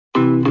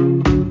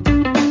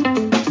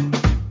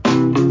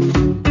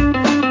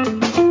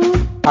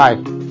Hi,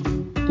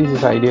 this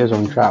is Ideas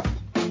Untrapped,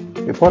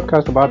 a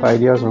podcast about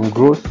ideas on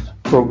growth,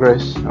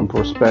 progress, and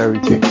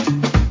prosperity.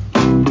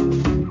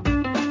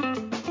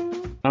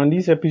 On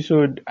this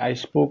episode, I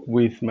spoke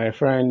with my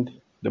friend,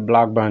 the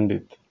Black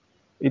Bandit.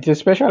 It's a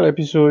special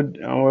episode,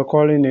 and we're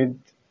calling it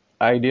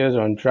Ideas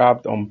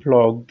Untrapped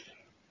Unplugged.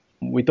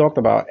 We talked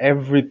about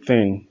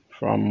everything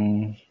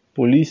from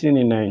policing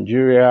in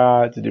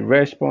Nigeria to the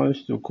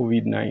response to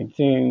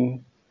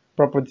COVID-19,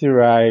 property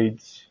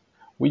rights.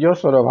 We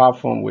just sort of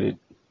have fun with it.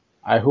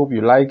 I hope you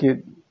like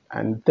it,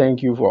 and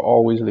thank you for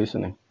always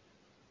listening.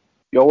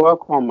 You're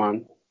welcome,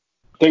 man.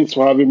 Thanks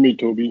for having me,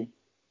 Toby.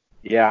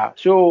 Yeah,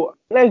 so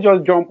let's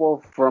just jump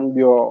off from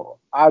your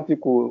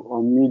article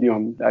on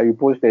Medium that you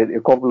posted a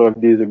couple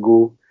of days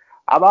ago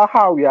about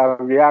how we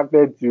have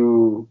reacted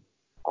to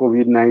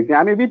COVID-19.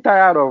 I'm a bit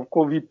tired of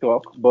COVID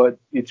talk, but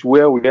it's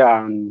where we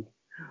are and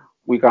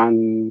we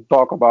can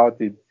talk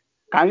about it.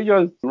 Can you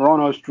just run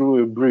us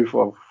through a brief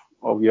of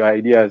your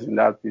ideas in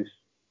that piece?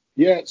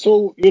 Yeah,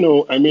 so,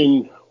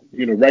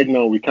 right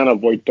now we can't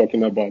avoid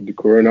talking about the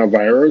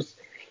coronavirus.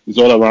 It's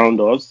all around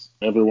us.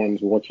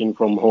 Everyone's watching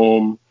from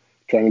home,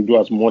 trying to do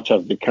as much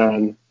as they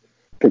can,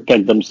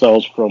 protect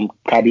themselves from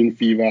cabin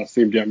fever,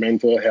 save their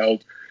mental health.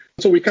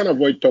 So we can't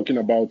avoid talking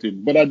about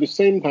it. But at the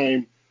same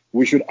time,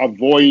 we should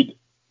avoid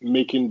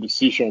making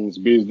decisions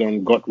based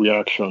on gut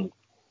reaction.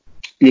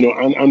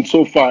 And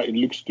so far it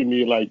looks to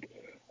me like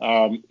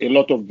a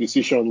lot of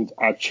decisions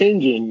are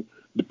changing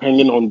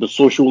depending on the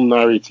social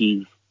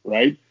narrative,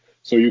 right?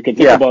 So you can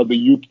think about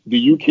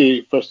the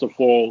UK, first of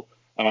all,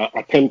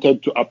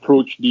 attempted to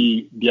approach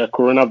their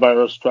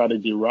coronavirus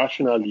strategy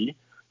rationally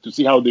to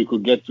see how they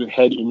could get to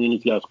herd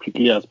immunity as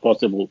quickly as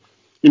possible.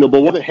 But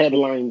what the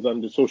headlines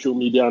and the social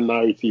media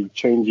narrative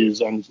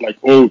changes and it's like,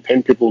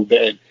 10 people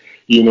dead,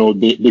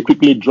 they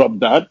quickly drop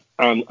that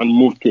and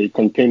move to a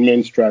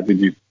containment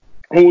strategy.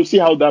 And we'll see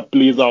how that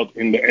plays out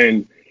in the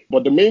end.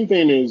 But the main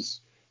thing is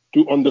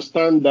to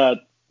understand that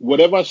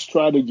whatever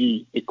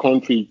strategy a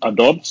country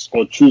adopts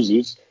or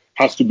chooses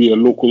has to be a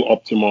local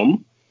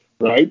optimum,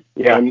 right?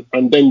 Yeah.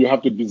 And then you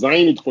have to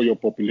design it for your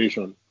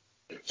population.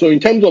 So in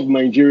terms of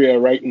Nigeria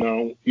right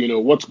now,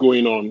 what's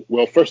going on?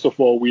 Well, first of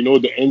all, we know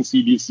the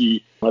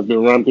NCDC has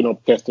been ramping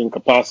up testing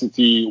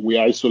capacity. We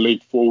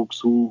isolate folks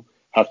who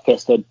have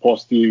tested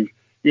positive,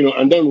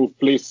 and then we've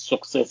placed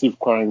successive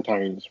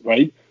quarantines,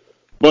 right?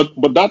 But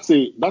that's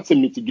a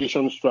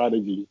mitigation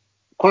strategy.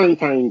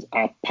 Quarantines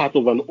are part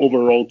of an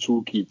overall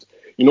toolkit.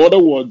 In other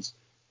words,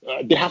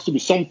 there has to be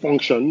some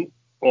function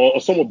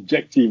or some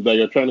objective that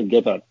you're trying to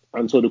get at,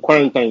 and so the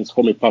quarantines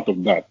form a part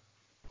of that.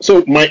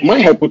 So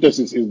my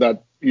hypothesis is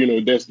that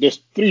there's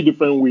three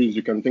different ways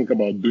you can think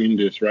about doing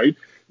this, right?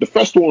 The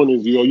first one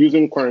is you're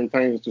using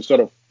quarantines to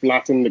sort of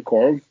flatten the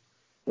curve,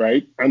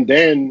 right? And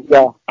then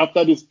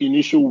after this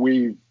initial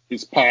wave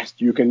is passed,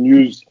 you can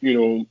use,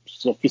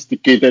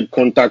 sophisticated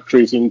contact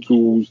tracing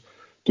tools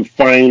to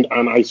find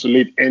and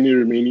isolate any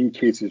remaining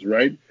cases,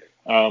 right?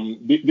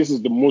 This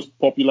is the most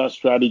popular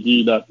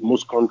strategy that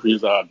most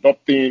countries are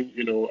adopting.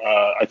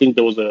 I think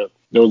there was a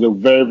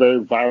very, very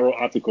viral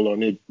article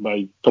on it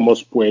by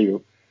Thomas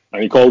Pueyo,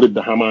 and he called it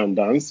the hammer and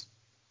dance.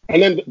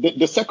 And then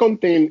the second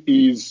thing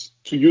is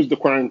to use the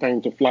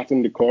quarantine to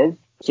flatten the curve.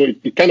 So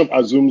it kind of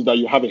assumes that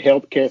you have a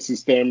healthcare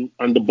system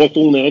and the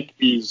bottleneck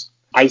is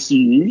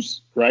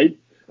ICUs, right?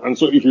 And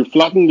so if you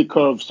flatten the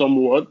curve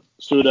somewhat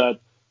so that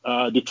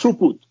the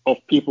throughput of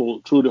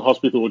people through the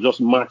hospital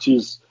just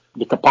matches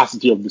the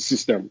capacity of the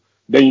system,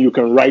 then you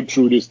can ride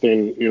through this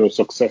thing,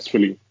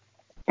 successfully.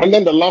 And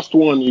then the last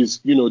one is,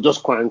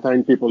 just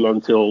quarantine people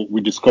until we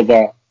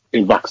discover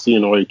a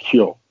vaccine or a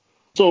cure.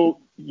 So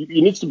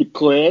it needs to be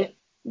clear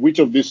which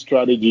of these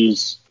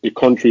strategies a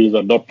country is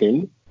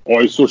adopting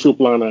or a social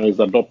planner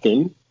is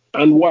adopting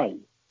and why,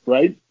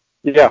 right?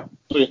 Yeah.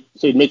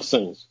 So it makes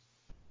sense.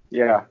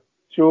 Yeah.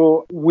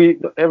 So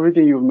with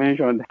everything you've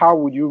mentioned, how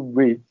would you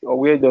rate or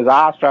where does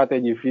our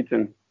strategy fit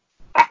in?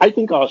 I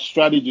think our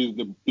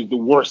strategy is the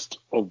worst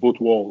of both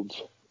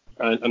worlds.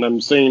 And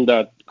I'm saying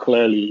that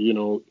clearly,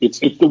 it's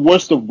the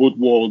worst of both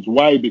worlds.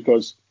 Why?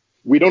 Because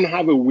we don't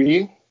have a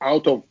way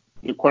out of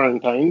the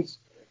quarantines.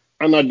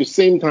 And at the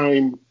same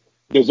time,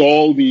 there's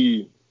all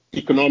the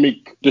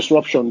economic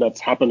disruption that's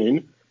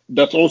happening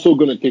that's also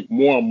going to take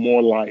more and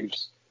more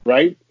lives,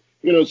 right?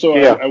 I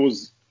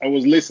was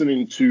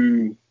listening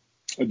to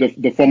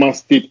the former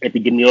state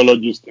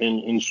epidemiologist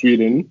in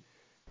Sweden,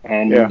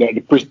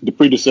 the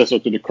predecessor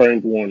to the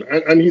current one.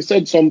 And he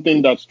said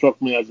something that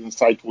struck me as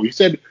insightful. He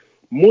said,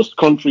 most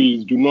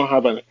countries do not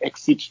have an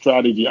exit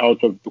strategy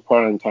out of the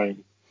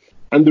quarantine.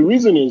 And the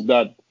reason is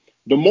that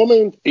the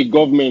moment a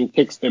government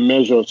takes a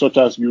measure, such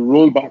as you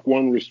roll back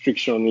one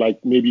restriction,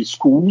 like maybe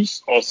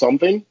schools or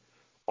something,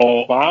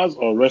 or bars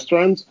or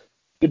restaurants,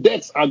 the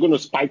deaths are going to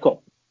spike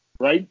up,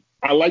 right?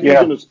 Are likely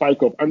going to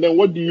spike up. And then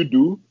what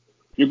do?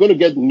 You're going to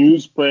get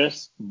news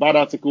press, bad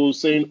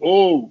articles saying,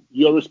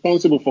 you're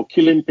responsible for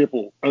killing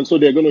people. And so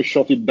they're going to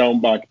shut it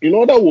down back. In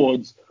other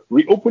words,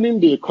 reopening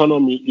the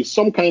economy is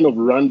some kind of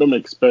random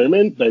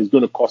experiment that is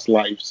going to cost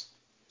lives.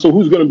 So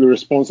who's going to be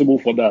responsible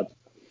for that?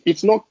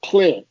 it's not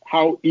clear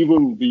how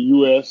even the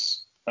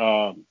US,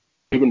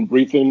 even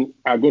Britain,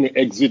 are going to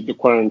exit the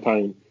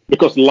quarantine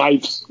because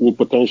lives will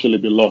potentially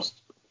be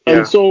lost. And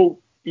Yeah. so,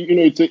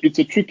 it's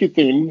a tricky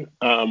thing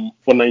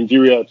for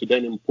Nigeria to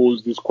then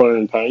impose this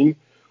quarantine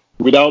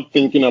without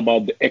thinking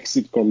about the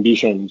exit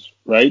conditions,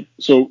 right?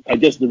 So I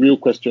guess the real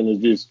question is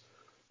this,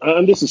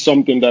 and this is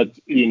something that,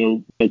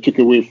 I took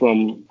away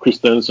from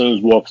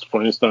Christensen's works,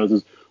 for instance,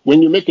 is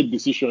when you make a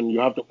decision, you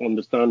have to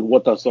understand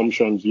what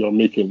assumptions you're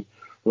making,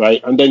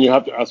 right? And then you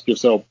have to ask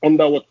yourself,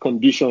 under what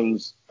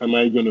conditions am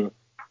I going to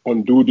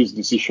undo this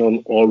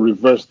decision or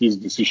reverse this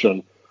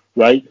decision,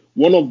 right?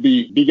 One of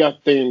the bigger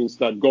things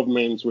that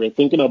governments were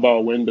thinking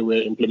about when they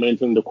were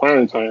implementing the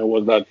quarantine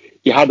was that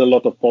it had a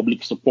lot of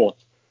public support,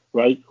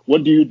 right?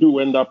 What do you do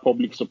when that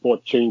public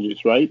support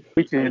changes, right?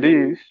 Which it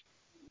is.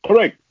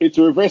 Correct. It's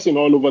reversing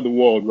all over the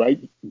world, right?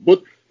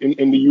 Both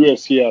in the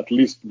US here, at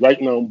least right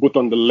now, both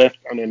on the left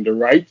and on the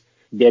right,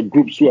 there are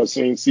groups who are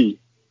saying, see,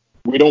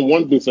 we don't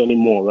want this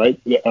anymore, right?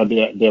 There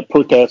are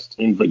protests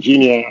in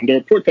Virginia and there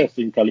are protests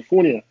in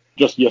California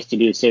just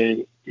yesterday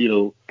saying,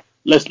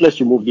 let's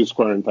remove this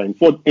quarantine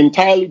for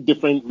entirely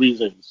different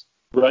reasons,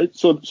 right?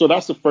 So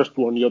that's the first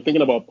one. You're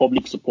thinking about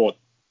public support.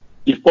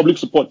 If public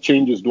support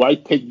changes, do I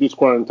take this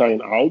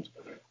quarantine out?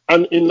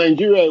 And in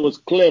Nigeria, it was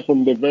clear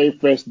from the very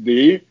first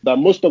day that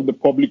most of the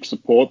public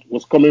support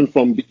was coming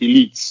from the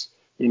elites,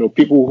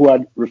 people who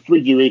had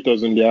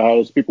refrigerators in their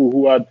house, people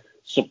who had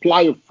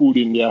supply of food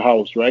in their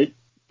house, right?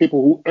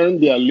 People who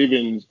earn their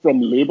livings from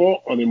labor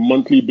on a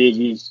monthly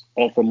basis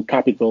or from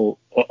capital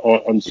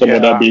or on some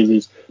other Yeah.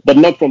 basis, but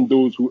not from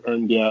those who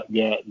earn their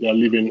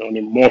living on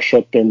a more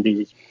short-term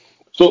basis.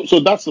 So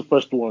that's the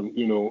first one,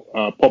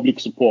 public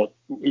support.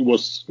 It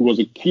was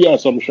a key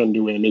assumption they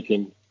were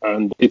making,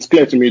 and it's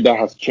clear to me that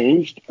has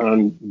changed,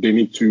 and they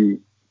need to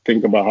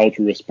think about how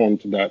to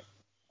respond to that.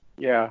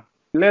 Yeah.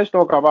 Let's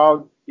talk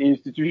about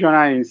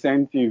institutional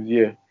incentives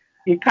here.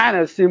 It kind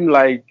of seemed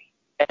like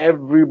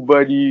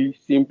everybody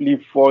simply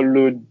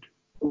followed,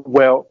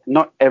 well,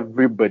 not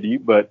everybody,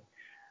 but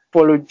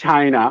followed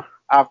China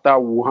after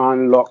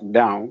Wuhan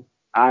lockdown.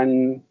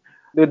 And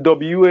the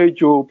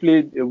WHO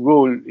played a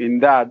role in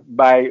that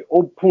by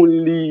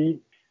openly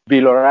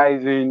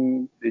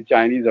valorizing the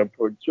Chinese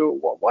approach. So,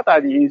 what are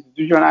the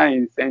institutional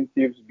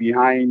incentives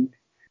behind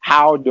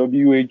how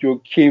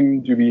WHO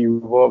came to be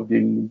involved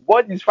in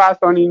what is fast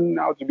turning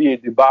out to be a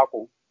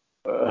debacle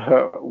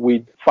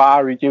with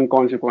far-reaching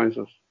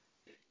consequences?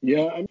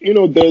 Yeah, and,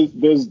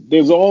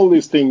 there's all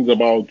these things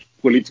about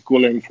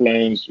political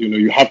influence.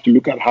 You have to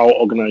look at how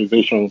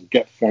organizations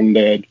get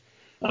funded,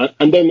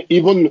 and then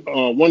even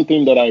one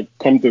thing that I've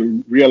come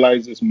to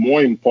realize is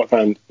more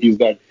important is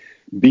that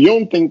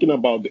beyond thinking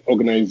about the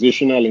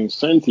organizational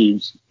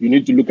incentives, you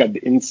need to look at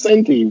the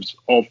incentives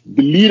of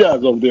the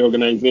leaders of the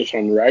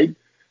organization, right?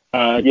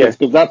 Because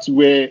Yes. that's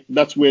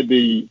where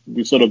the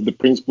sort of the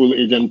principal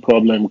agent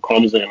problem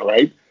comes in,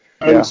 right?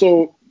 And Yeah.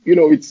 so,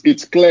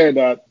 it's clear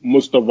that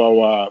most of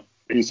our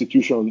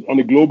institutions on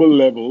a global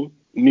level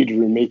need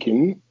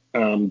remaking,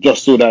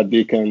 just so that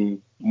they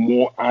can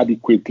more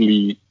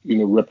adequately,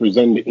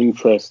 represent the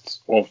interests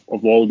of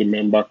all the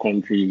member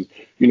countries.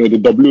 The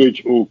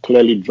WHO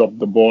clearly dropped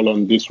the ball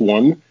on this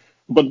one,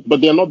 but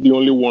they're not the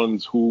only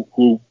ones who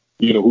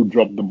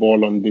dropped the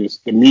ball on this.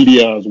 The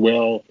media as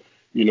well,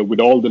 with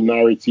all the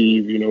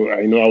narrative.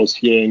 I know I was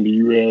here in the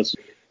US,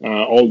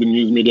 all the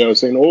news media was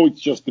saying, oh, it's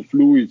just the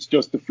flu, it's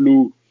just the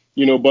flu,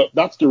 but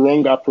that's the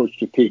wrong approach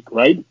to take,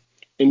 right?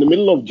 In the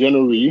middle of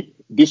January,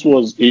 this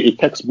was a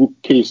textbook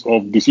case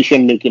of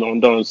decision making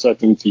under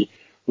uncertainty,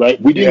 right?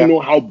 We didn't Yeah. know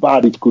how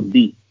bad it could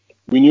be.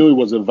 We knew it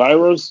was a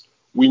virus.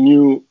 We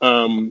knew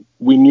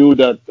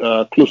that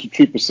close to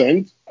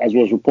 3%, as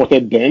was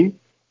reported then,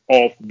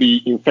 of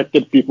the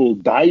infected people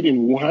died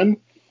in Wuhan.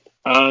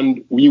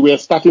 And we were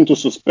starting to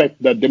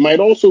suspect that there might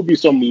also be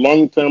some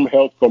long term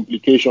health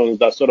complications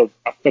that sort of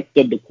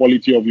affected the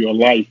quality of your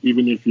life,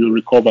 even if you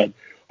recovered.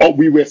 Or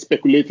we were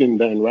speculating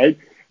then, right?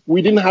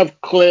 We didn't have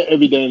clear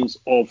evidence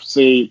of,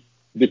 say,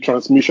 the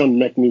transmission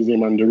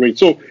mechanism and the rate.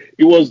 So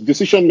it was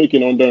decision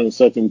making under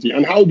uncertainty.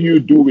 And how do you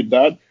do with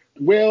that?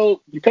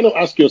 Well, you kind of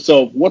ask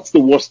yourself, what's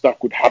the worst that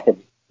could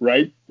happen,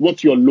 right?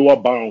 What's your lower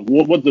bound?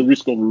 What's the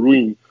risk of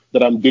ruin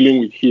that I'm dealing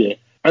with here?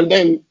 And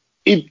then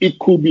it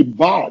could be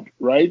bad,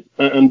 right?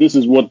 And this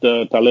is what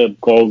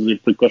Taleb calls the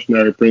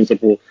precautionary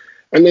principle.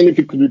 And then if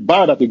it could be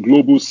bad at a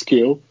global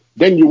scale,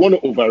 then you want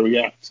to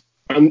overreact.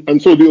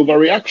 And so the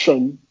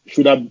overreaction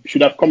should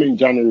have come in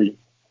January,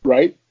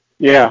 right?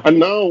 Yeah. And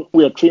now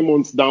we are 3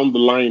 months down the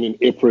line in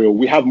April.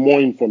 We have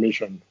more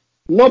information.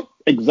 Not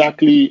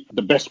exactly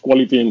the best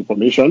quality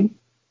information.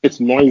 It's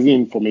noisy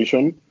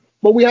information,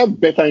 but we have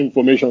better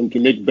information to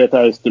make better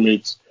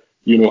estimates,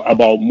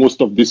 about most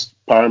of these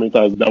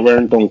parameters that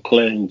weren't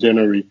unclear in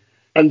January.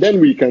 And then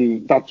we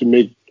can start to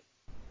make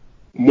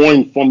more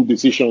informed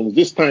decisions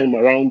this time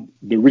around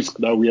the risk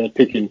that we are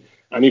taking,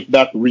 and if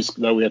that risk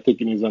that we are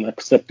taking is an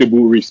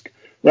acceptable risk,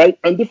 right?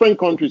 And different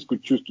countries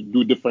could choose to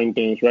do different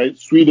things, right?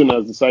 Sweden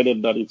has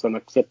decided that it's an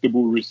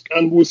acceptable risk,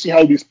 and we'll see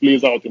how this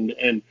plays out in the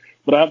end.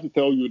 But I have to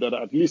tell you that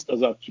at least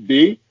as of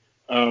today,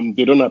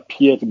 they don't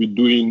appear to be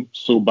doing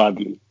so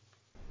badly.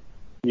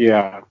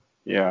 Yeah,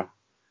 yeah.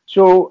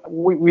 So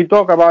we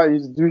talk about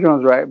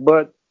institutions, right?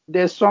 But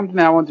there's something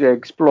I want to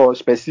explore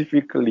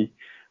specifically,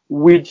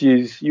 which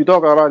is you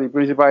talk about the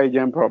principal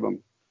agent problem,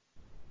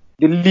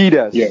 the Yeah.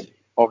 leaders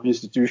of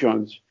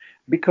institutions.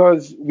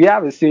 Because we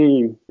have a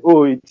saying,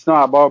 oh, it's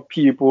not about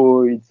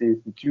people, it's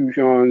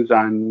institutions,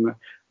 and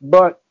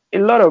but a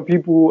lot of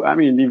people, I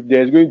mean, if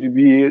there's going to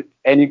be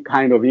any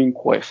kind of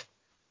inquest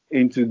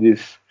into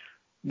this,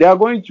 they are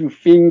going to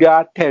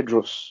finger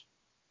Tedros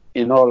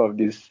in all of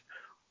this.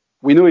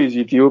 We know he's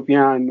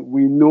Ethiopian.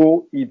 We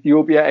know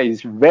Ethiopia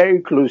is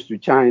very close to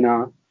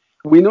China.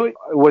 We know he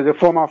was a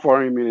former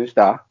foreign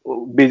minister,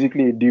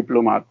 basically a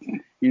diplomat.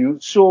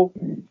 So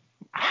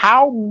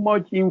how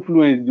much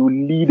influence do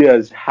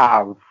leaders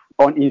have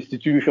on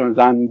institutions,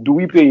 and do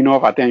we pay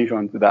enough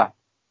attention to that?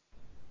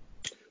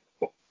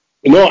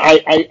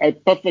 I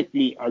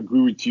perfectly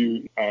agree with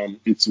you.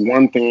 It's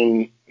one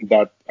thing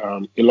that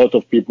a lot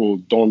of people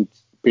don't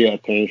pay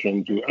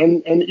attention to,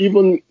 and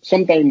even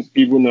sometimes,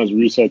 even as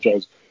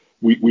researchers,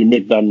 we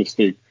make that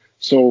mistake.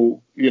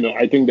 So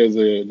I think there's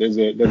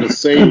a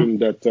saying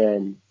that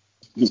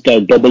this guy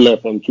Double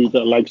F on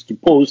Twitter likes to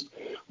post,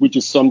 which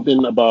is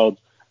something about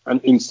an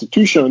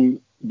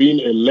institution being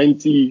a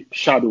lengthy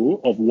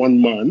shadow of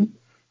one man,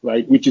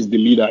 right, which is the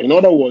leader. In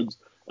other words,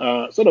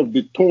 sort of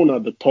the tone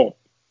at the top,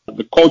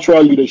 the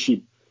cultural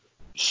leadership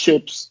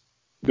shapes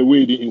the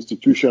way the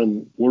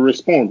institution will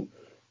respond,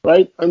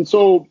 right? And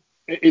so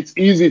it's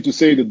easy to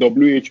say the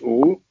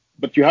WHO,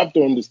 but you have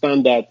to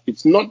understand that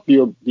it's not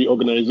the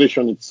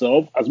organization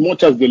itself as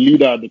much as the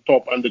leader at the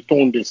top and the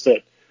tone they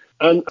set.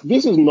 And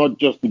this is not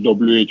just the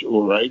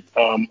WHO, right?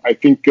 I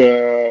think,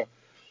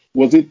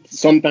 was it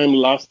sometime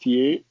last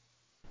year,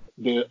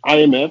 the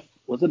IMF,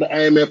 was it the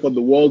IMF or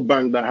the World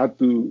Bank that had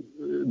to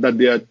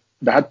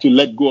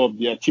let go of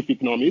their chief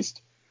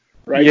economist,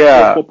 right?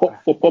 Yeah,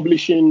 For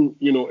publishing,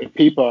 a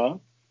paper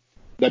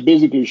that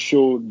basically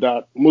showed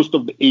that most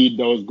of the aid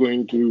that was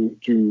going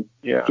to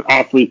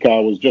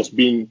Africa was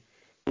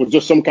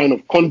just some kind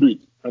of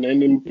conduit and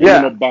ending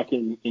up back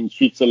in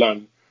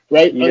Switzerland,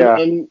 right? yeah,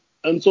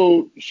 And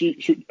so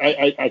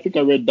I think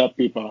I read that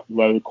paper. If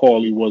I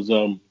recall, it was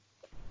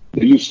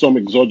they used some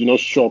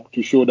exogenous shock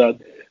to show that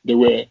there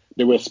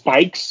were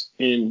spikes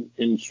in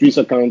Swiss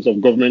accounts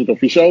of government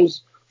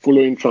officials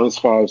following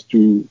transfers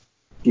to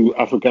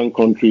African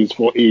countries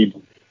for aid.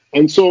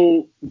 And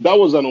so that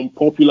was an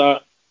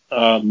unpopular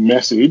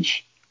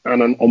message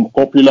and an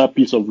unpopular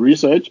piece of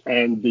research,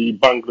 and the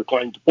bank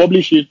declined to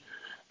publish it.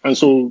 And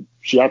so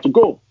she had to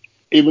go,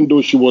 even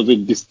though she was a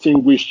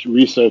distinguished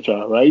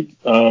researcher, right?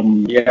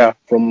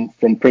 From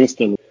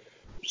Princeton.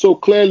 So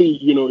clearly,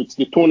 it's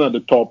the tone at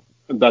the top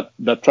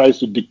that tries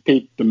to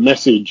dictate the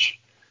message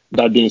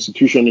that the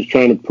institution is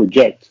trying to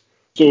project.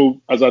 So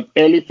as at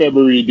early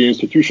February, the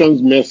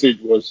institution's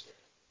message was,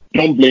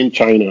 don't blame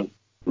China,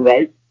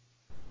 right?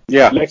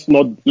 yeah, Let's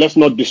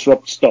not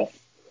disrupt stuff,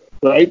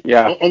 right?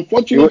 yeah.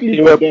 Unfortunately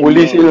You for were them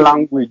policing now,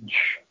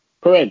 language.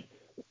 correct.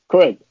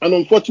 And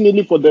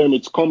unfortunately for them,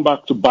 it's come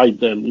back to bite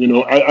them.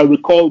 I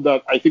recall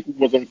that I think it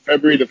was on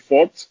February the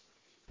 4th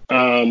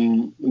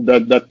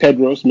that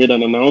Tedros made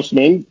an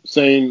announcement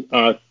saying,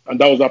 and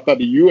that was after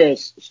the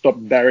US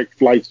stopped direct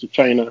flights to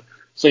China,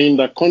 saying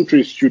that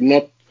countries should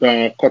not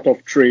cut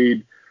off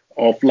trade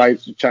or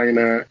flights to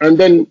China. And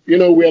then,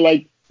 we're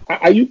like,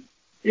 are you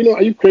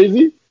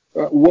crazy?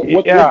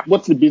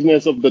 What's the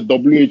business of the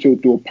WHO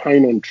to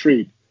opine on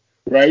trade,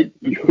 right?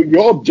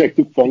 Your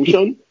objective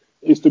function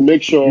is to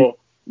make sure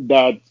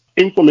that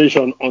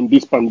information on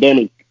this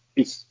pandemic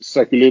is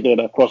circulated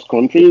across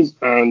countries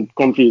and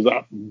countries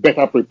are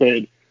better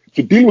prepared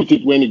to deal with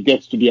it when it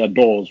gets to their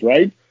doors,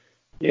 right?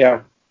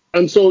 Yeah.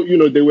 And so,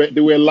 they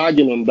were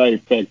lagging on that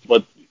effect.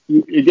 But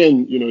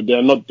again, they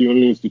are not the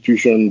only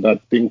institution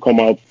that didn't come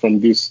out from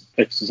this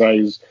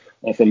exercise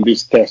or from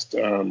this test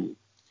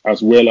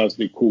as well as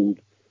they could.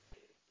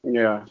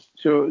 Yeah.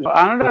 So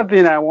another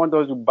thing I want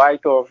us to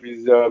bite off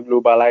is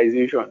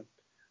globalization.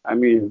 I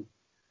mean,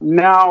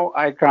 now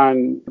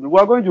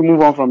we're going to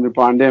move on from the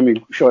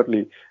pandemic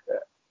shortly.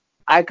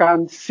 I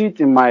can sit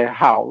in my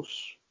house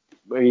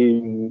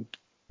in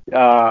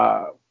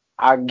Agege,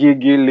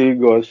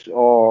 Lagos,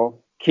 or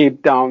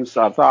Cape Town,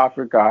 South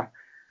Africa,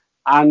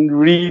 and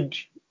read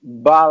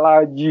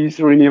Balaji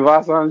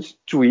Srinivasan's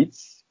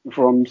tweets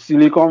from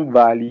Silicon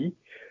Valley,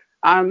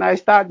 and I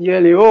start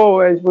yelling, oh,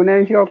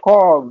 exponential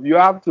curve, you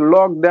have to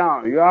lock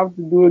down, you have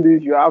to do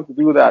this, you have to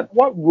do that.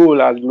 What role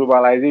has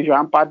globalization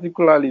and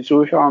particularly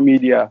social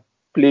media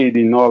played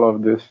in all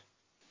of this?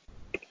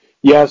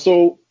 Yeah,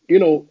 so,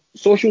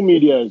 social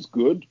media is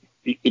good.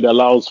 It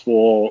allows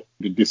for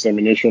the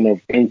dissemination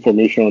of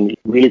information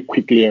really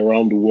quickly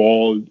around the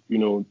world,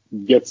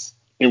 gets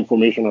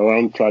information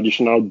around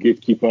traditional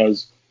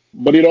gatekeepers,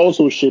 but it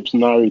also shapes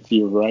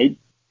narrative, right?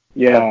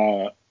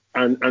 Yeah.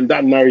 And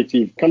that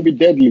narrative can be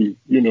deadly,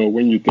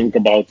 when you think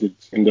about it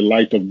in the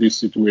light of this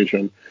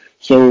situation.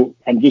 So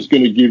I'm just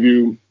going to give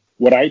you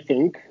what I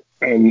think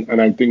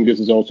And I think this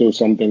is also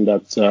something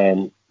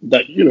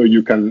that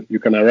you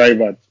can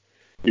arrive at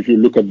if you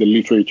look at the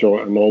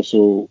literature and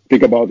also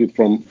think about it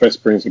from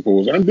first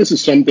principles. And this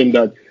is something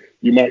that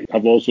you might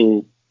have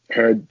also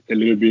heard a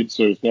little bit,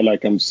 so it's not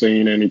like I'm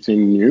saying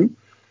anything new,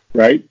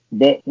 right?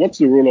 But what's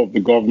the role of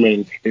the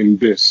government in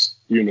this,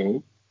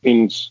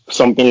 in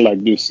something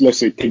like this? Let's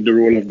say take the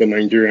role of the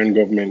Nigerian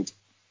government.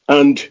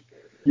 And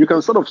you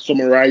can sort of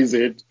summarize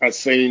it as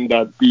saying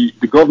that the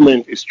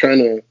government is trying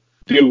to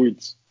deal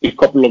with a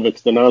couple of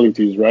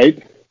externalities,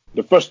 right?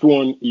 The first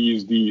one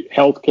is the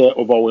healthcare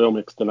overwhelm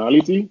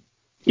externality,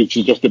 which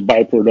is just a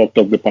byproduct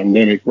of the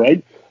pandemic,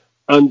 right?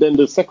 And then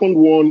the second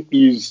one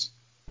is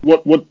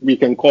what we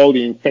can call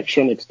the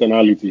infection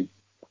externality,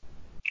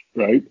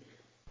 right?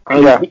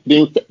 And Yeah.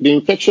 the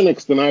infection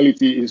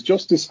externality is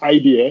just this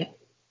idea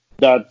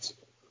that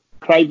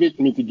private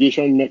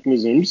mitigation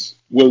mechanisms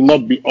will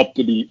not be up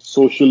to the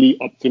socially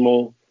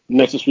optimal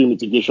necessary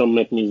mitigation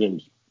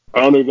mechanisms.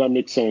 I don't know if that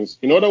makes sense.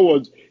 In other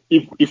words,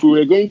 if we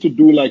were going to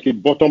do like a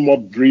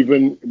bottom-up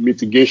driven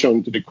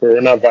mitigation to the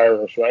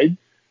coronavirus, right?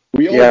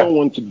 We all Yeah. don't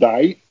want to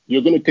die.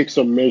 You're going to take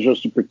some measures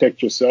to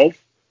protect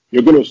yourself.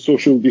 You're going to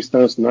social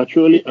distance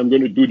naturally. I'm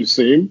going to do the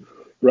same,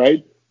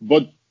 right?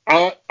 But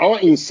our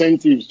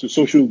incentives to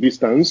social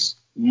distance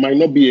might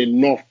not be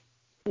enough,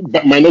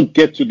 but might not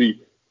get to the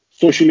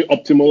socially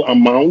optimal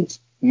amount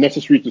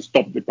necessary to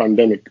stop the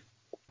pandemic.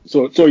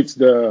 So it's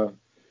the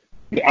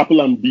apple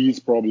and bees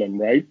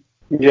problem, right?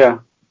 Yeah.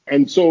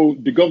 And so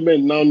the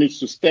government now needs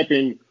to step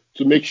in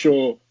to make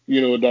sure,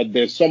 that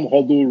there's some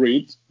hurdle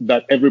rate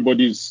that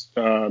everybody's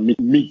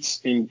meets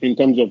in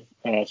terms of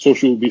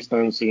social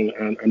distancing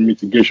and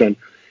mitigation.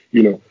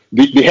 The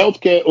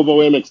healthcare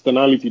overwhelm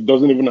externality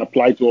doesn't even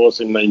apply to us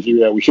in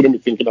Nigeria. We shouldn't be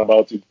thinking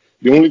about it.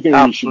 The only thing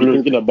we should be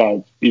thinking Absolutely.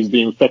 about is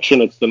the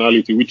infection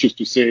externality, which is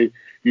to say,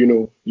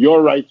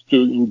 your right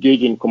to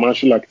engage in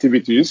commercial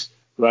activities,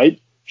 right,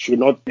 should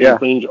not Yeah.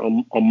 infringe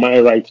on my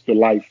right to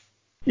life,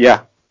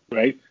 Yeah.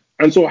 right?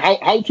 And so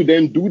how to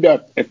then do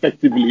that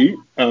effectively,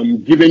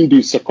 given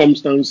the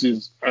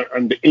circumstances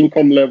and the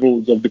income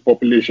levels of the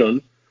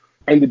population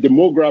and the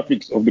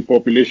demographics of the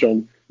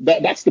population,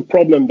 that's the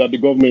problem that the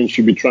government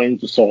should be trying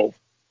to solve.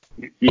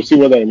 You see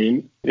what I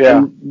mean?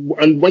 Yeah.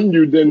 And when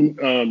you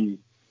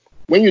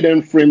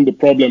then frame the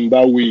problem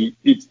that way,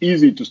 it's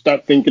easy to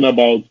start thinking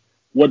about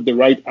what the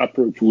right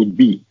approach would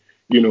be.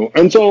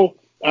 And so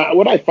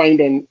what I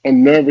find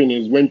unnerving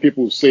is when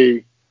people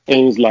say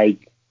things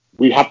like,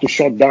 we have to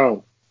shut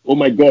down. Oh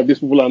my God, these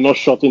people are not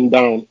shutting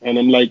down. And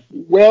I'm like,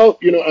 well,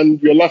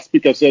 and your last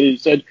speaker said, he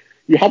said,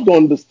 you have to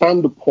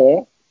understand the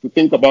poor to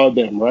think about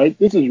them, right?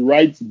 This is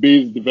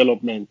rights-based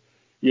development,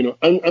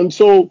 and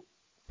so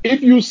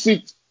if you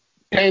sit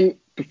 10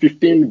 to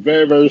 15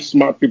 very, very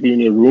smart people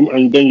in a room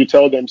and then you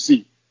tell them,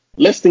 see,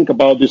 let's think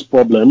about this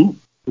problem.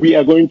 We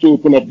are going to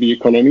open up the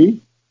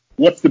economy.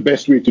 What's the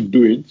best way to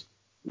do it,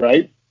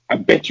 right? I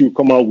bet you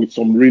come out with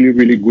some really,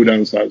 really good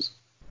answers.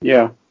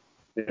 Yeah.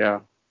 Yeah.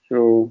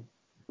 So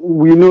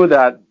we know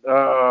that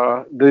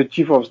the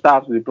chief of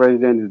staff to the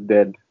president is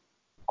dead.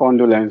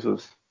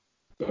 Condolences.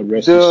 God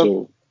rest his The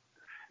soul.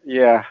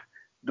 Yeah,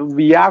 the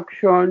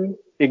reaction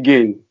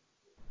again,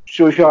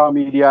 social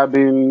media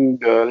being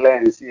the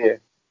lens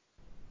here,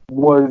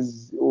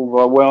 was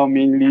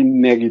overwhelmingly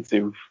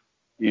negative.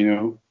 You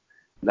know,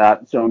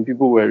 that some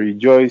people were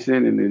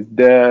rejoicing in his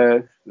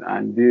death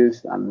and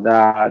this and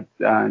that,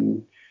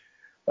 and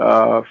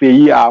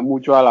Feyi, our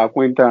mutual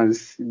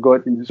acquaintance,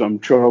 got into some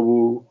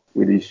trouble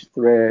with his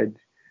thread,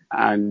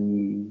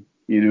 and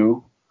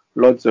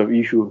lots of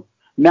issues.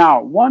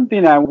 Now, one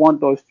thing I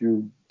want us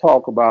to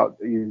talk about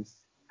is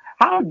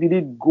how did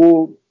it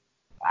go?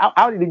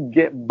 How did it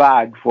get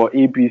bad for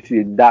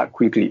APC that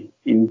quickly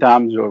in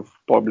terms of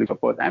public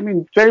support? I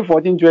mean,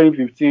 2014,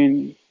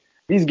 2015,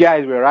 these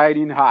guys were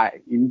riding high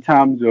in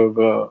terms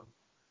of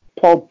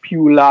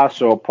popular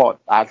support,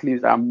 at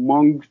least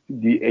amongst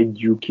the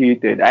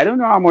educated. I don't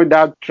know how much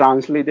that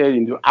translated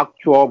into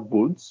actual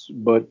votes,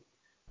 but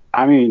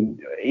I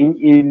mean,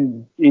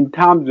 in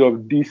terms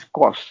of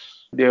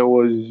discourse, there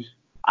was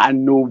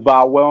an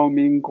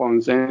overwhelming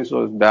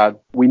consensus that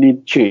we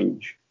need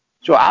change.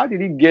 So how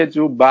did it get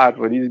so bad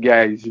for these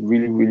guys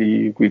really,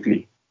 really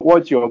quickly?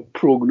 What's your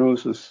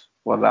prognosis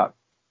for that?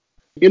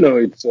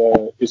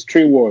 It's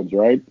three words,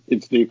 right?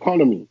 It's the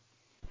economy.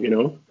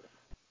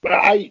 But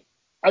I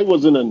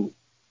wasn't an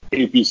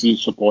APC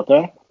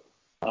supporter,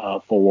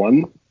 for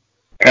one.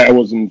 I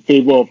was in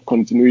favor of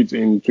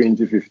continuity in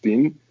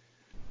 2015.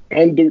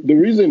 And the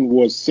reason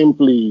was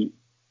simply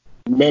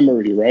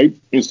memory, right?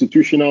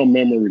 Institutional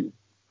memory.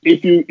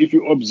 If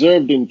you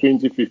observed in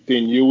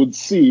 2015, you would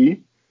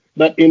see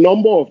that a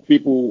number of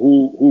people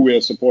who were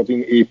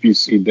supporting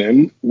APC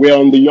then were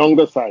on the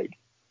younger side,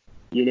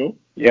 you know,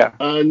 Yeah.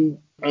 and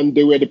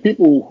they were the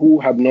people who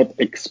had not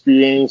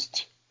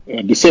experienced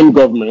the same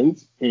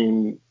government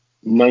in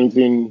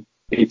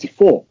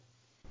 1984,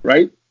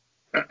 right?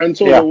 And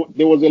so Yeah.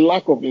 there was a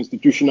lack of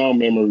institutional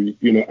memory.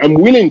 I'm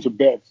willing to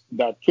bet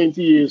that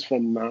 20 years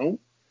from now,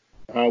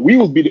 we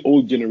will be the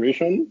old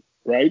generation,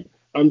 right?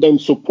 And then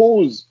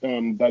suppose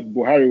that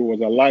Buhari was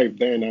alive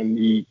then and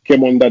he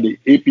came under the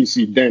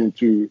APC then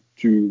to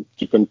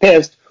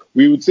contest,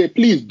 we would say,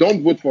 please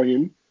don't vote for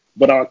him.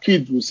 But our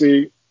kids will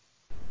say,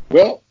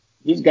 well,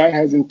 this guy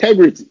has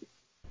integrity,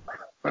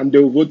 and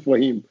they'll vote for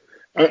him.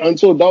 And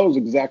so that was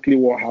exactly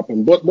what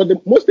happened. But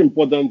the most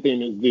important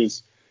thing is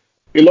this.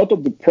 A lot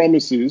of the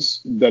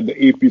promises that the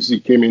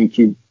APC came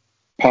into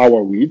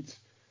power with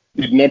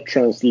did not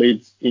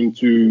translate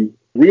into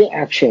real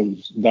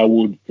actions that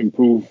would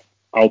improve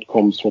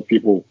outcomes for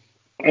people.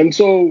 And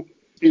so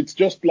it's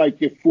just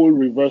like a full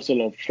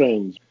reversal of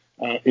trends.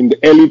 In the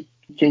early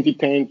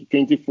 2010 to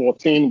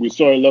 2014, we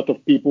saw a lot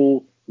of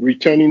people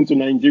returning to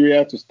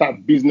Nigeria to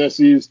start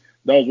businesses.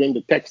 That was when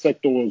the tech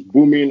sector was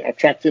booming,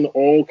 attracting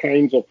all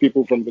kinds of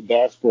people from the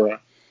diaspora.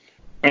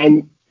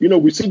 And,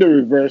 we see the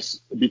reverse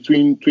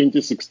between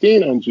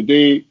 2016 and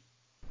today.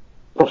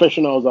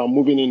 Professionals are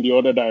moving in the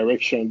other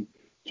direction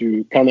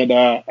to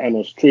Canada and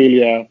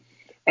Australia.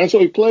 And so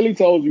it clearly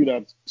tells you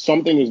that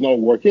something is not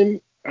working.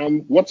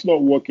 And what's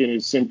not working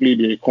is simply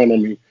the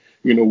economy.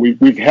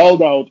 We've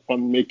held out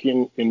on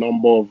making a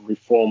number of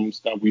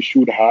reforms that we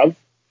should have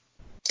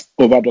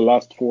over the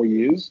last 4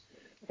 years.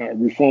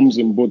 Reforms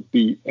in both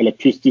the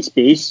electricity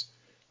space,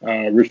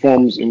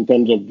 reforms in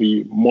terms of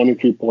the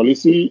monetary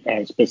policy,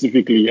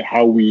 specifically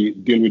how we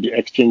deal with the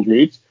exchange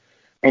rates,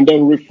 and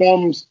then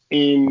reforms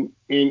in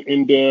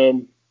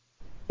the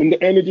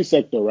energy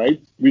sector, right?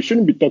 We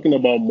shouldn't be talking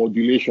about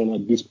modulation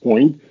at this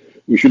point.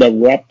 We should have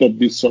wrapped up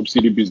this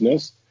subsidy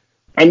business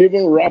and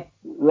even wrap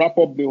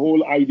up the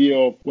whole idea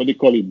of what they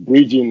call it,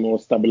 bridging or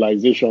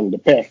stabilization, the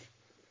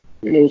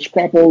PEF.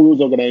 Scrap all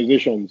those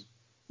organizations,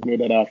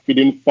 that are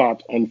feeding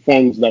fat on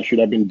funds that should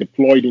have been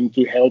deployed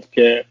into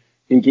healthcare,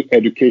 into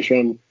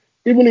education,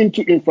 even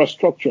into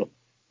infrastructure.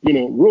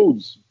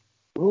 Roads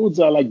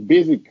are like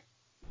basic,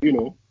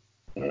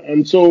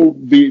 and so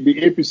the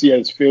APC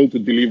has failed to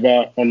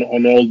deliver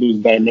on all those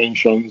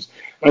dimensions.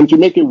 And to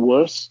make it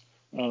worse,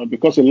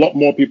 because a lot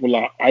more people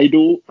are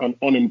idle and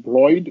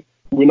unemployed,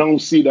 we now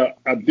see that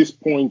at this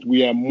point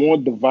we are more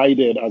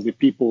divided as a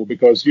people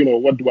because,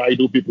 what do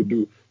idle people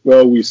do?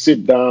 Well, we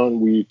sit down,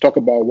 we talk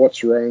about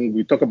what's wrong,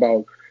 we talk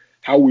about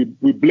how we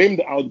blame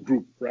the out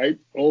group, right?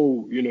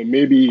 Oh,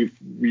 maybe if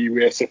we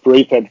were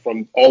separated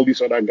from all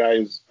these other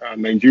guys,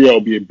 Nigeria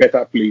will be a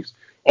better place.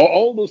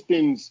 All those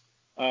things,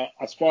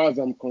 as far as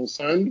I'm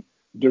concerned,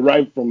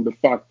 derive from the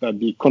fact that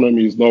the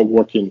economy is not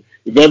working.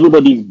 If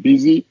everybody is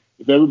busy,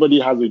 if everybody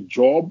has a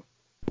job,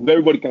 if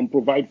everybody can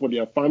provide for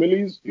their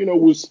families,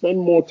 we'll spend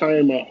more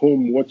time at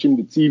home watching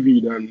the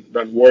TV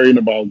than worrying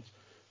about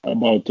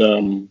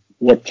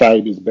what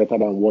tribe is better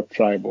than what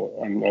tribe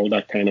and all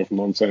that kind of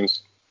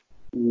nonsense.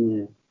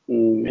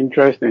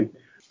 Interesting.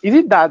 Is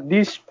it that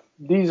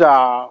these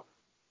are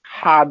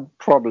hard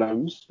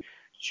problems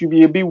should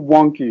be a bit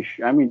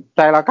wonkish? I mean,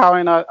 Tyler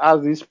Cowen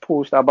has this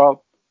post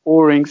about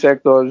O-ring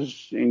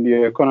sectors in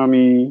the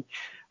economy,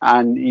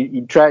 and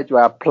he tried to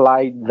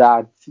apply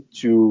that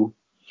to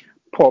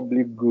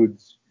public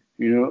goods.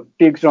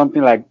 Take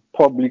something like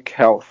public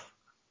health,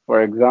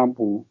 for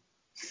example.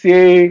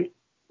 Say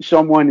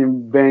someone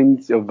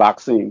invents a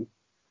vaccine.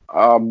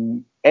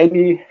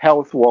 Any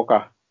health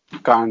worker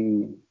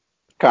can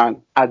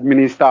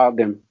administer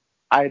them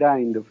either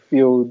in the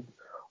field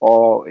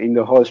or in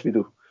the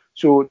hospital.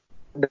 So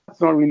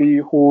that's not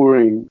really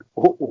O-ring.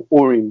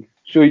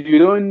 So you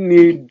don't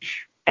need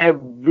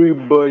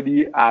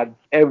everybody at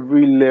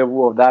every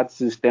level of that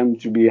system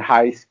to be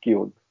high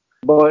skilled.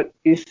 But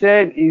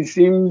instead, it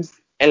seems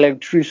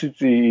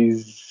electricity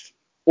is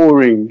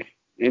O-ring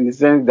in the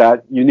sense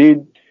that you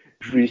need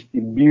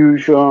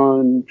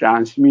distribution,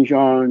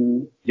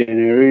 transmission,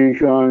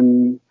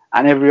 generation,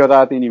 and every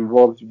other thing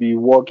involved to be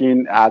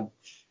working at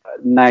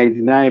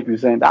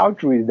 99%. How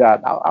true is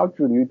that? How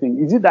true do you think?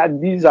 Is it that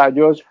these are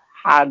just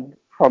hard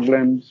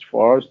problems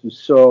for us to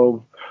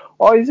solve?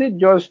 Or is it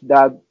just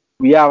that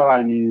we have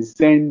an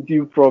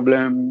incentive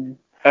problem,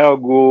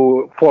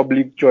 ergo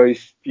public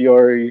choice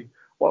theory?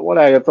 What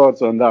are your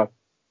thoughts on that?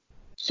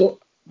 So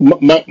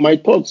my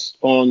thoughts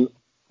on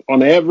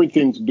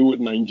everything to do with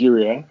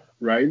Nigeria,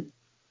 right?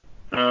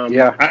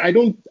 I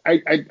don't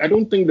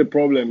think the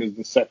problem is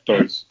the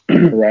sectors,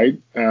 right?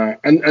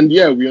 And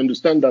yeah, we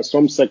understand that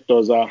some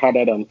sectors are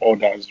harder than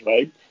others,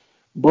 right?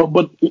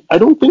 But I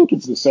don't think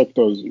it's the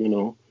sectors,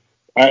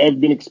 I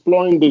have been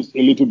exploring this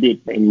a little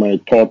bit in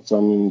my thoughts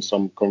and in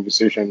some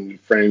conversation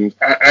with friends.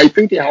 I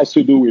think it has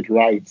to do with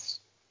rights.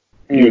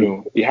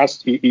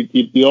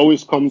 It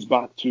always comes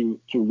back to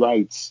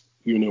rights.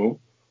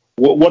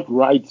 What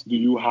rights do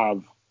you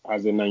have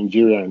as a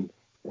Nigerian,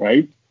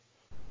 right?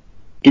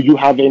 Do you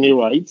have any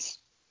rights?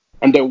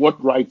 And then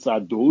what rights are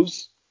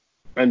those?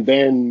 And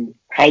then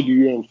how do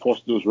you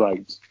enforce those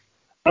rights?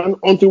 And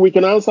until we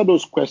can answer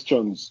those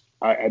questions,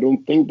 I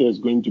don't think there's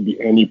going to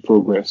be any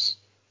progress.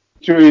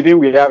 So you think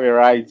we have a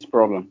rights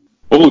problem?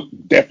 Oh,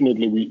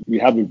 definitely. We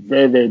have a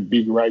very, very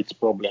big rights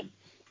problem.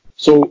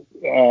 So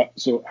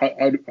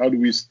how do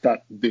we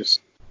start this?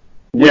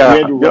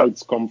 Where do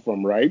rights come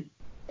from, right?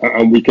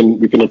 And we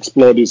can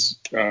explore this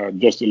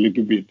just a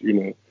little bit,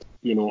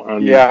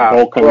 and Yeah,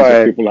 all go kinds of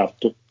ahead. people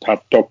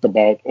have talked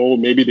about, oh,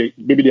 maybe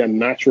they are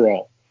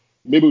natural.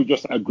 Maybe we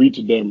just agree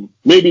to them.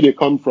 Maybe they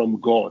come from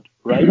God,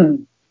 right?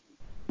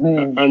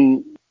 Mm,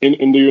 And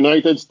in the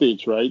United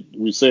States, right,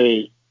 we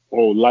say,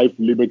 oh, life,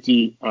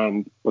 liberty,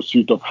 and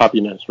pursuit of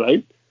happiness,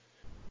 right?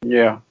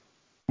 yeah,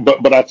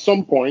 But at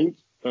some point,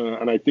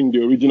 and I think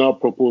the original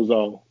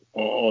proposal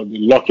or the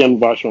Lockean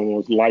version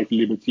was life,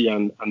 liberty,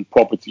 and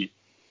property,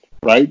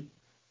 right?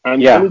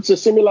 And yeah, it's a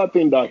similar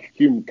thing that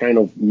Hume kind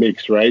of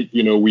makes, right?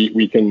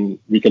 We can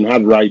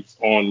have rights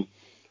on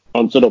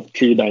sort of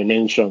three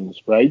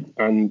dimensions, right?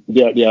 And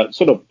they are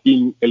sort of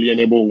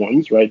inalienable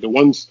ones, right? The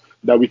ones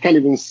that we can't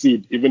even see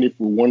it, even if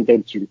we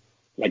wanted to,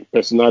 like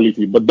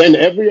personality. But then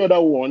every other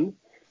one,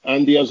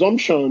 and the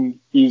assumption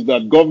is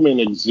that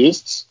government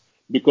exists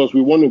because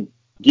we want to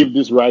give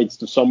these rights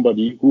to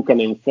somebody who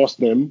can enforce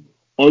them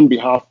on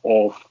behalf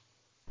of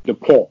the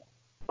poor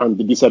and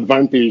the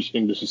disadvantaged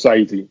in the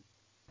society,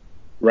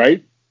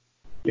 right?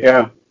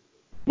 yeah,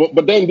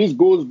 But then this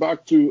goes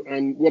back to,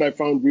 and what I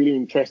found really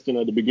interesting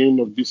at the beginning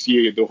of this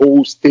year, the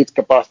whole state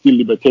capacity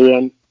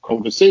libertarian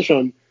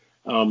conversation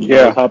that was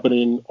yeah,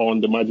 happening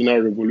on the Marginal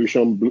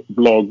Revolution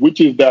blog, which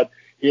is that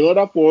in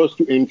order for us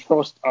to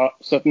entrust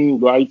certain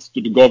rights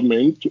to the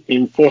government, to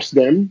enforce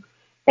them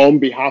on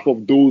behalf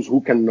of those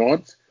who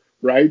cannot,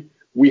 right,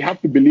 we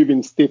have to believe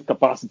in state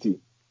capacity,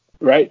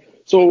 right?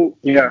 So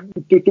yeah,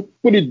 to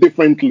put it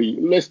differently,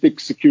 let's take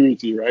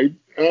security, right?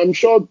 I'm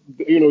sure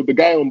the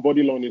guy on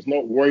body loan is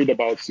not worried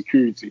about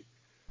security,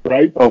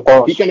 right? of He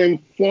course. can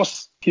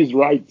enforce his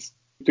rights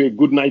to a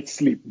good night's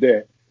sleep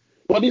there.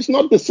 But it's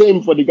not the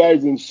same for the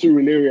guys in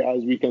Surulere,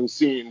 as we can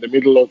see in the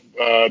middle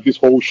of this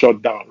whole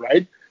shutdown,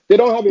 right? They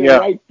don't have a Yeah,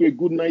 right to a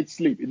good night's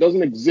sleep. It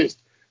doesn't exist.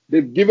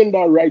 They've given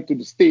that right to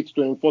the state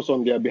to enforce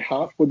on their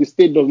behalf, but the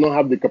state does not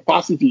have the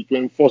capacity to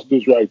enforce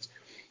those rights.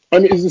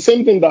 And it's the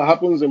same thing that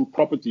happens in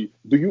property.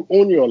 Do you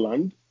own your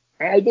land?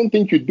 I don't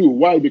think you do.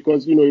 Why?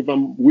 Because, if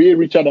I'm way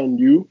richer than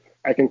you,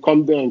 I can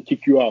come there and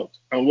kick you out.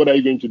 And what are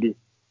you going to do?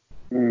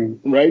 mm,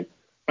 Right?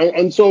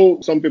 And so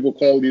some people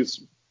call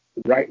this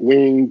right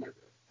wing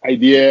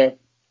idea,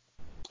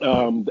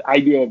 the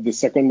idea of the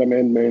Second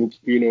Amendment,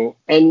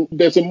 and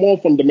there's a more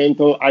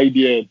fundamental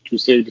idea to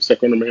say the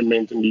Second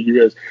Amendment in the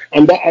US.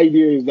 And that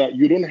idea is that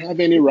you don't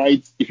have any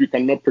rights if you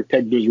cannot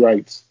protect those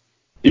rights.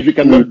 If you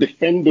cannot mm,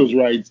 defend those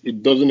rights,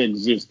 it doesn't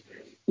exist.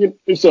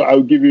 So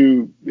I'll give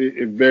you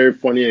a very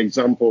funny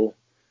example.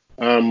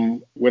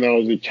 When I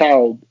was a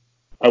child,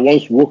 I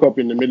once woke up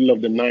in the middle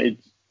of the night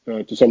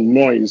to some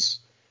noise,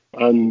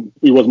 and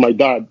it was my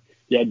dad.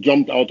 He had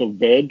jumped out of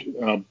bed,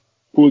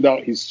 pulled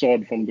out his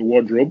sword from the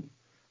wardrobe,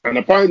 and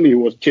apparently he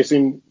was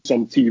chasing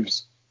some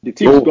thieves. The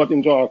thieves oh, got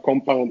into our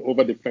compound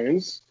over the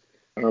fence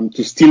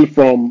to steal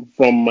from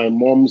my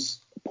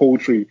mom's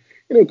poultry.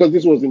 Because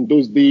this was in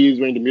those days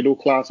when the middle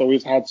class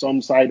always had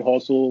some side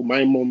hustle.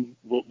 My mom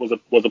was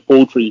a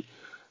poultry,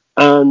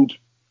 and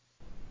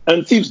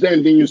thieves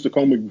then didn't used to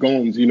come with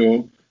guns.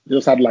 They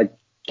just had like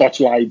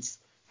torchlights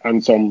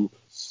and some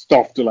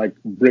stuff to like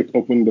break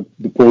open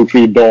the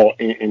poultry door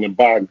in a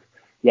bag,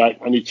 right?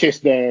 And he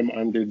chased them,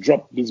 and they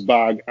dropped this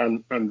bag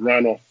and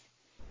ran off.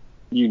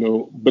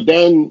 But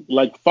then,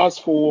 like,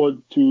 fast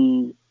forward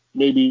to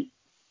maybe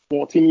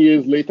 14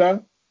 years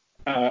later,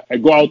 I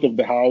go out of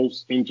the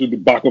house into the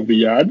back of the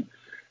yard,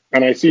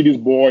 and I see this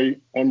boy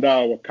under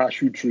our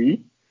cashew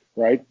tree,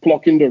 right,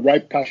 plucking the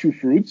ripe cashew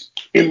fruits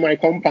in my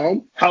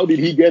compound. How did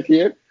he get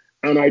here?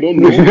 And I don't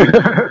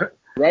know,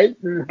 right?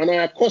 And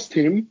I accost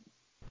him,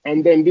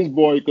 and then this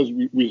boy, because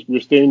we're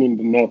staying in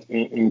the north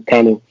in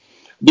Kano,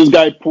 this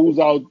guy pulls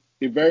out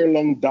a very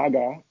long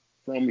dagger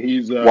from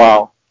his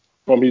wow,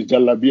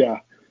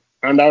 jalabia.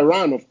 And I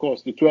ran, of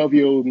course, the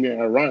 12-year-old me,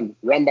 I ran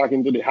back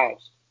into the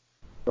house,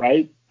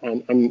 right?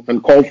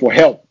 And called for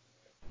help.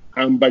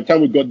 And by the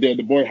time we got there,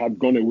 the boy had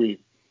gone away.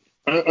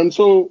 And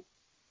so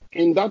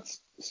in that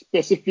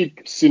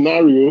specific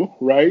scenario,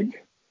 right,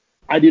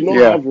 I did not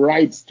yeah, have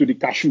rights to the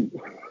cashew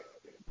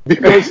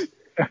because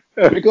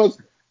because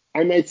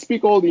I might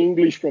speak all the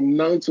English from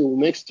now till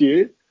next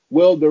year.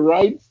 Well, the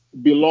right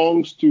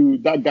belongs to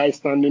that guy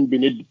standing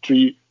beneath the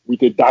tree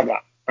with a dagger,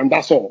 and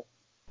that's all.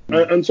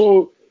 And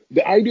so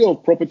the idea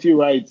of property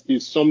rights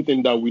is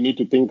something that we need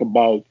to think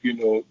about.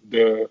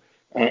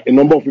 A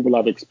number of people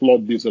have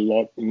explored this a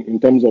lot in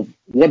terms of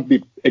what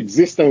the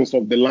existence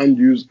of the Land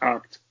Use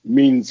Act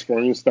means, for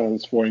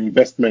instance, for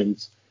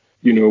investments,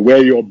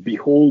 where you're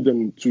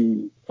beholden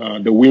to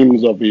the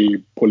whims of a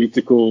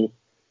political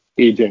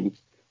agent,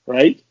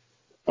 right?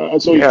 So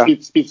it's, yeah,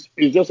 it's it's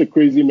it's just a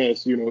crazy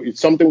mess.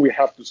 It's something we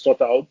have to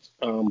sort out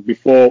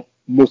before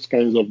most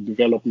kinds of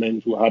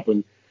development will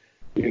happen.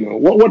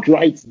 What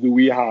rights do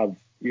we have?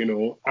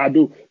 I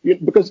do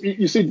because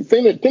you see the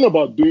thing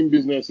about doing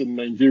business in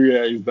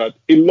Nigeria is that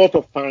a lot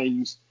of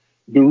times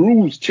the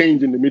rules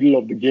change in the middle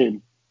of the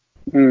game,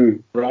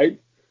 mm, right?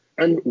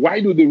 And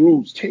why do the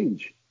rules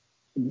change?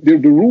 The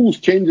rules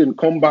change and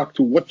come back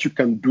to what you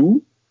can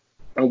do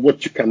and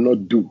what you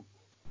cannot do,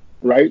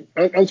 right?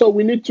 And so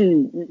we need to,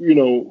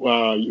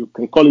 you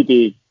can call it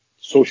a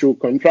social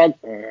contract.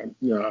 I'm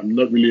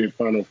not really a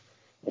fan of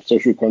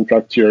social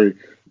contract theory.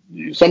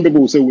 Some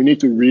people will say we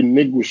need to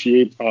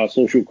renegotiate our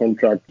social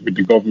contract with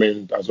the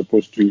government as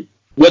opposed to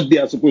what they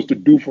are supposed to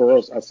do for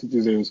us as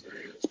citizens,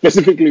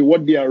 specifically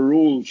what their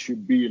role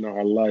should be in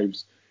our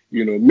lives.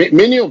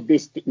 Many of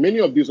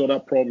these other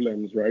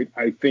problems, right,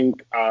 I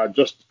think are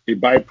just a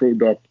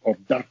byproduct of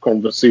that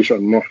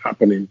conversation not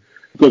happening.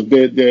 Because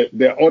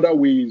there are other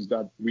ways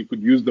that we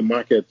could use the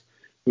market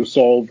to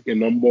solve a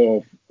number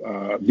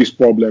of these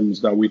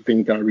problems that we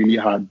think are really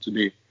hard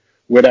today,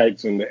 whether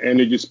it's in the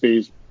energy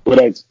space,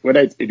 whether it's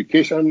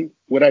education,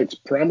 whether it's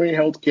primary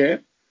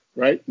healthcare,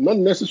 right? Not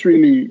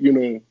necessarily,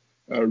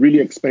 really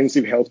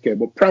expensive healthcare,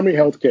 but primary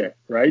healthcare,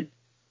 right?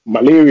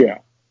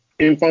 Malaria,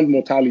 infant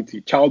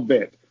mortality,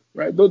 childbirth,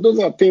 right? Those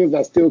are things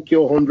that still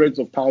kill hundreds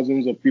of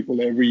thousands of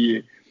people every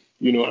year,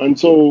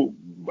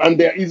 and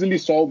they're easily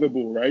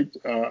solvable, right?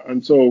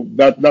 And so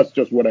that's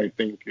just what I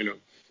think.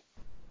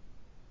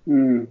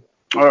 All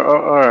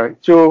right.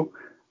 So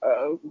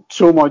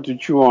much to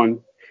chew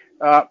on.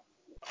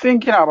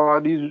 Thinking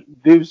about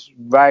this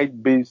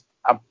right-based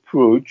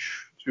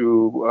approach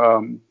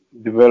to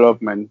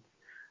development.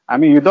 I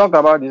mean, you talked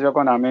about the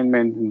Second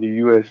Amendment in the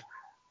U.S.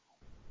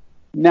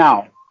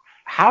 Now,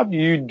 how do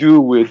you deal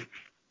with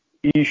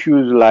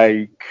issues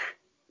like,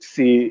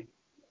 say,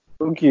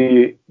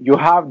 okay, you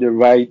have the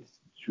right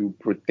to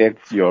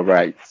protect your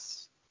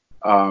rights.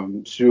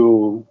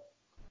 So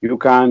you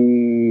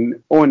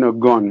can own a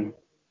gun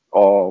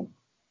or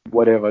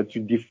whatever to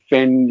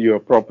defend your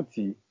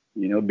property,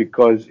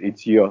 because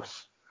it's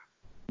yours.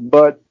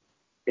 But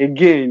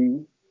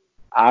again,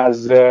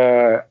 as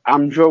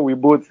I'm sure we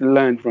both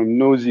learned from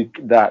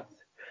Nozick, that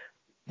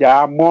there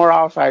are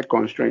moral side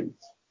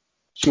constraints.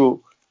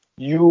 So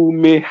you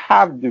may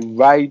have the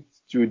right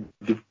to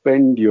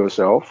defend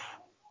yourself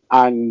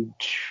and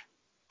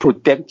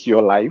protect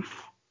your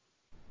life,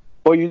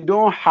 but you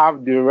don't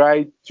have the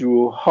right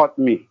to hurt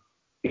me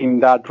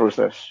in that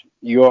process.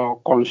 You're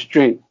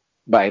constrained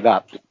by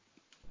that.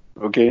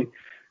 Okay?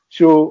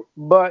 So,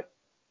 but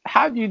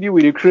how do you deal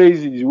with the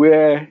crazies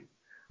where,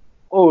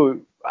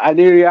 an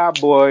area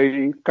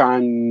boy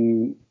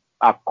can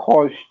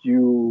accost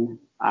you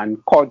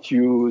and cut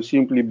you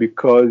simply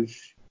because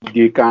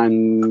they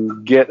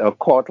can get a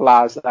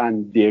cutlass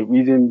and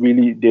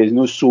there's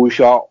no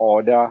social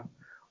order,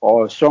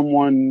 or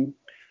some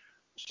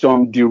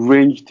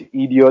deranged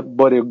idiot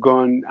bought a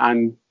gun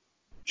and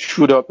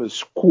shoot up a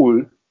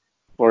school,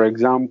 for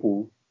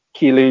example,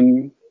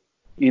 killing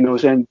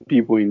innocent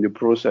people in the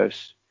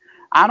process,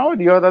 and all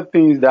the other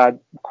things that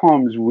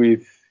comes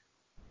with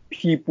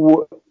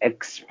people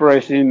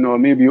expressing or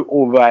maybe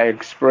over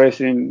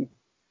expressing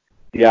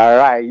their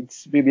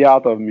rights, maybe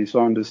out of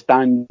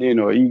misunderstanding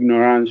or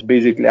ignorance,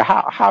 basically.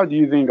 How do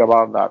you think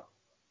about that?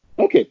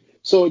 Okay,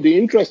 so the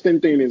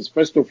interesting thing is,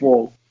 first of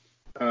all,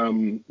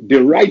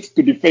 the right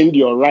to defend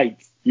your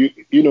rights.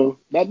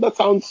 That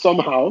sounds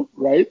somehow,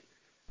 right?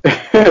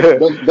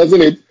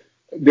 Doesn't it?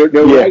 The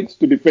right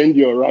to defend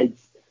your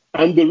rights.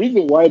 And the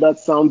reason why that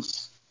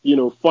sounds,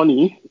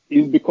 funny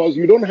is because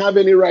you don't have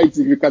any rights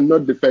if you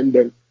cannot defend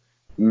them.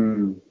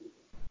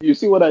 You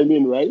see what I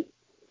mean, right?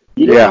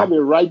 You don't have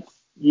a right.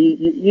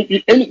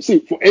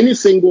 For any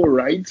single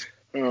right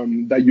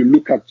that you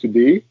look at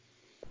today,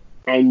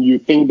 and you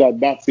think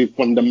that that's a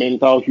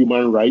fundamental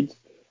human right,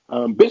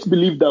 best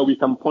believe that we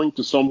can point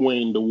to somewhere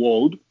in the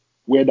world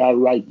where that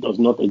right does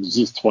not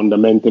exist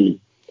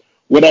fundamentally.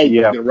 Whether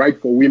it's the right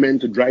for women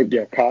to drive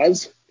their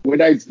cars,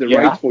 whether it's the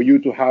right for you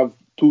to have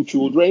 2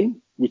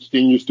 children, which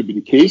didn't used to be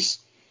the case,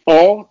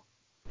 or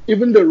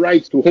even the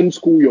right to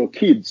homeschool your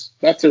kids.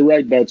 That's a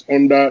right that's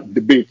under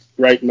debate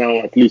right now,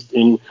 at least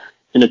in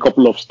a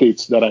couple of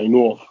states that I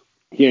know of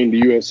here in the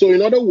US. So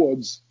in other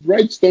words,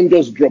 rights don't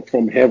just drop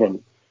from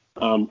heaven.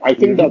 I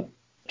think that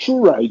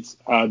true rights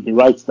are the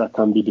rights that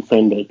can be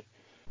defended.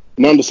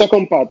 Now, the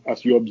second part,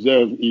 as you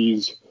observe,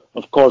 is,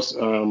 of course,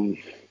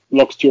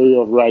 Locke's theory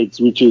of rights,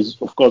 which is,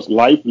 of course,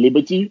 life,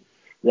 liberty,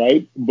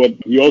 right? But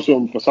he also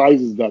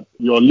emphasizes that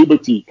your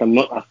liberty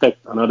cannot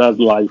affect another's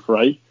life,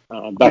 right?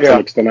 That's an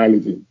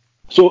externality.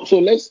 So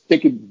let's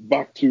take it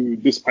back to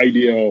this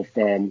idea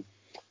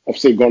of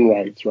say, gun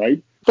rights,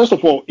 right? First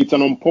of all, it's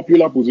an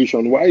unpopular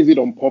position. Why is it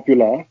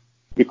unpopular?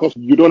 Because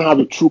you don't have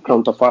a true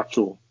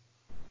counterfactual,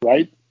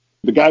 right?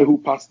 The guy who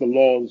passed the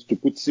laws to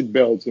put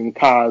seatbelts in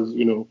cars,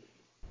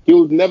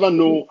 he'll never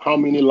know how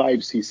many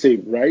lives he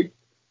saved, right?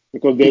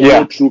 Because there's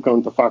no true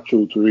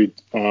counterfactual to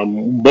it.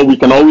 But we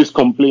can always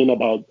complain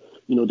about,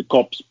 the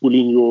cops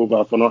pulling you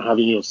over for not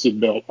having your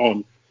seatbelt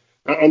on.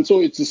 And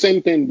so it's the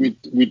same thing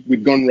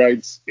with gun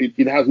rights.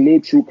 It has no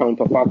true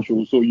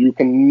counterfactual, so you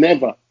can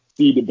never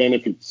see the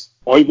benefits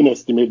or even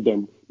estimate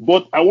them.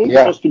 But I want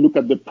us to look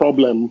at the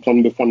problem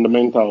from the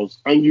fundamentals.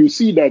 And you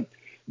see that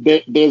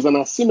there's an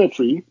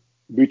asymmetry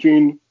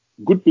between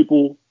good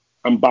people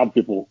and bad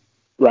people,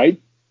 right?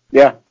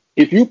 Yeah.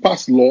 If you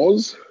pass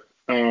laws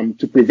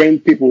to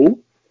prevent people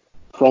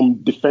from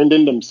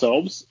defending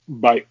themselves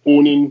by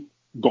owning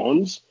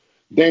guns,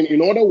 then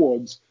in other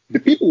words, the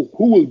people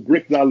who will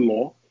break that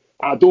law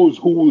are those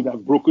who would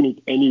have broken it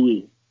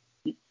anyway.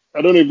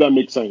 I don't know if that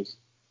makes sense.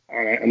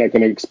 And I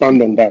can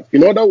expand on that.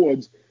 In other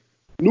words,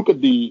 look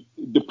at the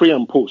pre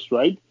and post,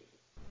 right?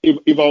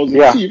 If I was a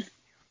Yeah. thief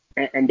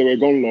and there were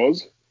gun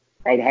laws,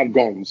 I would have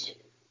guns,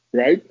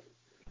 right?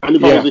 And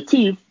if I Yeah. was a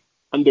thief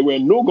and there were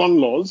no gun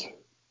laws,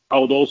 I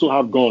would also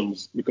have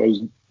guns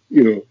because,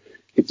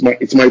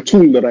 it's my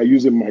tool that I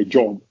use in my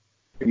job,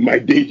 in my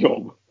day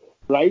job,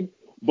 right?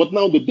 But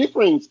now the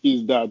difference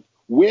is that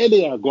where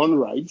there are gun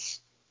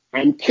rights,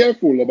 I'm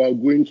careful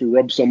about going to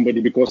rob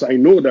somebody because I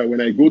know that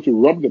when I go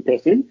to rob the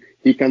person,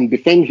 he can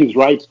defend his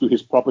rights to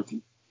his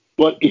property.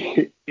 But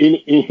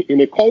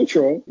in a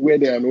culture where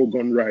there are no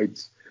gun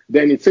rights,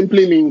 then it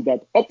simply means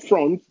that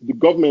upfront, the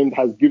government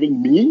has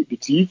given me, the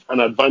thief, an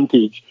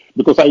advantage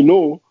because I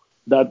know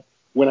that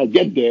when I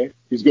get there,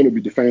 he's going to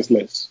be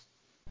defenseless.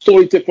 So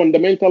it's a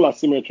fundamental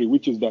asymmetry,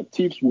 which is that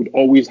thieves would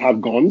always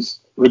have guns,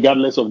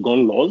 regardless of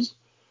gun laws.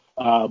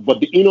 But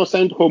the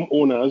innocent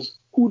homeowners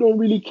who don't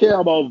really care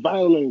about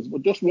violence,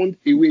 but just want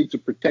a way to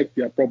protect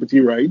their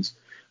property rights,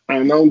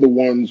 are now the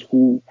ones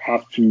who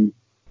have to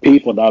pay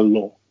for that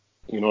law,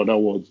 in other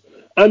words.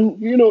 And,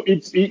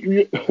 it's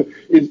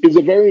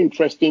a very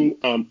interesting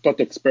thought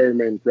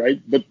experiment,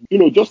 right? But,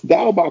 just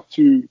dial back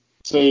to,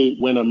 say,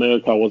 when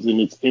America was in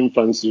its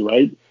infancy,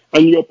 right?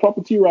 And your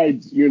property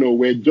rights,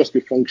 were just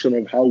a function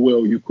of how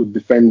well you could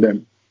defend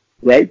them,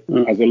 right?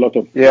 As a lot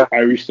of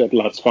Irish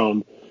settlers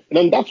found. And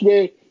then that's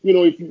where,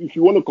 if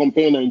you want to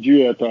compare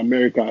Nigeria to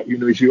America,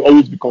 you should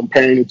always be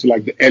comparing it to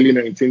like the early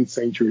 19th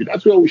century.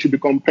 That's where we should be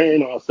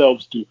comparing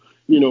ourselves to,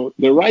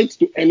 the rights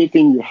to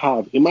anything you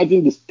have.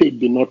 Imagine the state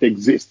did not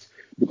exist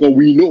because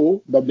we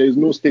know that there is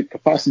no state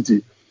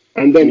capacity.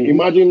 And then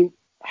imagine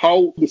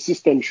how the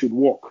system should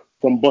work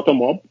from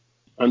bottom up.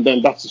 And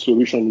then that's the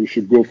solution we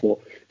should go for.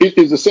 It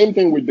is the same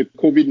thing with the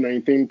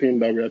COVID-19 thing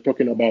that we are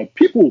talking about.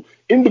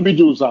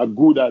 Individuals are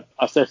good at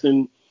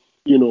assessing,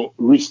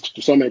 risk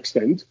to some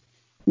extent,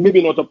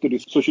 maybe not up to the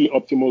socially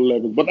optimal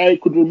level. But I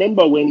could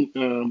remember when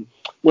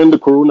the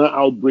corona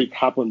outbreak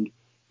happened,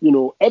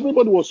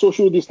 everybody was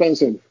social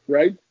distancing,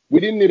 right? We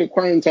didn't need a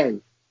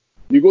quarantine.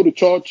 You go to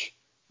church,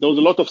 there was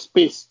a lot of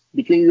space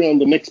between you and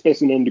the next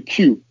person on the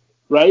queue,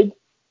 right?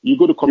 You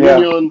go to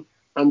communion,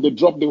 and they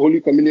drop the Holy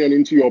Communion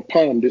into your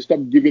palm. They stop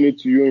giving it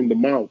to you in the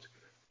mouth,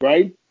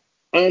 right?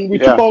 And we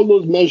took all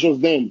those measures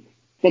then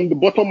from the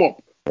bottom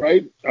up,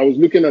 right? I was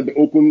looking at the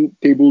open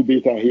table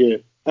data here.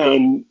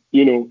 And,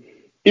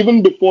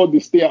 even before the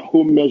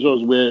stay-at-home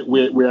measures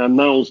were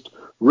announced,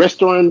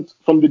 restaurants,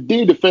 from the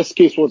day the first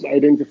case was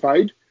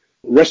identified,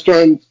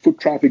 restaurant foot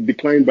traffic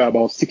declined by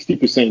about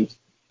 60%.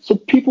 So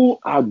people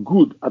are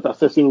good at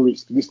assessing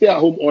risk. The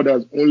stay-at-home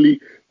orders only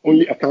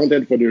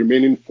accounted for the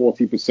remaining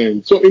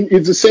 40%. So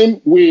it's the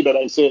same way that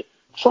I say,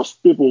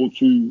 trust people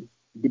to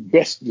the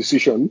best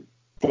decision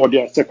for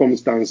their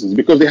circumstances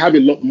because they have a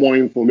lot more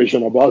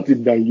information about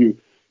it than you.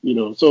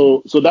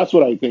 So that's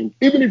what I think.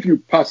 Even if you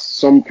pass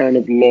some kind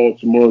of law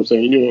tomorrow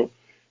saying,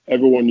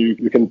 everyone,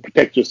 you can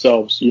protect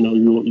yourselves,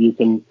 you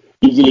can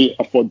easily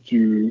afford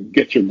to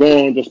get your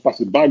gun, just pass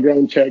a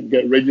background check,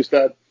 get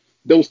registered.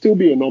 There will still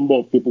be a number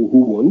of people who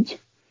won't,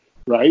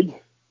 right?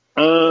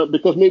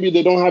 Because maybe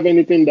they don't have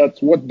anything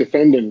that's worth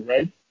defending,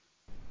 right?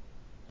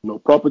 No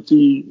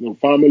property, no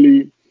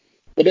family.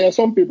 But there are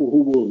some people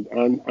who will,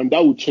 and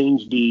that will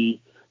change the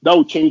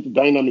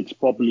dynamics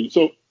properly.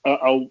 So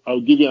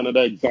I'll give you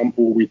another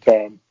example with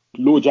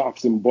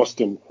LoJack in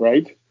Boston,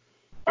 right?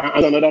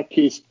 And another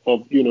case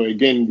of,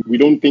 again, we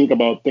don't think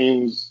about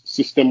things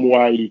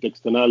system-wide with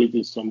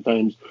externalities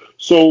sometimes.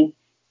 So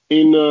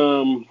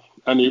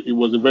and it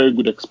was a very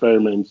good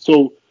experiment.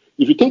 So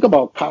if you think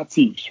about car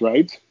thieves,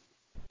 right?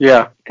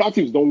 Yeah. Car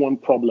thieves don't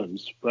want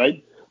problems,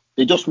 right?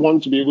 They just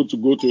want to be able to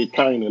go to a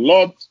car in a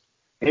lot,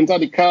 enter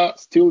the car,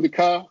 steal the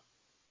car,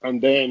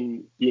 and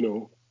then,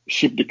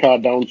 ship the car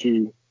down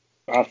to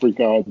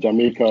Africa or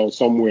Jamaica or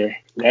somewhere,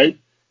 right?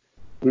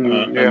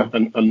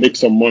 And make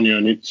some money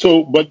on it.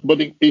 So, but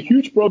a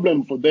huge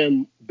problem for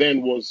them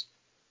then was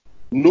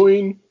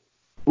knowing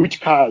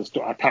which cars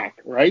to attack,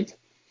 right?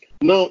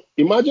 Now,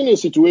 imagine a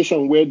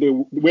situation where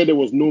there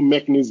was no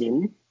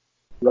mechanism,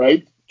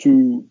 right,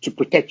 to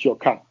protect your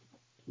car.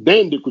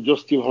 Then they could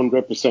just steal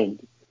 100%,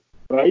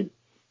 right?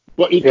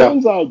 But it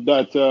turns out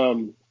that,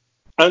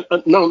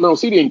 and now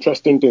see the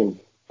interesting thing.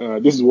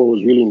 This is what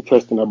was really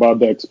interesting about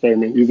the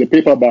experiment. Is a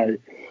paper by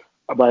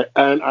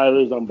Ann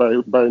Iris and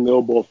Barry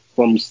Melbourne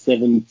from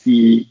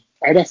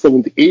either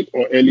 78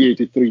 or early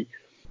 83.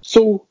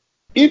 So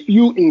if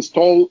you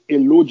install a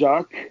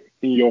LoJack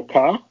in your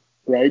car,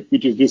 right,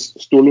 which is this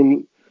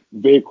stolen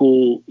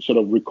vehicle sort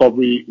of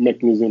recovery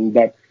mechanism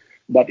that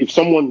if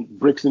someone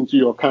breaks into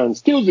your car and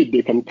steals it,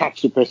 they can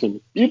catch the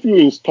person. If you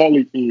install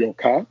it in your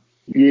car,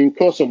 you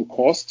incur some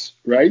costs,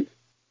 right?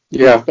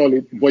 Yeah. Install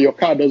it, but your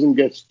car doesn't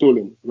get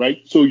stolen,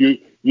 right? So you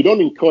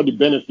don't incur the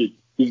benefit.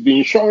 It's the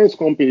insurance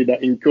company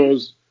that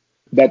enjoys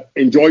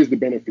the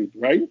benefit,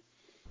 right?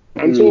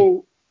 And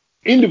so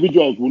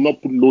individuals will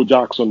not put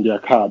LoJacks on their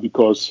car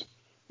because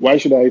why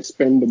should I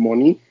spend the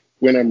money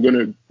when I'm going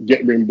to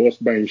get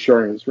reimbursed by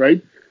insurance,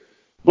 right?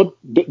 But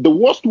the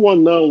worst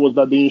one now was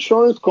that the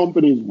insurance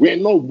companies were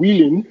not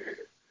willing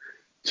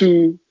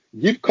to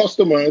give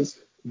customers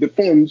the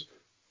funds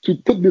to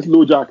put this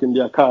low jack in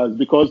their cars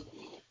because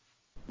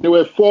there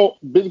were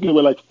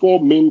like four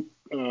main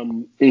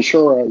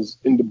insurers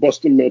in the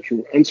Boston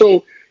Metro. And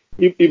so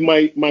if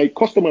my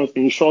customers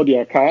insure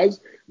their cars,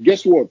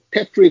 guess what?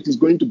 Theft rate is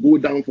going to go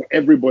down for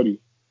everybody,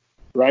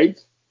 right?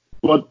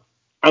 But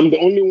I'm the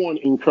only one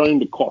incurring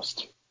the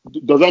cost.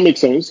 Does that make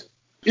sense?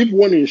 If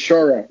one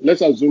insurer,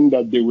 let's assume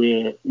that they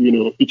were,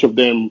 each of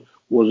them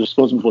was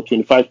responsible for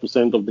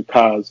 25% of the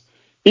cars.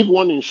 If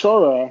one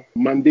insurer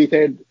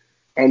mandated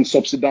and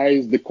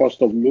subsidized the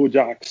cost of low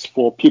jacks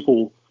for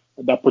people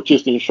that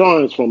purchased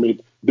insurance from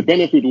it, the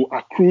benefit will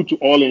accrue to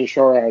all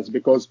insurers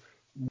because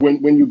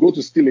when you go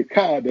to steal a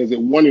car, there's a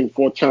 1 in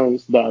 4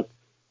 chance that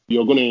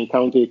you're going to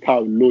encounter a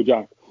car with low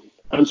jack.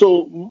 And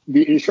so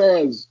the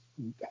insurers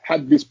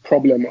had this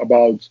problem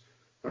about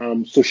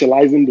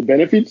socializing the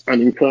benefits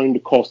and incurring the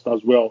cost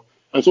as well.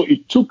 And so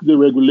it took the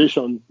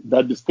regulation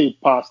that the state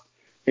passed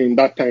in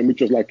that time, which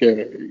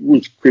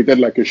created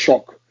like a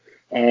shock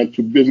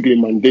to basically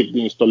mandate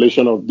the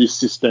installation of these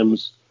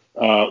systems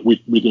with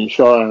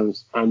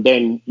insurance. And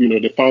then,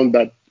 they found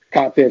that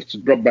car thefts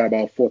dropped by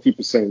about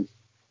 40%.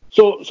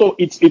 So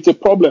it's a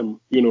problem,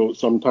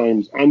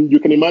 sometimes. And you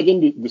can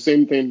imagine the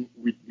same thing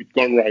with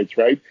gun rights,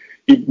 right?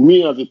 If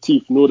me as a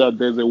thief know that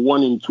there's a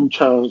 1 in 2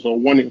 chance or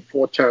 1 in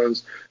 4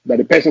 chance that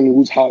the person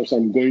whose house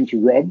I'm going to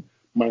rob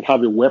might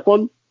have a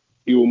weapon,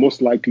 it will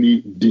most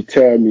likely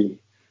deter me.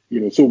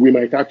 So we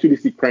might actually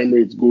see crime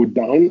rates go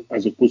down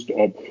as opposed to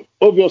up.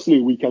 Obviously,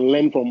 we can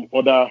learn from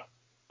other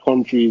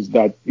countries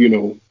that,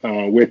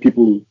 where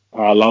people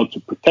are allowed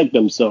to protect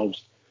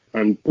themselves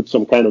and put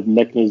some kind of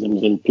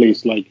mechanisms in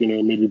place, like,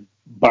 maybe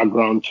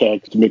background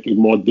checks to make it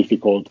more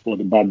difficult for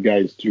the bad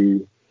guys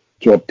to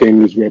obtain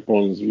these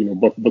weapons,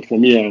 But for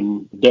me,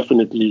 I'm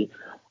definitely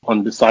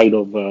on the side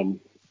of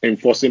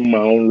enforcing my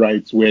own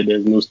rights where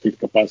there's no state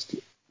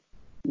capacity.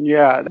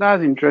 Yeah,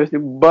 that's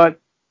interesting. But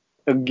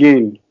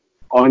again,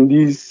 on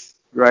this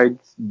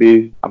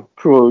rights-based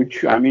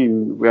approach, I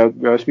mean, we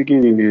are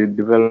speaking in the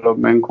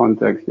development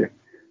context here.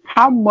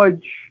 How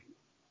much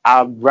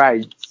are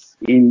rights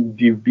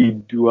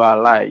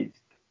individualized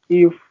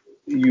if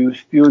you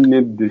still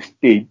need the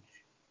state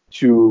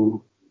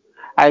to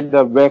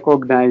either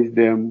recognize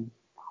them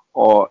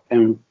or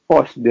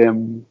enforce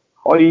them,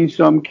 or in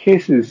some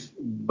cases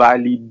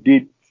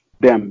validate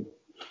them?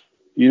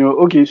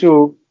 Okay,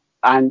 so,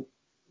 and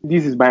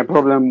this is my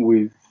problem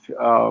with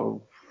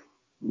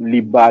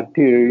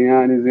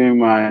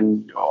libertarianism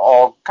and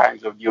all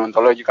kinds of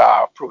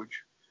deontological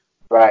approach,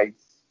 right?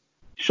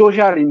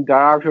 Social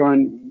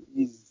interaction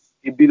is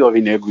a bit of a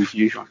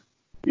negotiation.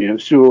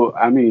 So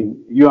I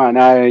mean, you and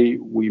I,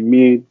 we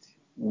meet,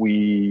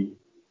 we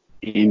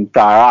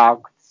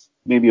interact,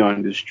 maybe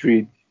on the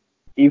street.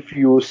 If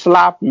you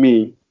slap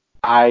me,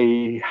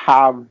 I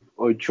have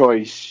a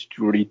choice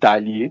to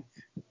retaliate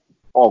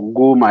or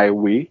go my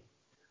way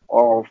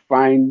or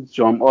find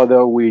some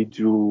other way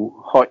to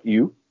hurt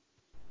you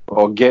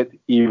or get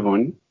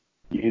even,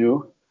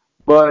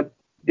 But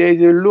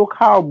there's a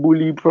local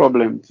bully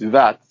problem to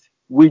that,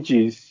 which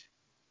is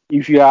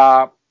if you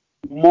are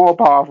more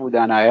powerful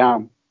than I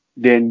am,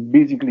 then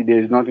basically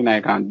there's nothing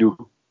I can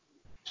do.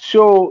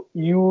 So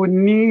you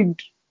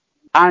need,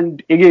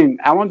 and again,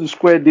 I want to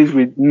square this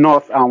with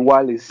North and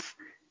Wallace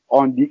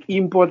on the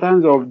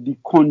importance of the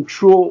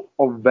control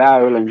of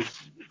violence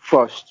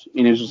first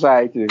in a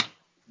society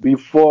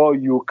before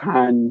you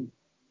can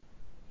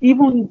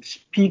even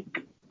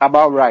speak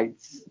about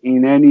rights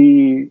in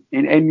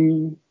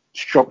any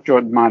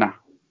structured manner,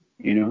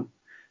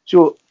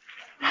 So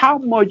how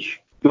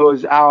much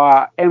does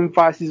our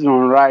emphasis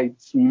on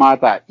rights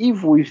matter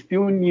if we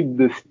still need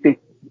the state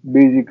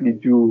basically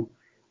to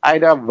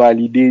either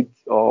validate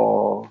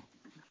or,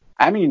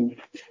 I mean,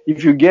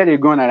 if you get a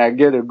gun and I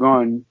get a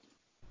gun,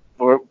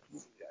 for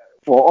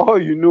all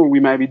we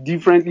might be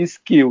differently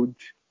skilled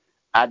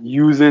at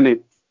using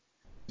it.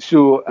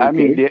 So, I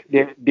mean,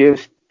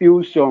 there's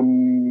still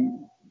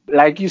some,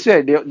 like you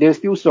said, there's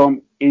still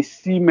some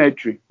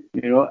asymmetry,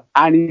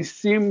 and it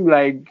seems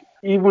like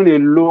even a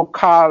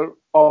local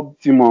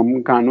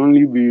optimum can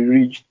only be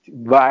reached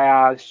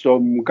via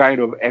some kind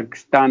of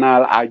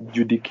external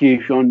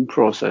adjudication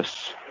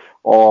process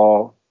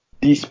or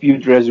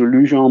dispute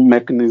resolution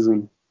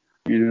mechanism,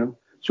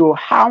 So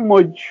how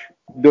much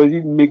does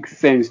it make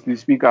sense to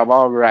speak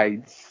about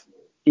rights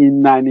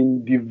in an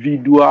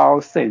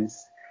individual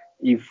sense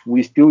if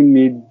we still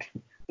need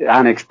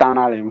an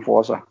external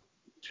enforcer?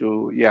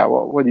 So yeah,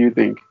 what do you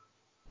think?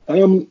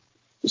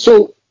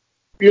 So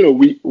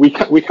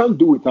we can't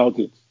do without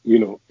it.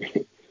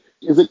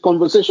 It's a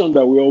conversation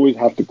that we always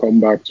have to come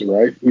back to,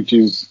 right? Which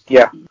is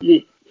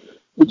we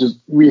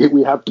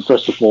have to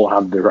first of all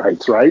have the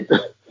rights, right?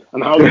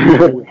 And how do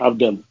we have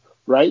them,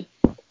 right?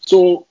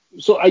 So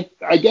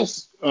I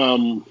guess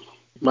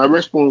my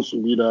response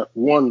would be that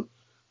one,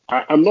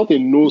 I'm not a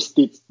no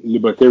state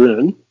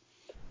libertarian,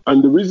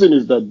 and the reason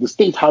is that the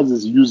state has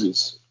its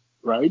uses,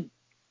 right?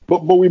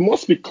 But we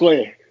must be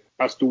clear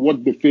as to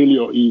what the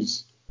failure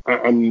is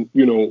and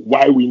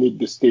why we need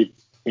the state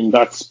in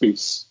that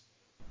space,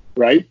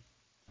 right?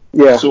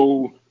 Yeah.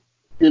 So,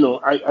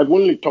 I've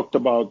only talked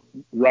about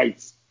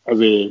rights as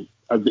the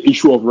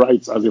issue of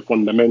rights as a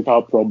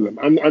fundamental problem.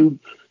 And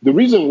the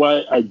reason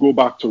why I go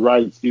back to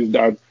rights is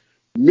that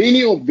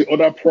many of the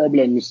other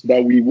problems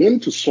that we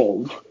want to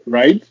solve,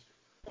 right?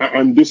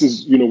 And this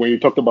is, when you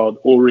talked about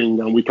O-ring,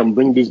 and we can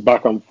bring this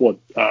back and forth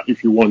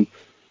if you want.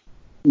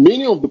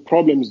 Many of the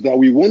problems that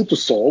we want to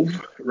solve,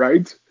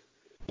 right,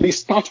 they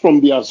start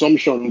from the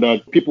assumption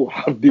that people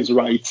have these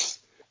rights.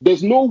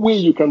 There's no way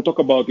you can talk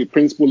about a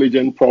principal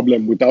agent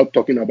problem without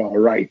talking about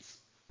rights,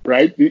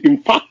 right?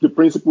 In fact, the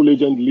principal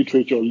agent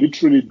literature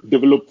literally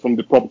developed from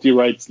the property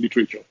rights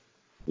literature.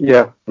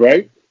 Yeah.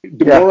 Right?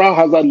 The moral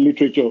hazard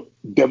literature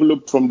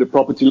developed from the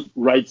property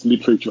rights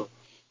literature.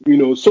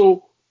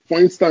 So for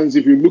instance,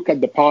 if you look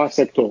at the power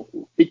sector,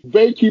 a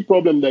very key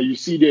problem that you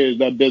see there is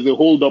that there's a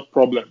hold-up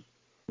problem,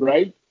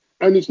 right?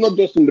 And it's not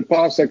just in the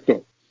power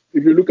sector.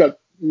 If you look at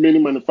many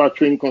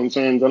manufacturing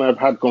concerns, and I've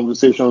had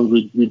conversations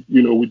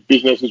with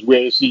businesses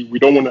where you see we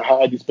don't want to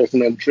hire this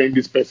person and train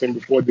this person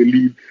before they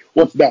leave.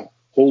 What's that?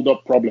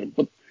 Hold-up problem.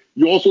 But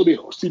you also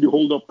see the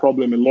hold-up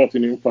problem a lot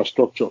in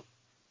infrastructure.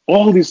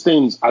 All these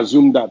things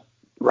assume that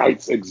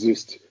rights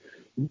exist.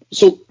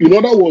 So, in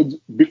other words,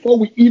 before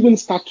we even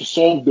start to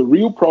solve the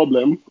real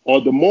problem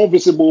or the more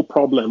visible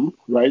problem,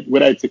 right,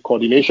 whether it's a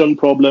coordination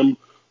problem,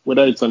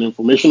 whether it's an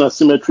information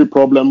asymmetry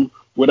problem,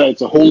 whether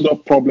it's a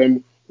hold-up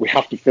problem, we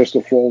have to first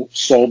of all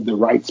solve the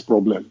rights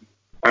problem.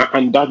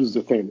 And that is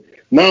the thing.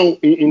 Now,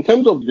 in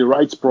terms of the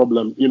rights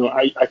problem,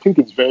 I think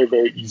it's very,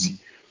 very easy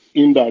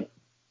in that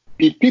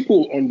if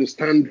people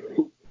understand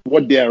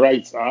what their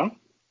rights are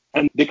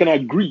and they can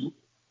agree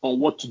on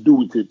what to do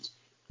with it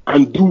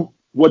and do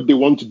what they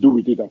want to do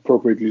with it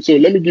appropriately. So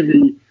let me give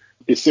you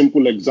a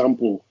simple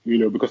example,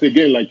 because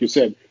again, like you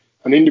said,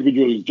 an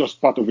individual is just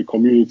part of a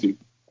community.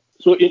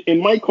 So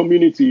in my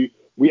community,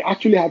 we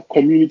actually have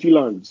community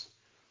lands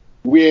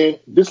where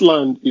this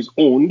land is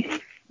owned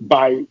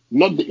by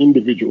not the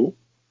individual,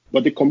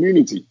 but the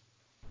community,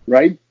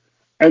 right?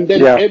 And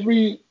then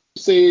every,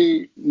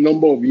 say,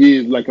 number of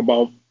years, like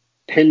about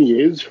 10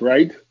 years,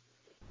 right?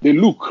 They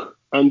look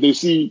and they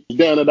see, is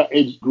there another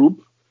age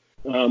group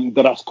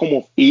that has come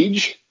of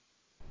age,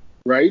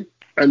 right?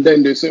 And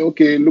then they say,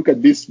 okay, look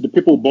at this. The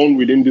people born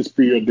within this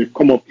period, they've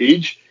come of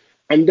age.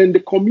 And then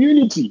the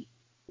community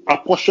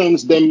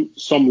apportions them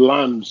some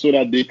land so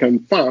that they can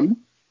farm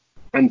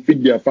and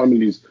feed their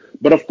families.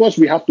 But of course,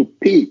 we have to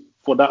pay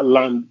for that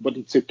land, but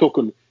it's a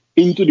token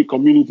into the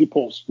community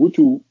purse, which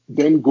will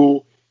then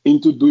go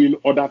into doing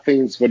other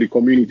things for the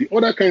community,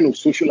 other kind of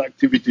social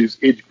activities,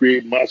 age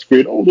grade, mass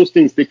grade, all those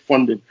things take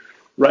funding,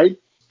 right?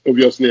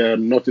 Obviously,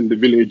 I'm not in the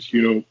village,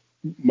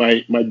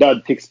 my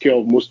dad takes care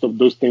of most of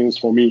those things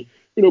for me,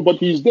 but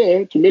he's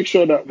there to make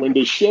sure that when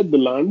they shared the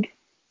land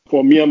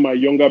for me and my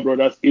younger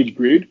brother's age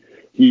grade,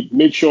 he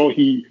made sure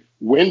he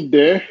went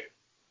there,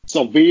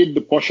 surveyed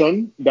the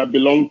portion that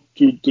belonged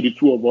to the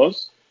two of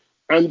us,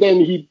 and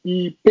then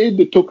he paid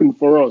the token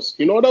for us.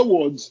 In other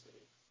words,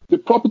 the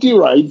property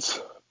rights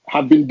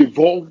have been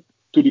devolved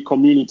to the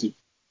community.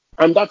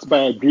 And that's by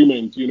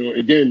agreement.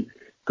 Again,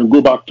 can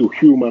go back to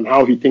Hume and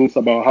how he thinks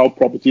about how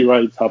property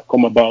rights have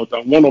come about.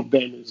 And one of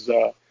them is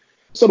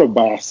sort of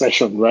by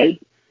accession,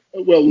 right?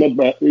 Well, not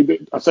by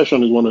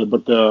accession is one of it,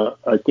 but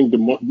I think the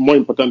more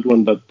important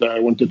one that I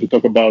wanted to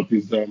talk about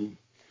is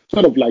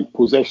sort of like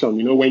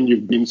possession. When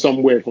you've been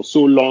somewhere for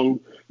so long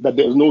that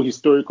there's no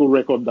historical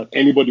record that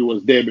anybody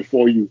was there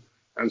before you,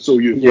 and so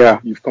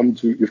you've come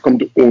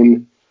to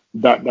own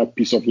that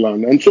piece of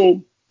land. And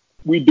so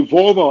we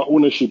devolve our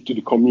ownership to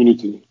the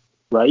community,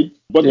 right?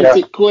 But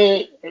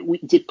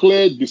it's a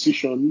clear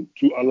decision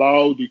to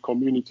allow the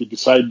community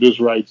decide those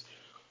rights.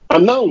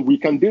 And now we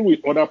can deal with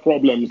other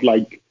problems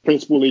like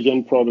principal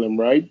agent problem,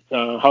 right?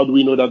 How do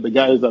we know that the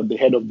guys at the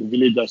head of the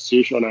village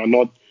association are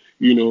not,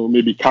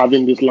 maybe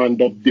carving this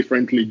land up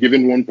differently,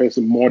 giving one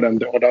person more than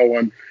the other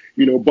one,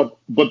 but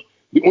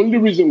the only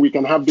reason we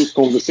can have these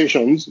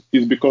conversations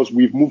is because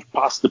we've moved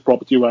past the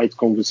property rights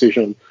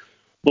conversation.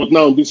 But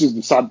now this is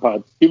the sad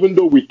part. Even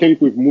though we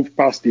think we've moved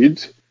past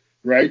it,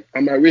 right?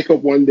 I might wake up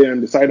one day and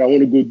decide I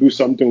want to go do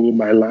something with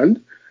my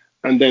land.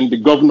 And then the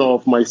governor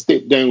of my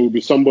state then will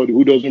be somebody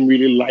who doesn't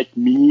really like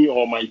me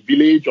or my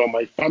village or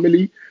my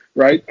family,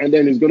 right? And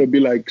then it's going to be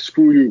like,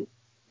 screw you.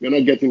 You're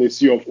not getting a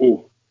C of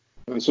O.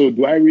 And so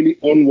do I really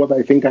own what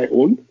I think I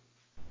own?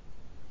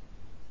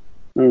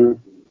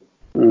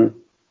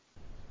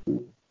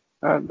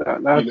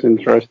 That's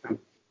interesting.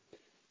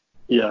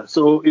 Yeah,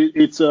 so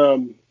it's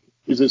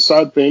a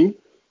sad thing,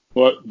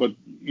 but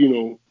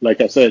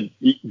like I said,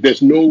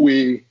 there's no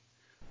way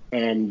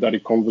that a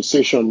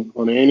conversation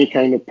on any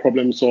kind of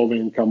problem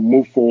solving can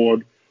move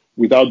forward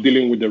without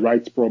dealing with the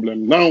rights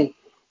problem. Now,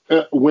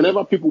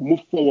 whenever people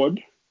move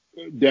forward,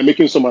 they're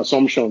making some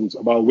assumptions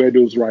about where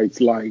those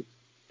rights lie,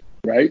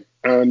 right?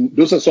 And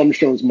those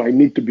assumptions might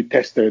need to be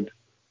tested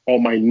or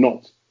might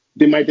not.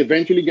 They might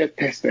eventually get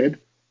tested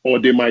or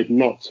they might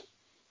not,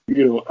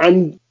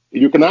 and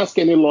you can ask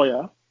any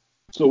lawyer,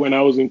 So when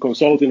I was in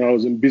consulting, I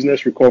was in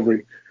business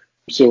recovery.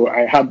 So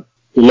I had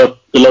a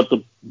lot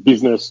of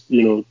business,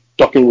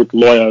 talking with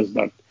lawyers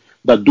that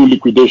do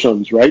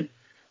liquidations, right?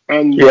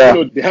 And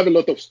Yeah. they have a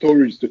lot of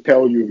stories to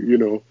tell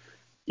you.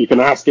 You can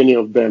ask any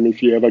of them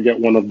if you ever get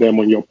one of them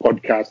on your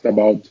podcast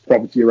about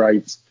property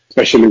rights,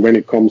 especially when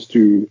it comes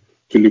to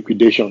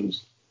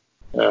liquidations.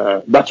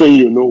 That's when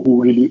you know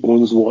who really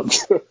owns what.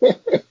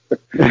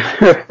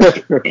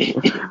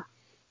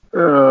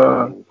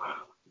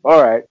 All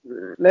right,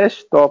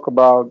 let's talk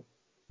about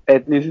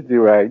ethnicity,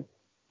 right?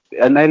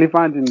 An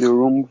elephant in the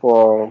room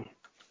for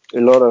a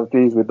lot of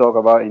things we talk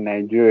about in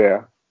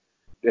Nigeria.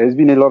 There's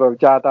been a lot of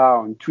chatter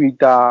on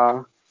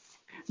Twitter,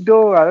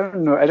 though I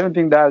don't know. I don't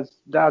think that's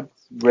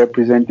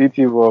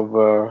representative of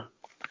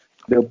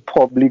the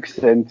public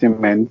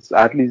sentiments,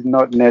 at least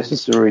not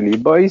necessarily.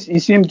 But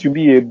it seems to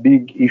be a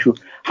big issue.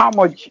 How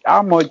much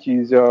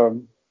is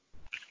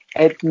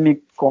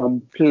ethnic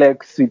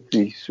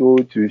complexity, so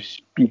to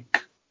speak?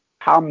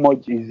 How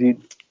much is it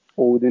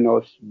holding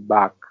us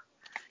back?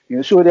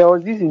 So there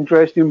was this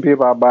interesting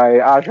paper by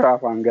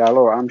Ashraf and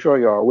Gallo, I'm sure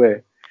you're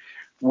aware,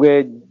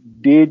 where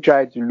they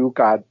tried to look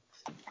at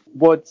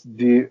what's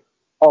the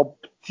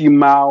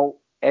optimal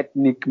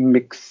ethnic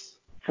mix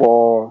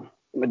for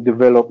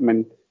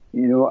development,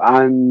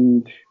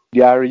 and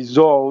their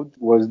result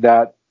was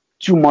that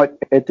too much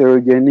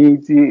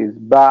heterogeneity is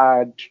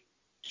bad,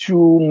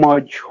 too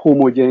much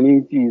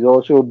homogeneity is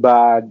also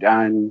bad,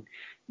 and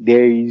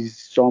there is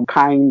some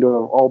kind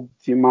of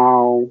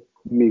optimal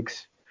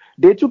mix.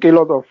 They took a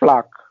lot of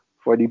flack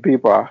for the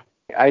paper.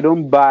 I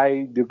don't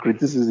buy the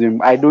criticism.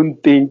 I don't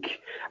think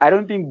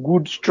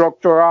good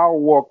structural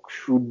work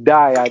should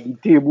die at the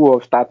table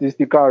of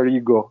statistical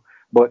rigor,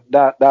 but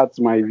that's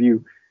my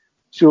view.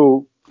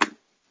 So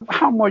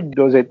how much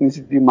does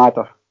ethnicity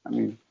matter? I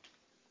mean,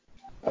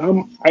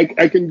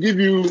 I can give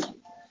you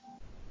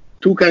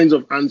two kinds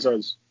of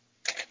answers.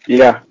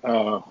 yeah.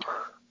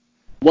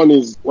 One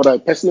is what I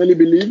personally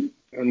believe,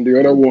 and the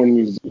other one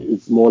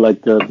is more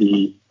like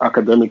the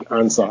academic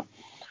answer.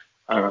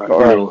 All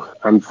right.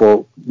 And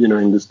for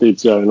in the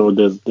States here, I know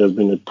there's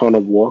been a ton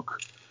of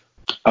work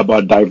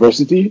about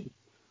diversity,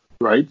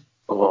 right,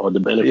 or the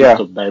benefits Yeah.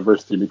 of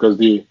diversity because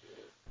they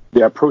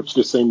approach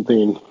the same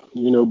thing,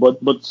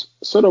 but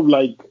sort of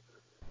like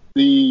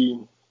the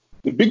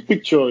big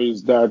picture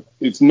is that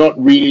it's not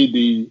really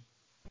the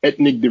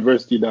ethnic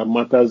diversity that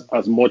matters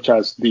as much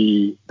as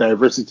the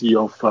diversity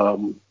of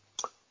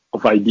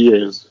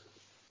ideas,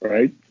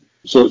 right?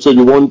 So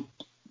you want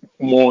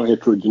more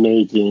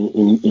heterogeneity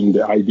in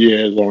the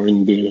ideas or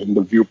in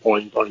the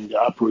viewpoint or in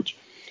the approach.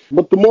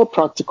 But the more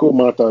practical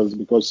matters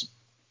because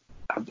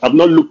I've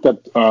not looked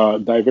at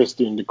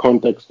diversity in the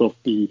context of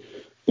the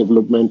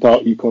developmental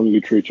econ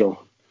literature.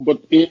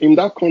 But in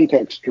that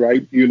context,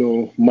 right,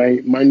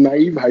 my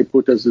naive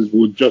hypothesis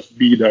would just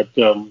be that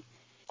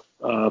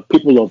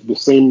people of the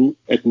same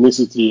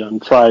ethnicity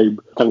and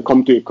tribe can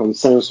come to a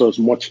consensus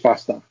much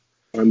faster.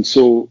 And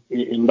so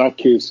in that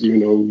case,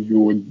 you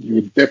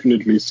would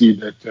definitely see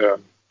that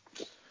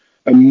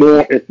a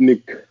more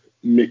ethnic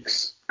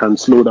mix can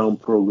slow down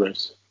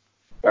progress.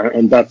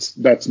 And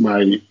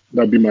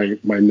that'd be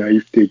my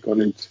naive take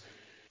on it.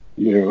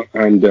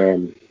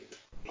 And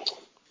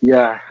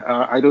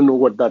I don't know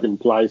what that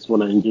implies for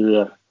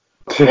Nigeria.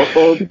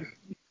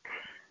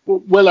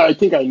 Well, I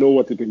think I know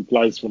what it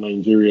implies for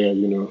Nigeria.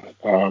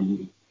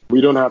 We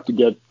don't have to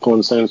get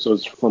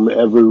consensus from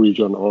every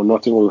region, or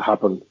nothing will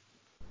happen.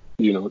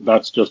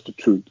 That's just the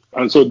truth.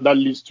 And so that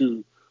leads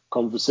to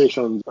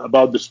conversations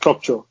about the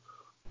structure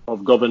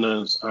of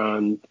governance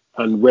and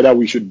whether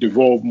we should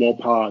devolve more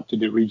power to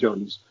the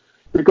regions.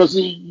 Because,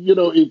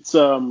 it's,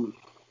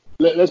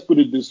 let's put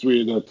it this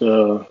way, that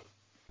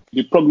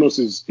the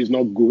prognosis is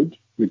not good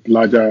with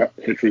larger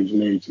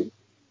heterogeneity,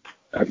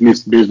 at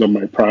least based on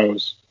my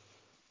priors.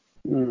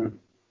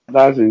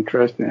 That's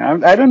interesting.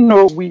 I don't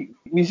know. We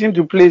seem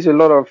to place a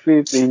lot of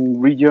faith in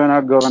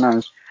regional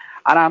governance,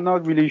 and I'm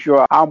not really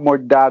sure how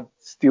much that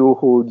still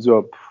holds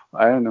up.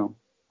 I don't know.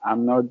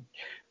 I'm not.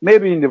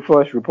 Maybe in the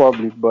First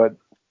Republic, but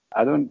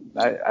I don't.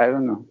 I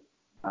don't know.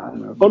 I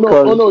don't know Oh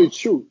because. no, it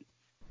should.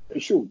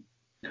 It should.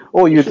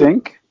 Oh, It you should.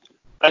 think?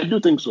 I do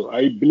think so.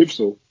 I believe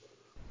so.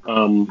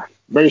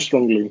 Very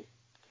strongly.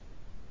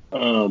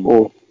 Um,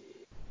 Oh.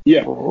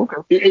 yeah. Oh,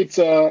 okay.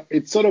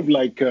 It's sort of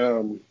like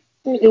in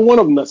one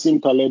of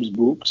Nassim Taleb's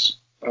books.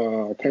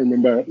 I can't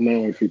remember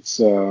now if it's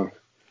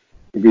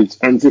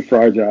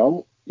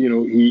anti-fragile.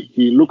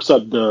 He looks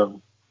at the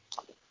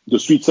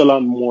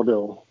Switzerland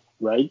model,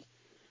 right?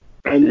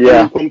 And he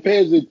Yeah.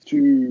 compares it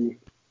to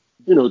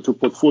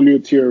portfolio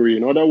theory.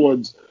 In other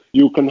words,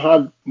 you can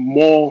have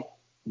more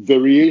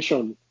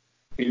variation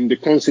in the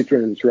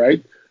constituents,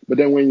 right? But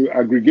then when you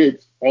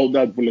aggregate, all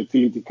that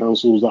volatility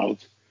cancels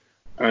out.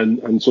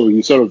 And so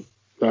he sort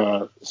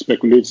of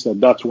speculates that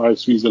that's why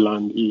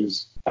Switzerland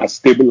is as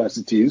stable as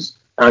it is.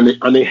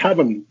 And they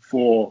haven't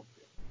for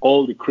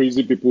all the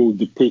crazy people,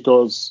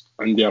 dictators,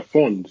 and their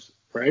funds,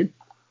 right?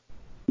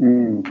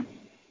 Mm.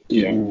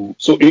 Yeah. Mm.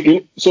 So,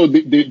 so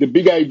the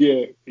big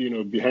idea,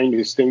 behind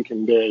his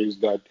thinking there is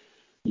that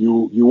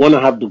You want to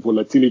have the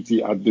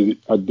volatility at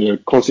the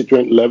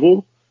constituent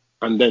level,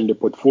 and then the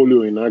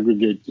portfolio in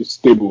aggregate is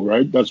stable,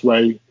 right? That's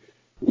why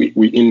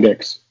we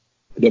index.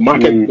 The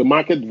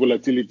market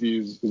volatility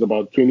is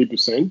about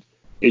 20%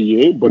 a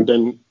year, but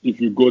then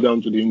if you go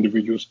down to the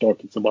individual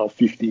stock, it's about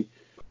 50.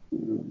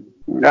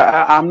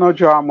 I'm not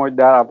sure how much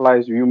that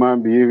applies to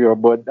human behavior,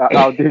 but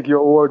I'll take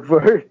your word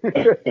for it.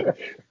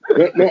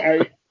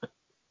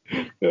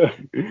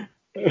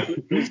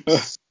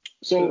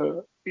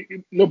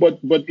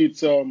 But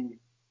it's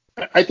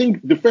I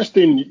think the first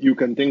thing you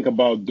can think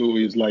about though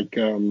is like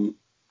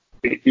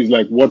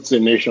what's a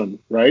nation,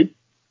 right?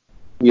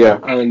 Yeah.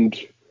 And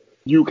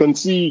you can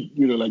see,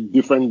 like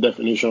different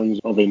definitions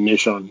of a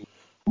nation.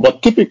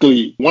 But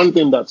typically, one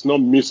thing that's not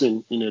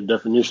missing in a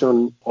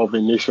definition of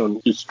a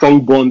nation is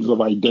strong bonds of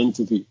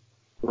identity,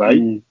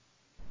 right?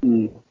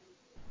 An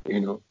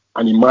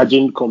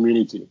imagined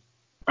community.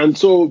 And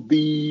so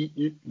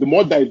the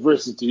more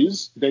diverse it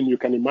is, then you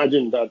can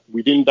imagine that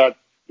within that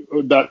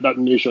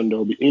nation there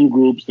will be in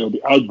groups, there will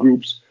be out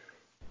groups,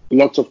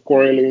 lots of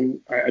quarreling.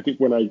 I think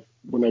when I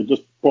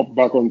just popped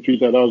back on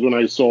Twitter, that was when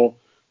I saw,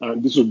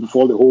 this was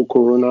before the whole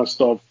Corona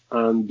stuff,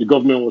 and the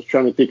government was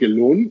trying to take a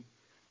loan,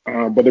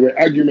 but there were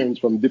arguments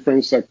from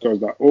different sectors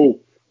that,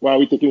 why are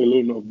we taking a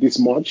loan of this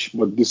much?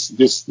 But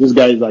these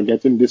guys are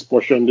getting this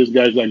portion, these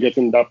guys are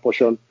getting that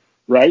portion,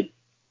 right?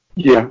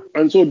 Yeah.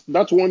 And so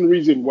that's one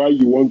reason why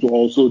you want to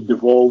also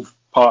devolve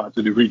power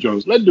to the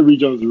regions. Let the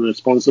regions be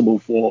responsible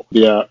for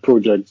their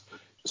projects.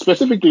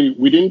 Specifically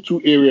within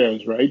two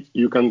areas, right?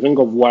 You can think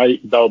of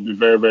why that would be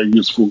very, very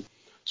useful.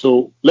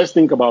 So let's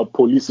think about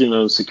policing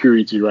and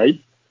security,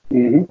 right?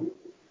 Mm-hmm.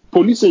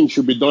 Policing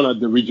should be done at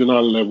the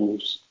regional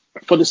levels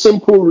for the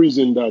simple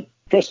reason that,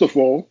 first of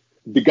all,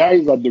 the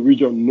guys at the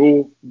region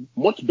know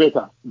much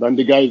better than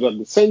the guys at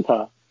the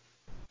center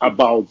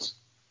about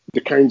the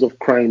kinds of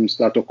crimes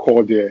that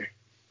occur there.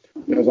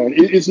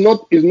 It's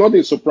not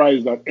a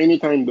surprise that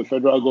anytime the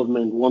federal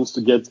government wants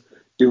to get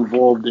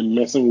involved in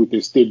messing with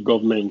a state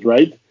government,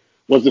 right?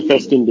 What's the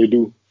first thing they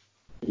do?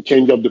 They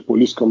change up the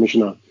police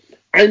commissioner.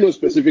 I know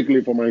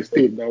specifically for my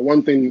state that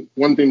one thing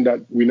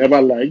that we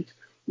never liked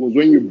was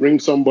when you bring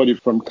somebody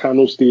from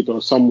Kano State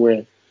or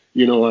somewhere,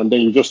 and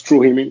then you just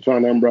throw him into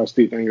Anambra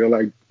State and you're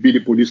like, be the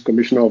police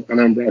commissioner of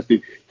Anambra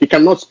State. He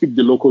cannot speak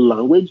the local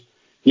language.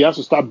 He has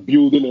to start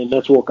building a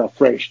network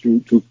afresh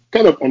to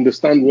kind of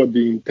understand what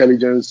the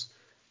intelligence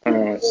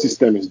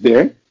system is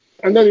there.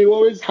 And then you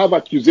always have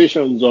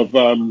accusations of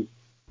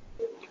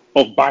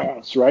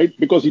bias, right?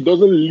 Because he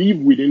doesn't live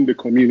within the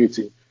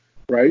community,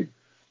 right?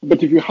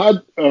 But if you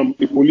had a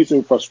police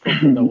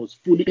infrastructure that was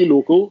fully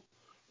local,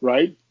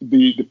 right?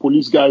 The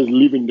police guys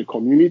live in the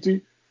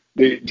community.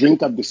 They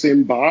drink at the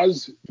same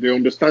bars. They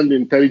understand the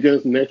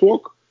intelligence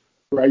network,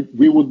 right?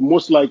 We would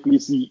most likely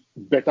see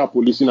better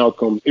policing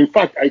outcomes. In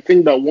fact, I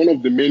think that one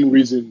of the main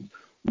reasons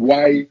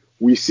why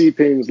we see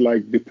things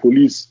like the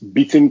police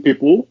beating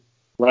people,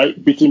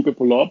 right? Beating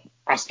people up,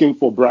 asking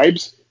for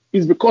bribes,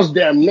 is because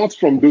they are not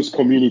from those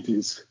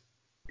communities.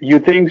 You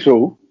think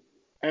so?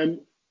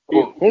 And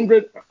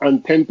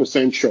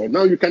 110% sure.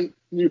 Now you can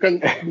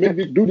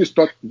maybe do this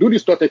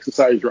thought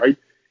exercise, right?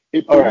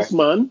 A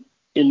policeman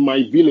in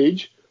my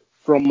village,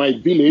 from my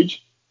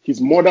village,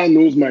 his mother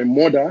knows my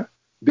mother.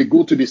 They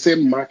go to the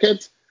same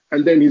market,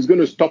 and then he's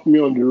going to stop me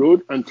on the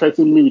road and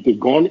threaten me with a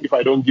gun if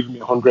I don't give me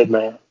 100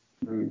 naira.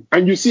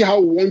 And you see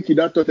how wonky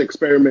that thought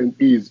experiment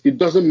is. It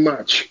doesn't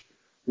match,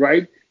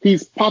 right?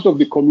 He's part of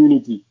the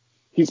community.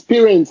 His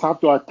parents have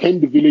to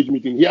attend the village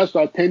meeting. He has to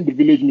attend the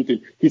village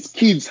meeting. His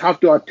kids have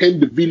to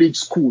attend the village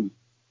school,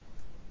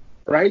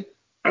 right?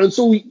 And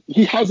so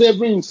he has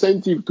every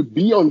incentive to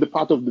be on the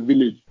part of the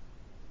village.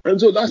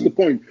 And so that's the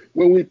point.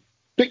 When we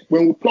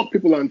pluck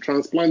people and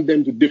transplant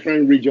them to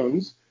different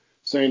regions,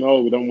 saying,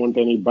 we don't want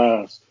any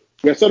bias,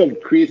 we're sort of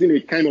creating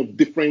a kind of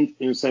different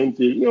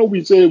incentive.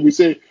 We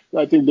say.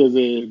 I think there's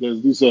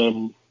this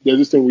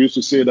thing we used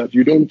to say that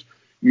you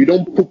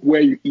don't poop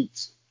where you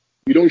eat,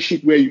 you don't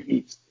shit where you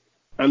eat,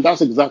 and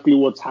that's exactly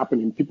what's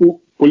happening.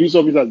 Police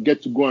officers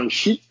get to go and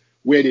shit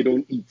where they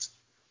don't eat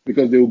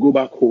because they will go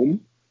back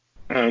home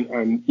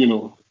and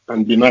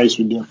be nice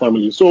with their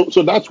family. So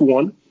that's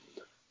one.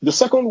 The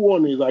second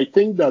one is I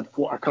think that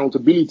for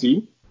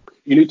accountability,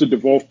 you need to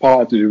devolve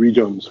power to the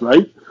regions,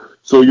 right?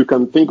 So you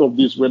can think of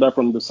this whether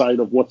from the side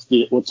of what's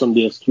on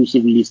the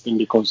exclusive list in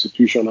the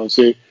Constitution and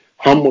say,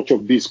 how much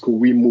of this could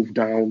we move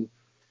down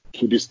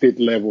to the state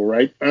level,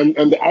 right? And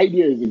the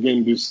idea is,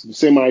 again, the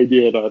same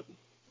idea that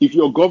if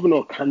your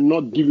governor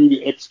cannot give you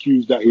the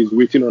excuse that he's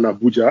waiting on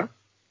Abuja,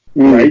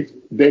 right,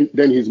 then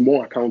he's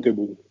more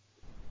accountable.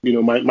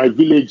 My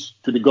village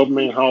to the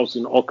government house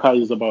in Oka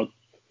is about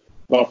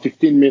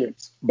 15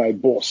 minutes by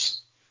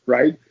bus,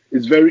 right?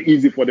 It's very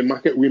easy for the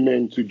market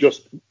women to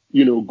just,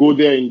 go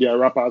there in their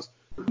wrappers,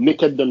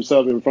 naked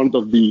themselves in front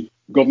of the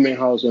government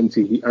house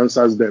until he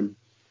answers them,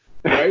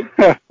 right?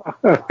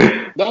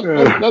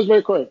 That's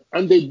very correct.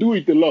 And they do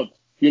it a lot,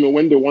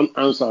 when they want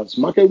answers.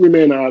 Market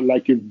women are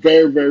like a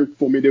very, very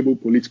formidable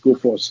political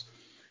force,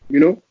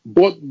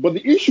 But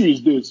the issue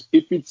is this: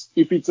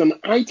 if it's an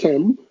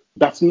item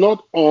that's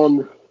not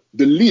on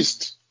the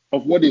list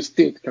of what a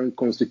state can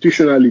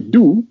constitutionally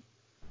do,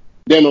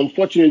 then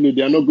unfortunately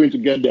they are not going to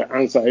get their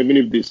answer even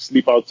if they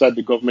sleep outside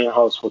the government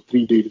house for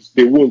 3 days.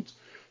 They won't,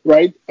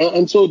 right?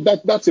 And so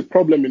that's a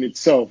problem in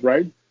itself,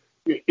 right?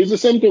 It's the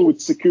same thing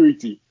with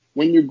security.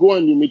 When you go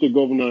and you meet a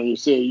governor and you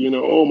say,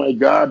 oh my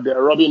God,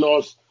 they're robbing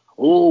us.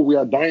 Oh, we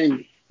are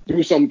dying.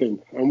 Do something.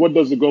 And what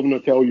does the governor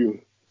tell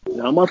you?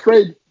 I'm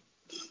afraid,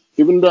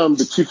 even though I'm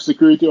the chief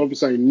security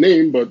officer in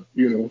name, but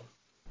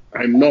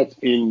I'm not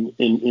in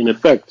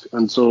effect.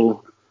 And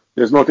so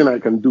there's nothing I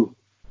can do.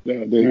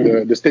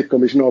 The state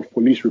commissioner of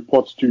police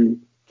reports to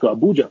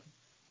Abuja.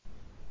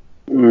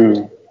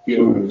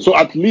 So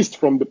at least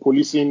from the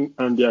policing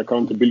and the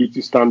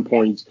accountability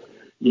standpoint,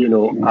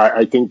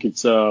 I think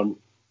it's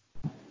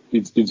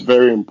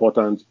very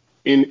important.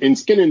 In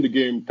Skin in the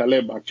Game,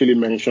 Taleb actually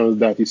mentions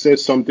that. He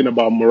says something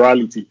about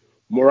morality.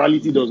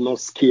 Morality does not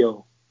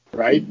scale,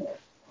 right?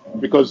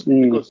 Because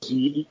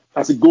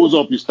as it goes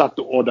up, you start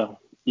to order,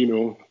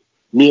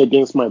 me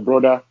against my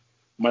brother,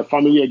 my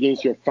family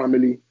against your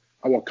family,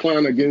 our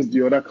clan against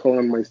the other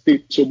clan, my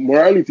state. So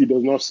morality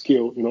does not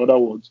scale, in other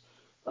words.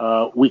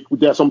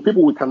 There are some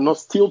people we cannot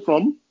steal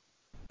from,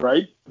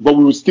 right? But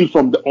we will steal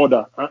from the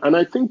order. And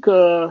I think,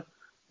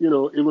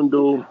 even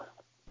though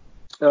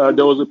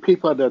there was a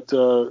paper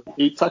that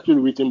it's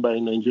actually written by a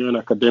Nigerian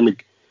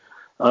academic,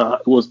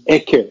 it was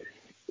Eke,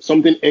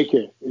 something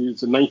Eke.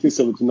 It's a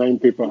 1979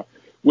 paper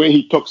where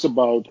he talks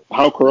about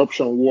how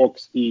corruption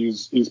works.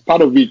 Is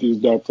part of it is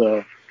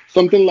that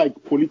something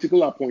like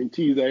political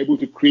appointees are able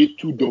to create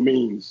two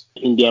domains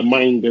in their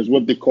mind. There's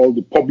what they call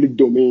the public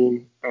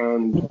domain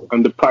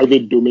and the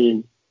private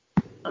domain.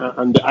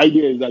 And the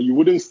idea is that you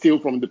wouldn't steal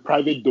from the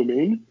private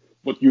domain,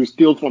 but you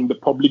steal from the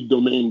public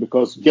domain,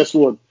 because guess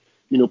what?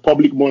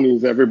 Public money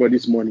is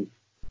everybody's money,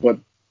 but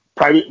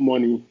private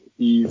money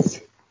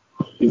is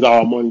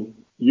our money.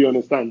 You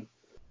understand?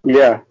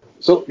 Yeah.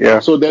 So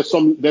there's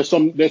some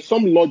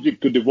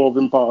logic to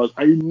devolving powers.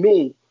 I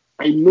know.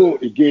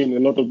 Again, a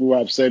lot of people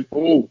have said,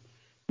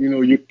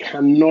 you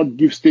cannot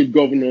give state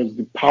governors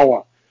the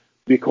power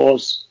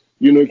because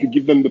if you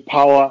give them the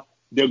power,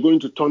 they're going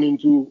to turn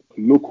into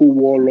local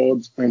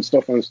warlords and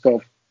stuff. And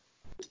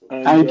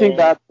I think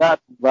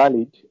that's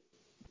valid.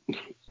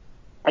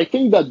 I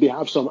think that they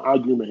have some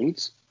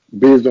arguments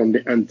based on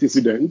the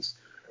antecedents,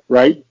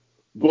 right?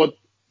 But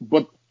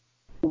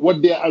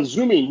what they're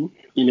assuming,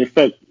 in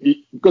effect,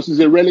 because it's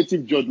a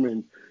relative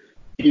judgment,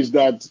 is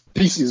that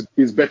this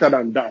is better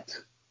than that.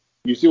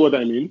 You see what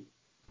I mean?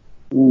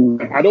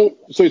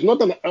 So it's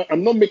not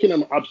I'm not making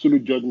an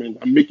absolute judgment.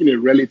 I'm making a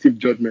relative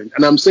judgment.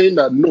 And I'm saying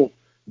that, no,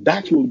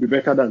 that will be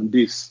better than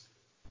this,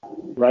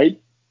 right?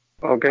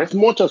 Okay. As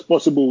much as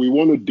possible, we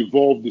want to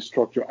devolve the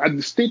structure. At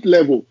the state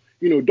level,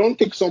 don't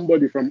take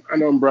somebody from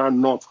Anambra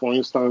North, for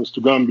instance,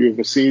 to go and be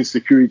overseeing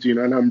security in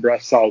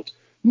Anambra South.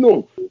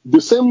 No,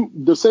 the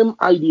same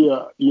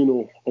idea,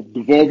 of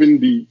devolving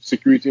the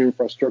security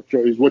infrastructure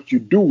is what you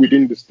do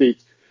within the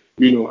state,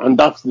 and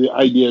that's the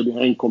idea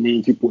behind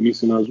community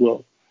policing as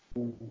well.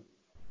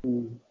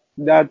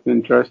 That's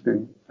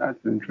interesting.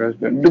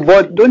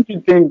 But don't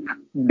you think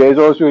there's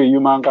also a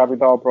human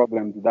capital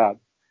problem to that?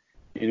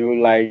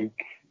 Like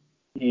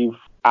if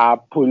our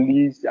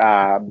police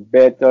are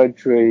better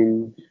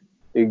trained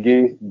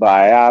against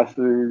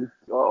biases,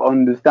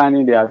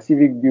 understanding their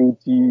civic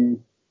duty,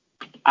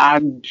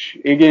 and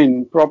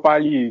again,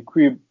 properly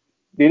equipped,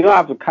 they don't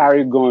have to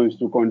carry guns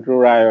to control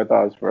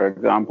rioters, for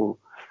example.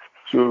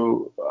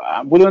 So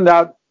wouldn't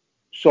that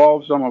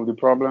solve some of the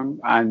problem,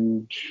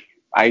 and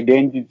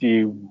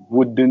identity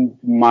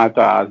wouldn't matter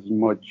as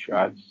much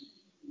as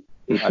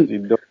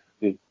it does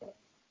today?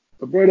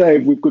 Brother,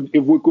 if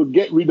we could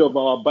get rid of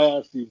our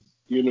biases,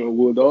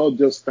 we'd all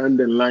just stand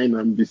in line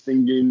and be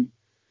singing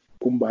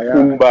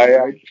Kumbaya.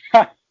 Right?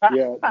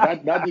 Yeah,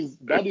 that is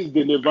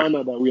the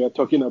nirvana that we are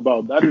talking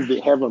about. That is the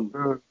heaven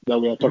that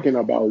we are talking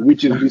about,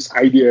 which is this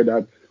idea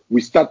that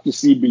we start to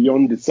see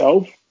beyond the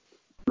self,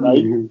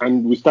 right?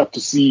 And we start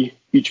to see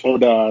each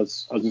other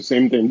as the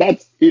same thing.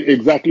 That's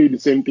exactly the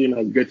same thing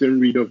as getting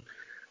rid of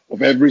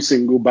every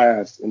single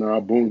bias in our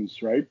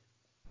bones, right?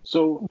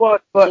 So,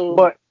 but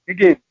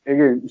again,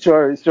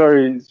 sorry.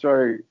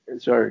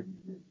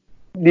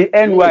 The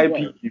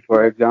NYPD,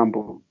 for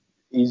example,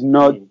 is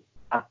not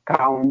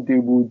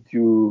accountable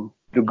to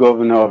the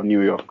governor of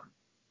New York.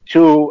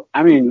 So,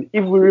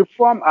 if we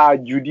reform our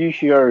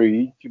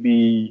judiciary to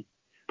be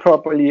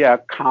properly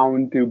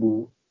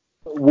accountable,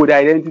 would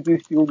identity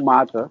still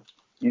matter?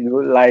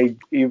 Like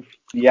if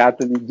the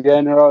Attorney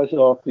General's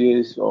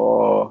office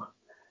or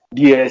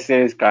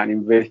DSS can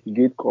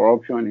investigate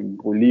corruption in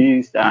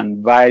police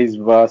and vice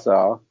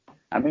versa,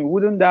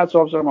 wouldn't that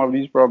solve some of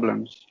these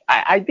problems?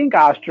 I think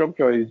our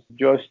structure is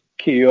just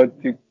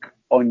chaotic,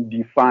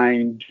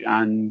 undefined,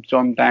 and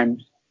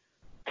sometimes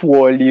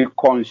poorly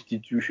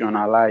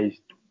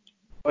constitutionalized.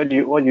 What do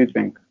you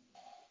think?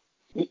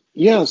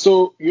 Yeah,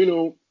 so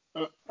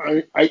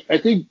I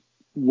think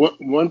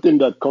one thing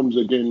that comes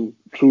again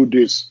through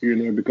this,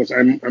 because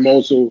I'm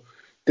also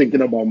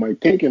thinking about my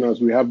thinking as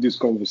we have this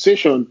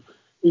conversation,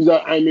 is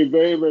that I'm a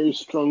very, very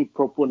strong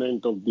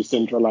proponent of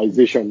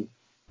decentralization,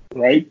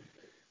 right?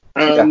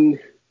 Yeah.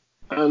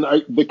 And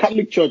the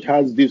Catholic Church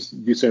has this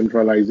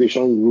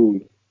decentralization rule,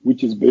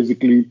 which is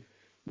basically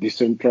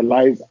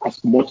decentralize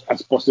as much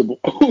as possible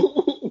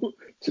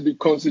to the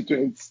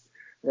constituents,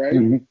 right?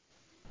 Hmm.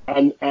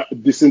 And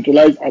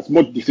decentralize as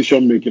much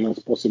decision making as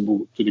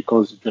possible to the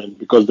constituent,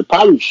 because the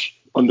parish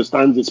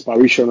understands its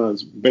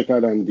parishioners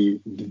better than the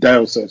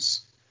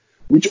diocese,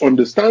 which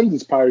understands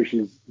its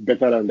parishes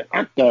better than the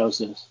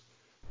archdiocese,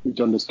 which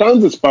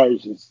understands its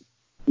parishes,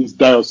 its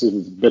diocese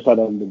is better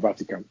than the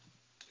Vatican.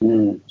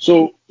 Mm.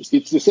 So it's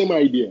the same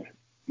idea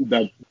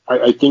that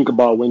I think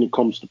about when it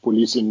comes to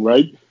policing,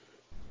 right?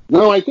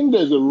 Now, I think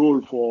there's a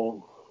role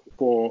for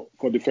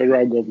the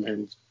federal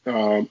government,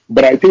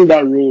 but I think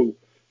that role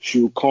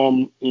should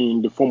come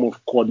in the form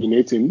of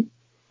coordinating,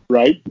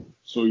 right?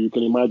 So you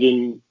can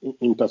imagine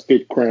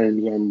interstate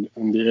crimes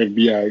and the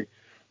FBI,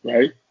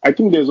 right? I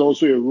think there's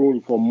also a role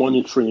for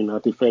monitoring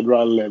at the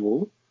federal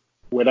level,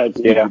 whether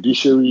it's the Yeah.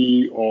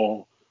 judiciary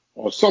or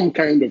some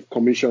kind of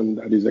commission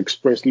that is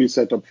expressly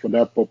set up for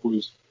that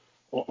purpose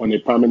on a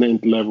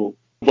permanent level.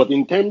 But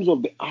in terms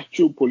of the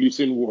actual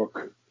policing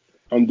work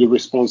and the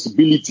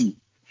responsibility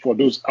for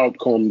those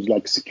outcomes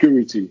like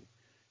security,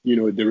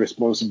 the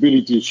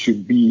responsibility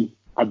should be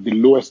at the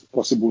lowest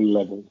possible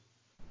level.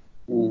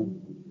 Mm.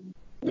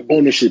 The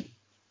ownership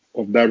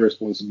of that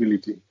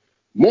responsibility.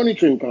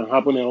 Monitoring can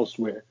happen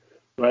elsewhere,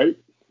 right?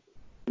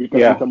 Because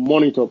we Yeah. can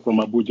monitor from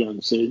Abuja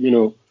and say,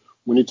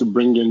 we need to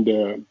bring in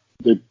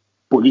the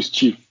police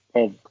chief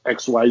of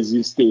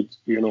XYZ state,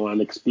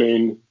 and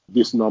explain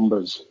these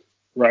numbers,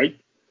 right?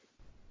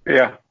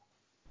 Yeah.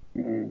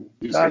 Mm.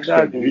 These That's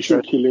extrajudicial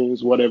interesting.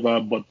 killings, whatever.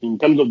 But in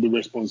terms of the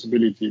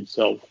responsibility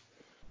itself,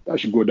 that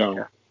should go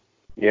down.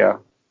 Yeah.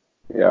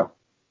 Yeah.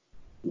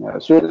 Yeah.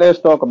 So let's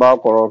talk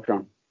about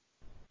corruption.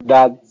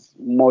 That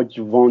much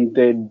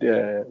vaunted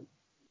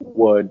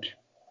word.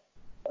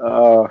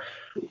 Uh,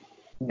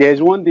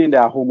 there's one thing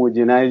that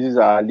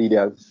homogenizes our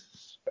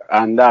leaders,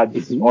 and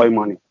that's Mhm. oil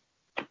money.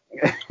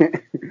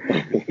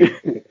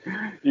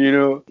 you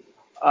know,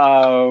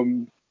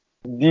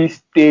 these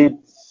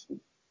states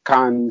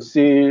can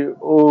say,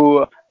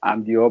 "Oh,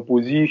 I'm the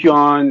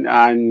opposition,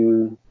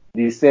 and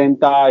the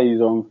center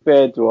is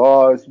unfair to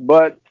us."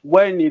 But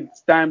when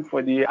it's time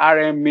for the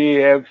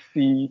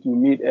RMAFC to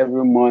meet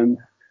every month,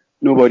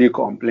 nobody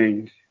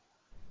complains.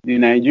 The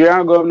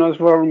Nigerian Governors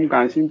Forum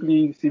can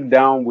simply sit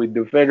down with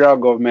the federal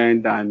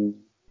government and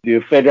the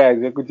Federal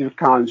Executive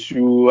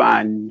Council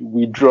and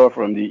withdraw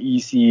from the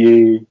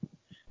ECA.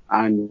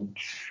 And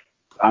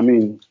I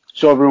mean,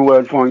 sovereign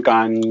wealth fund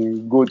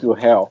can go to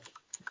hell.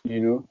 You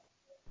know,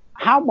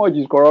 how much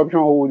is corruption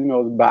holding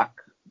us back?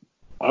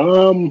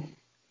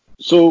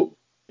 So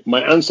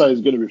my answer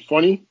is going to be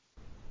funny,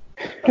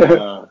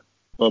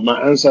 but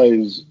my answer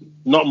is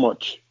not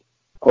much.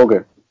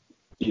 Okay,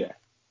 Yeah,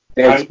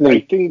 I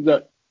explain. think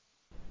that.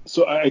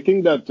 So I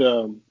think that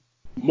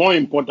more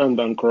important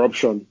than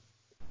corruption,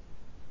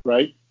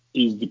 right,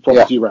 is the Yeah.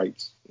 property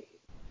rights.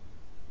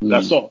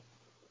 That's Mm. all.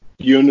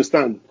 You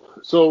understand?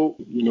 So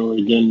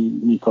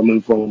again, me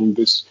coming from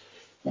this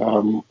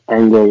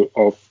angle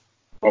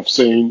of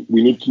saying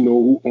we need to know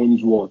who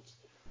owns what,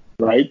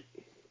 right?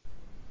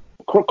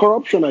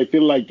 Corruption, I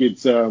feel like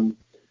it's and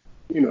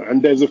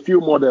there's a few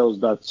models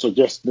that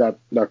suggest that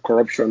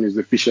corruption is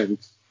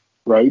efficient,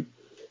 right?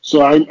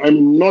 So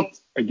I'm not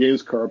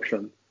against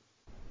corruption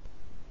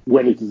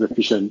when it is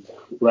efficient,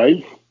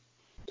 right?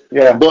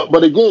 Yeah.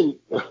 But again,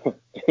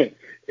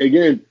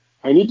 again,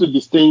 I need to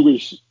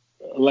distinguish,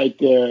 like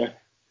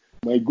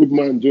my good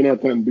man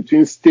Jonathan,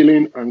 between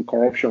stealing and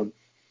corruption,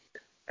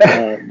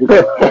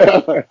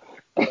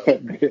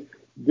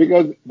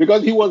 because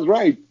because he was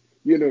right.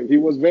 He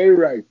was very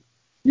right.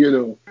 You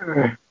know,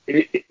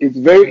 it's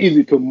very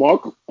easy to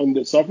mock on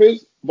the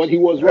surface, but he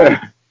was right.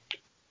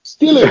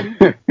 Stealing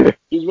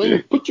is when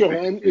you put your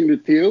hand in the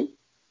till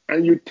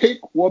and you take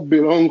what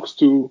belongs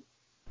to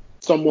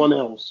someone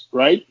else,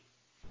 right?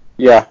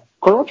 Yeah.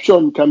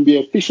 Corruption can be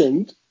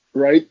efficient,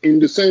 right? In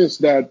the sense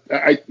that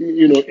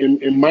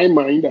in my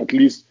mind at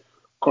least,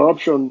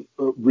 corruption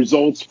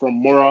results from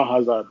moral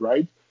hazard,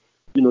 right?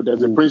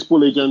 There's a Mm.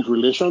 principal agent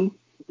relation,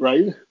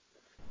 right?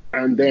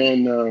 And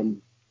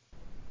then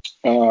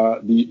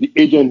the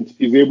agent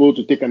is able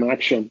to take an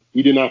action,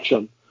 hidden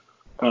action,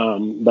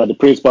 that the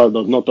principal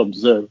does not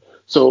observe.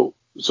 So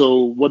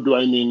what do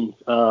I mean?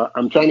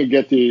 I'm trying to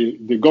get the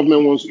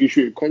government wants to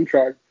issue a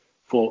contract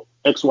for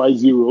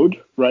XYZ road,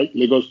 right?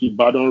 Lagos to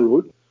Ibadan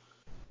road.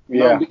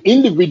 Now, Yeah. the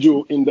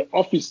individual in the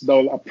office that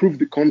will approve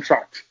the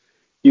contract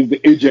is the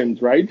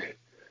agent, right?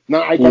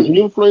 Now, I can Hmm.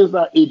 influence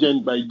that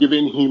agent by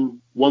giving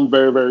him one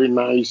very, very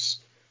nice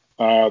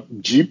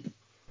Jeep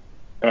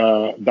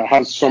that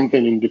has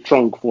something in the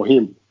trunk for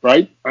him,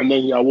 right? And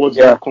then he awards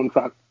Yeah. that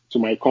contract to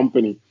my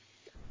company.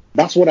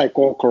 That's what I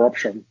call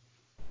corruption,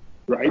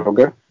 right?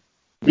 Okay.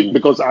 Mm.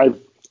 Because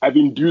I've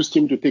induced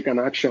him to take an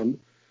action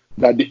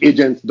that the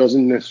agent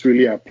doesn't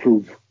necessarily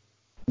approve,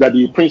 that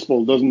the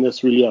principal doesn't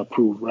necessarily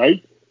approve,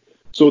 right?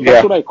 So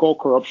that's what I call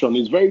corruption.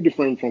 It's very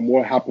different from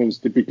what happens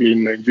typically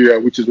in Nigeria,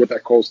 which is what I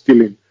call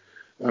stealing,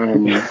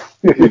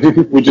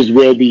 which is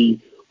where the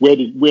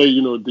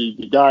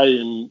guy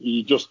and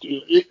he just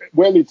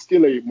well, it's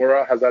still a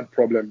moral hazard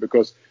problem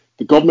because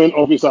the government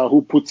officer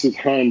who puts his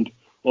hand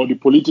or the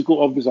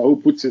political officer who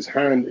puts his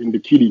hand in the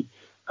kitty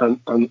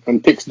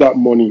and takes that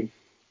money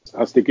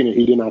has taken a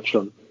hidden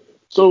action.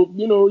 So,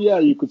 yeah,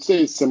 you could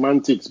say it's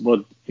semantics,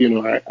 but,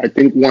 I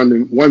think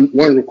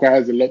one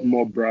requires a lot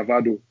more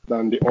bravado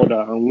than the other.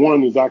 And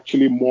one is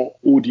actually more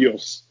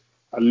odious,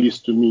 at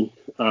least to me,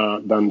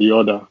 than the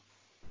other.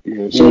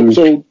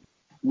 So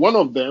one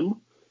of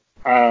them,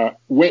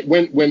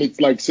 when it's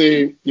like,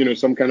 say,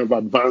 some kind of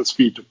advance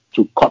fee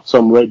to cut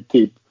some red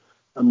tape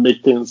and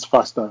make things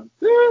faster,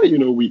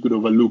 we could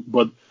overlook.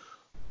 But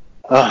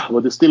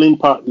the stealing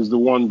part is the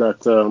one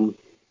that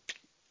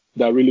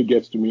really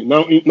gets to me.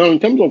 Now, in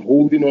terms of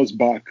holding us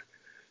back,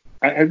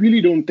 I really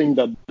don't think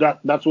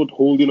that's what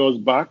holding us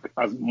back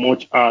as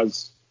much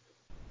as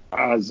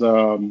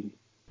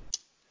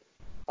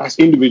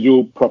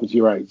individual property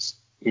rights.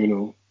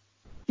 The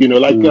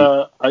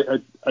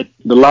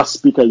last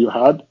speaker you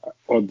had,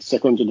 or the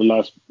second to the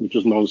last, which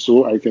was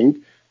Mansour, I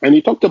think, and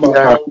he talked about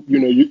how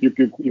you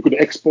could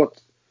export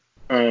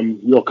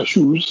your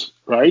cashews,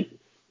 right?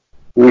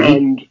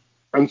 Mm-hmm.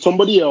 And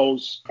somebody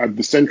else at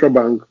the central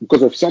bank,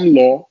 because of some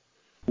law,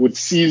 would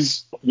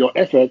seize your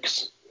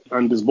FX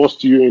and disburse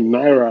to you in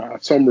Naira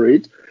at some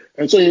rate.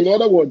 And so, in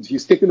other words,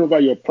 he's taken over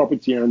your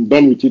property and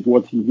done with it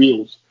what he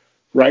wills,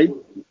 right?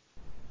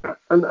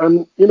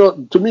 And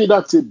to me,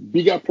 that's a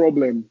bigger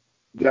problem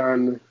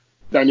than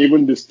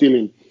even the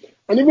stealing.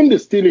 And even the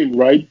stealing,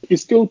 right,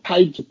 is still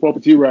tied to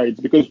property rights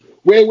because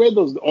where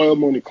does the oil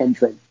money come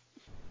from,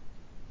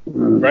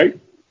 right?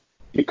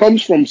 It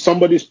comes from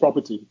somebody's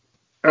property.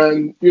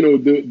 And,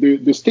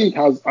 the state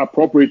has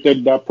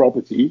appropriated that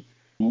property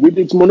with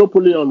its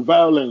monopoly on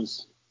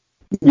violence.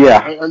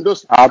 Yeah, and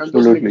those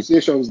absolutely.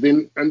 negotiations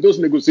didn't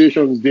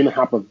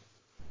happen.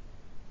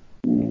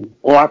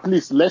 Or at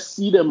least let's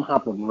see them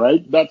happen,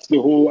 right? That's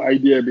the whole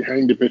idea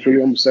behind the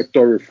petroleum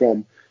sector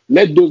reform.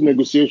 Let those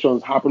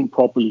negotiations happen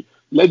properly.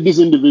 Let these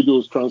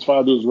individuals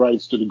transfer those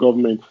rights to the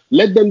government.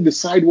 Let them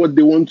decide what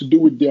they want to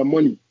do with their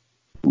money,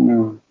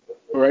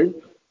 right?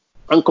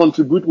 And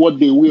contribute what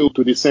they will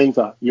to the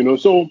center,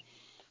 So,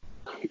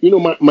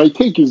 my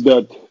take is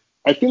that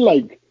I feel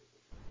like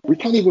we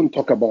can't even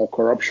talk about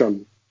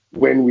corruption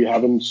when we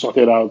haven't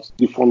sorted out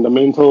the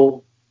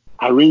fundamental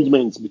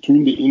arrangements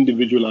between the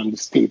individual and the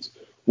state,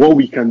 what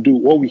we can do,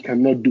 what we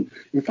cannot do.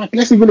 In fact,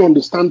 let's even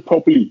understand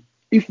properly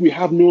if we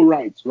have no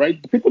rights,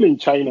 right? The people in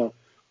China,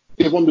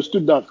 they've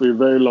understood that for a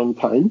very long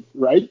time,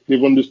 right?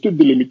 They've understood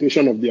the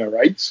limitation of their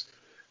rights,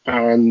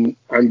 and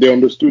they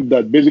understood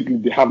that basically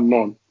they have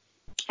none.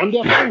 And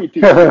they're fine with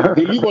it.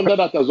 They live under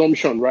that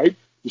assumption, right?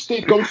 The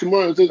state comes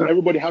tomorrow and says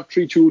everybody have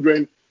 3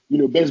 children.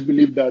 Best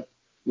believe that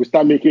we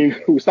start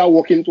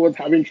working towards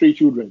having 3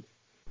 children,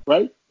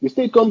 right? The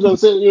state comes and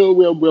says,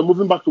 we're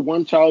moving back to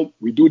 1 child.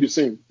 We do the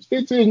same. The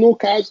state says no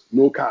cars.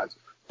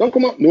 Don't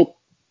come out. No.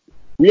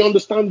 We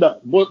understand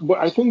that. But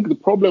I think the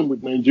problem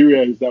with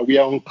Nigeria is that we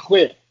are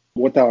unclear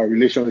what our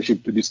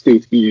relationship to the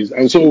state is.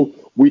 And so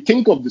we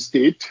think of the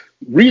state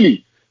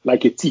really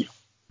like a thief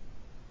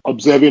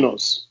observing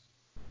us.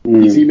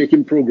 Is he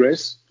making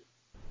progress?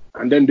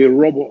 And then they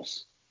rob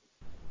us.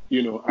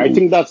 I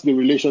think that's the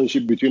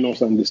relationship between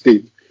us and the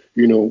state.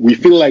 We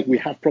feel like we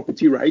have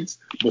property rights,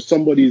 but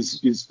somebody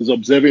is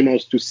observing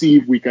us to see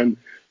if we can,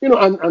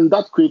 and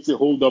that creates a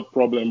hold-up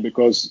problem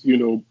because,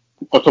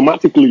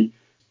 automatically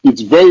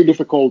it's very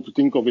difficult to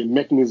think of a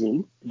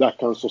mechanism that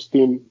can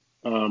sustain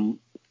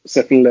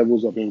certain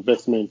levels of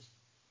investment.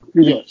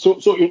 Yeah.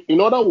 So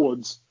in other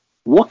words,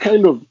 what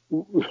kind of,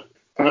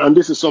 and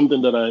this is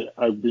something that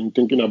I've been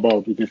thinking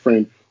about with a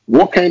friend,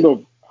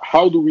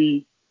 how do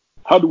we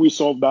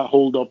solve that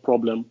hold-up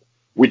problem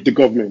with the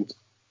government?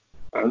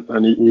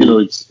 And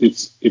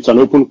it's an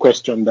open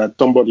question that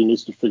somebody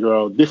needs to figure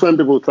out. Different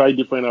people try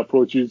different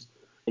approaches.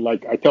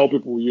 Like I tell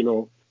people,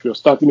 if you're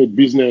starting a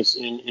business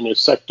in a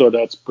sector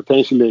that's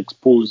potentially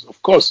exposed,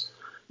 of course,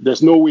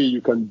 there's no way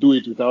you can do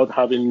it without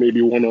having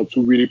maybe 1 or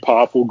 2 really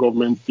powerful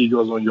government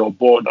figures on your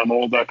board and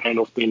all that kind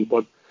of thing.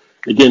 But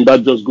again,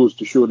 that just goes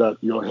to show that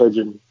you're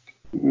hedging.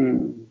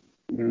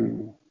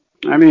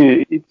 I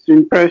mean, it's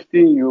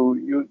interesting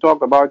you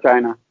talk about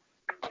China.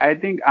 I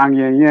think Ang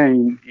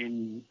Yen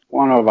in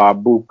one of our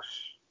books,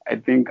 I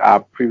think our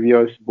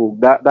previous book,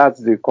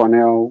 that's the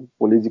Cornell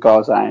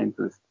political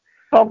scientist,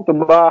 talked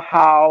about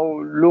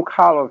how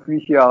local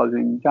officials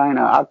in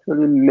China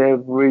actually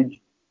leverage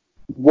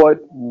what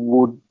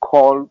would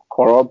call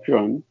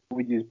corruption,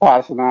 which is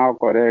personal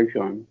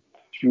connection,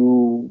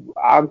 to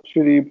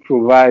actually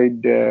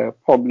provide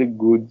public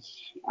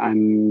goods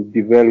and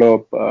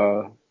develop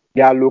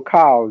their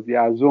locales,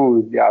 their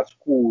zones, their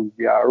schools,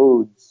 their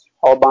roads,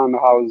 urban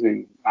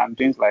housing, and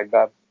things like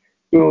that.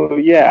 So,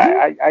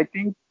 yeah, I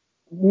think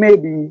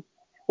maybe,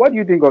 what do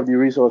you think of the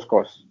resource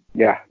cost?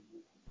 Yeah.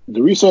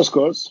 The resource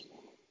cost?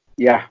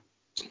 Yeah.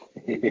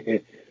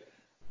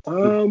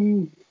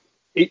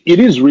 it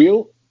is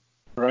real,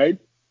 right?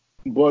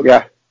 But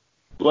Yeah.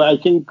 But I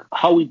think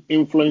how it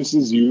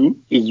influences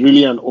you is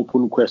really an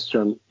open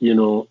question.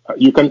 You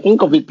can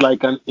think of it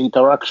like an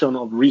interaction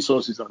of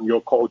resources and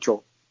your culture.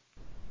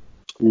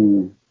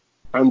 Mm.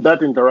 And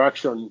that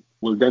interaction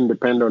will then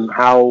depend on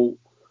how,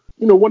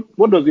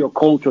 what does your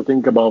culture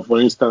think about, for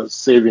instance,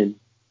 saving?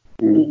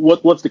 Mm.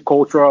 What's the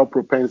cultural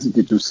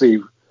propensity to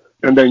save?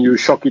 And then you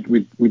shock it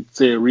with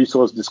say,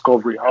 resource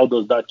discovery. How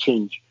does that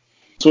change?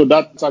 So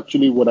that's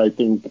actually what I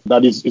think.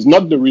 That is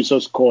not the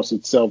resource cost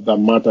itself that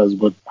matters,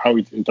 but how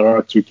it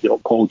interacts with your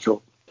culture.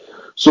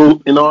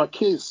 So in our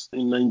case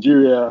in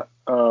Nigeria,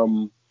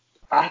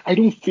 I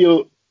don't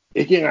feel,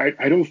 again,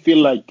 I don't feel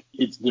like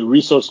it's the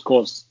resource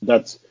cost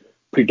that's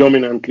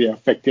predominantly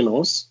affecting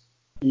us.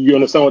 You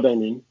understand what I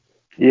mean?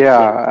 So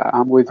Yeah,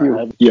 I'm with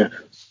you. yeah,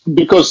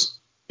 because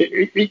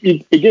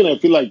again, I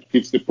feel like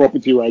it's the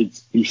property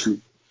rights issue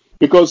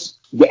because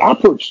the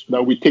approach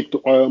that we take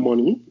to oil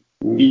money,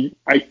 Mm.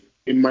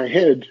 in my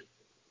head,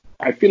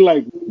 I feel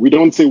like we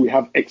don't say we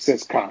have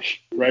excess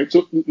cash, right?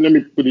 So let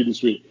me put it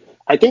this way.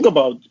 I think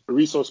about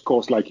resource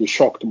cost like a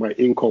shock to my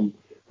income,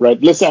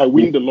 right? Let's say I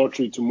win the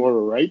lottery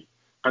tomorrow, right?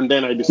 And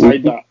then I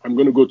decide Mhm. that I'm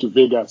going to go to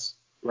Vegas,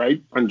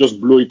 right? And just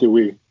blow it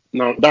away.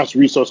 Now that's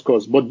resource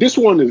cost. But this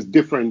one is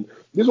different.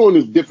 This one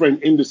is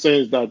different in the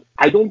sense that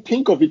I don't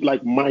think of it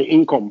like my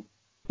income.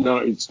 Now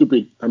it's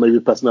stupid. I may be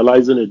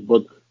personalizing it,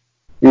 but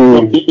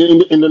now,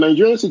 Mm. in the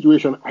Nigerian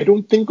situation, I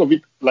don't think of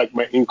it like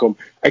my income.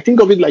 I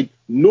think of it like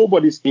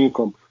nobody's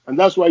income, and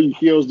that's why you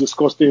hear us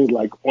discuss things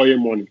like oil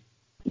money.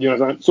 You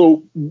understand?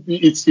 So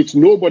it's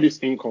nobody's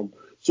income.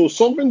 So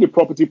solving the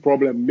property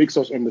problem makes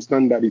us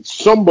understand that it's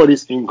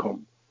somebody's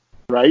income,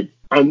 right?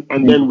 And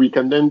then we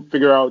can then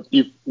figure out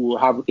if we'll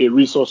have a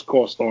resource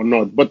cost or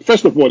not. But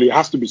first of all, it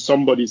has to be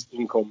somebody's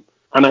income.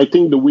 And I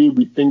think the way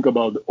we think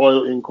about the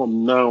oil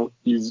income now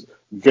is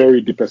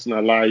very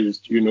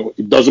depersonalized.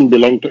 It doesn't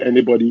belong to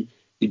anybody.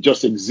 It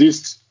just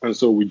exists, and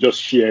so we just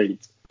share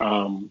it.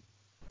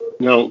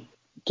 Now,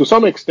 to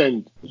some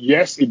extent,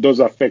 yes, it does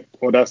affect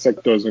other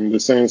sectors in the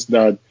sense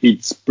that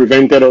it's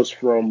prevented us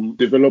from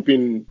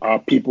developing our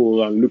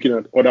people and looking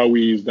at other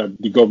ways that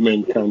the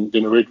government can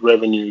generate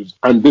revenues.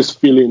 And this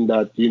feeling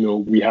that,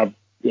 we have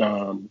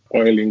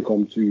oil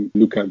income to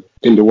look at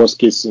in the worst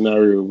case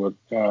scenario.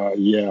 But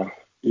yeah,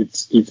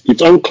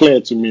 it's unclear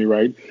to me,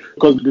 right?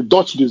 Because the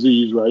Dutch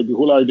disease, right? The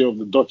whole idea of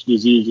the Dutch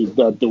disease is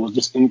that there was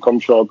this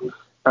income shock,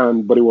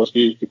 but it was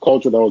a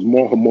culture that was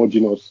more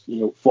homogenous.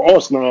 For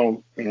us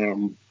now,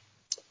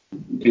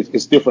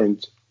 it's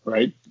different,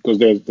 right? Because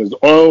there's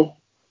oil,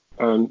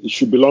 and it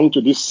should belong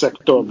to this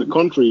sector of the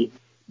country,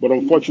 but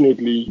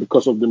unfortunately,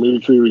 because of the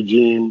military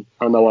regime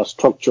and our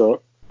structure,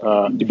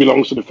 it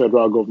belongs to the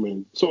federal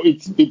government. So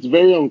it's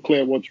very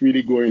unclear what's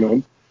really going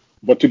on.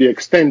 But to the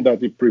extent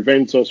that it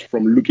prevents us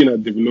from looking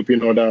at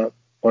developing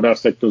other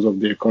sectors of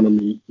the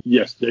economy,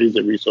 yes, there is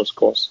a resource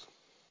cost.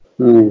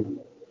 Mm.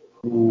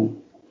 Mm.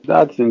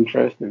 That's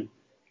interesting.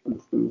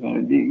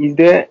 Is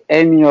there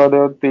any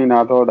other thing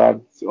at all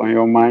that's on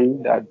your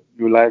mind that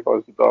you like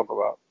us to talk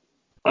about?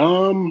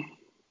 Um,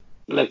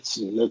 let's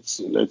see.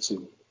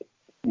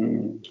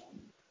 Mm.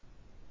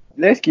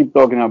 Let's keep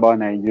talking about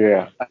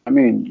Nigeria. I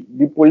mean,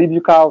 the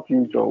political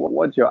future.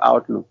 What's your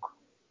outlook?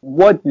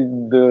 What is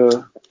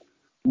the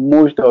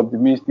most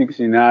optimistic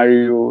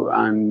scenario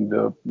and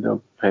the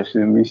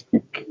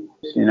pessimistic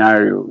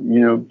scenario?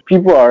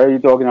 People are already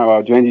talking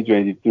about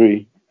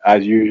 2023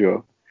 as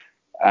usual,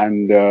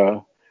 and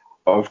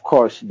of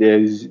course,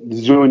 there's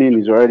zoning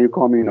is already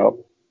coming up.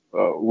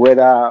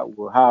 Whether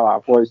we'll have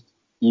our first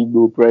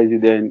Igbo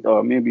president,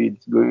 or maybe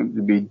it's going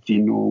to be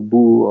Tinubu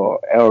or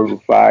El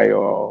Rufai,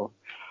 or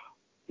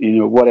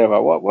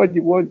whatever. What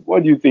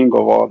do you think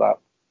of all that?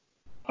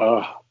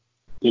 Uh,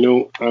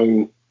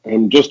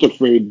 I'm just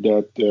afraid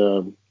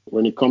that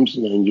when it comes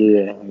to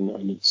Nigeria,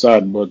 and it's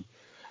sad, but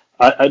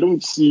I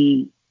don't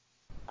see,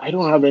 I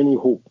don't have any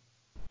hope.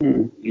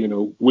 Hmm.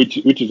 Which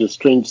is a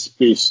strange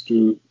space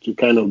to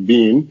kind of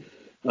be in.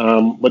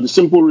 But the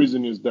simple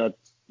reason is that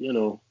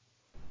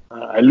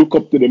I look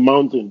up to the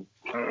mountain,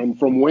 and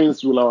from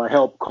whence will our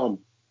help come?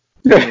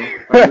 And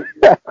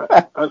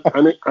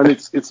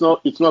it's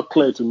not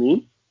clear to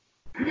me,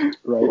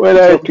 right? It's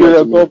Whether not it's clear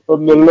to going to me. come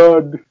from the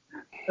Lord.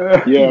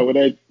 Yeah,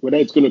 whether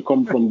it's going to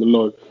come from the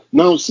Lord.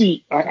 Now,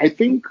 see, I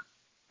think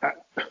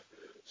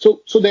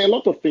so. There are a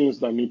lot of things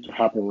that need to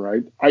happen,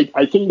 right?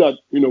 I think that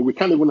we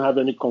can't even have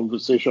any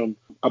conversation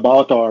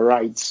about our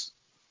rights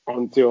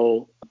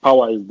until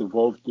power is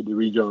devolved to the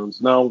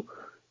regions. Now,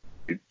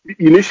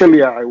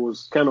 initially, I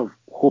was kind of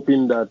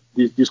hoping that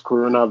this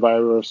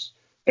coronavirus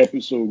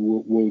episode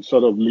will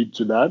sort of lead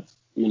to that.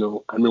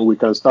 I mean, we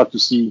can start to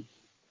see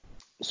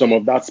some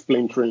of that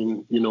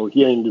splintering.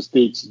 Here in the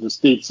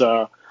states,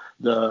 are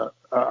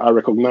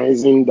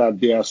recognizing that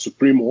they are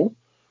supremo,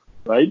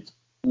 right?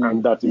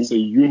 And that it's a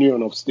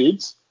union of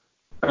states.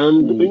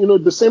 And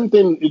Mm. the same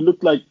thing it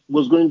looked like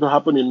was going to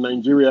happen in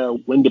Nigeria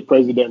when the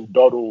president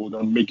dawdled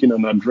on making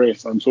an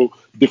address, and so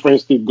different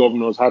state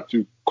governors had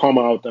to come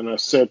out and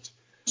assert,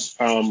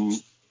 um,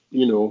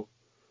 you know,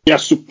 their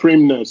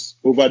supremeness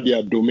over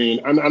their domain.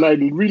 And I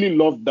really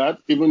love that,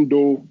 even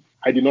though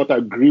I did not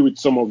agree with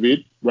some of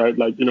it, right?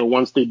 Like,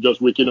 one state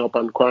just waking up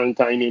and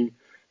quarantining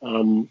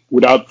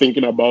without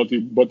thinking about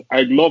it. But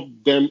I love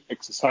them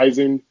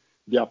exercising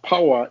their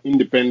power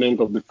independent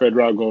of the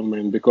federal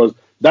government, because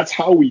that's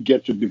how we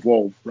get to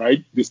devolve,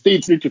 right? The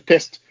states need to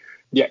test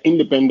their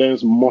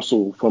independence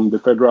muscle from the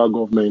federal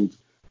government.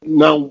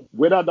 Now,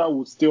 whether that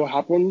will still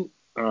happen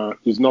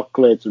is not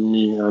clear to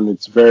me, and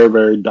it's very,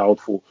 very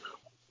doubtful.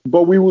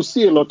 But we will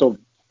see a lot of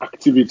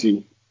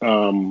activity,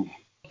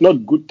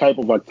 not good type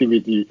of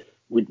activity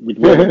with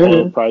where the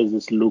oil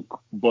prices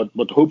look, but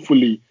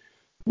hopefully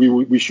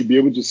we should be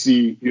able to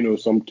see,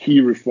 some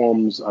key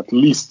reforms at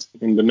least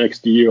in the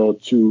next year or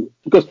two,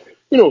 because,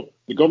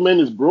 the government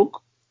is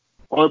broke,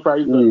 oil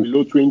prices are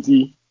below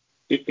 20,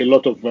 a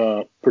lot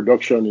of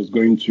production is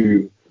going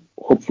to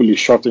hopefully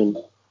shorten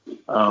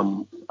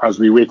as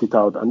we wait it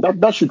out. And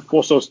that should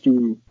force us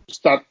to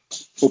start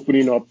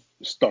opening up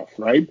stuff,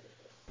 right?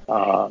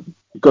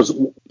 Because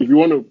if you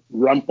want to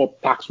ramp up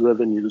tax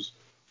revenues,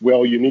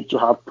 well, you need to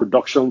have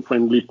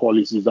production-friendly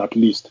policies at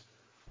least,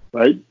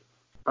 right?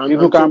 And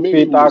people can't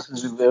pay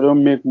taxes if they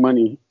don't make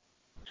money.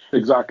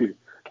 Exactly.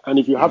 And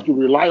if you have to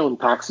rely on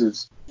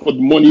taxes for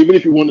the money, even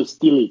if you want to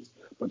steal it,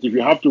 but if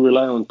you have to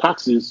rely on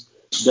taxes,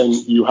 then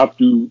you have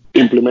to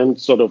implement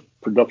sort of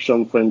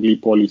production-friendly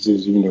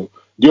policies,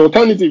 The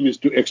alternative is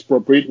to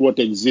expropriate what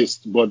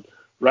exists, but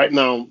right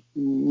now,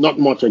 not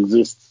much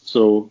exists,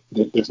 so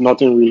there's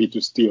nothing really to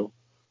steal.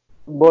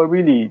 But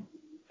really,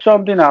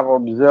 something I've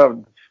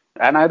observed,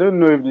 and I don't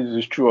know if this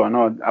is true or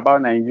not,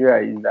 about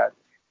Nigeria is that,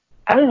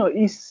 I don't know,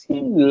 it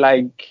seems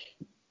like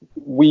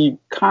we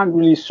can't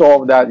really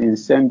solve that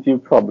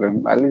incentive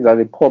problem, at least at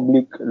the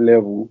public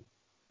level,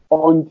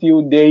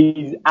 until there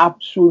is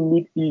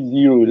absolutely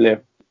zero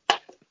left.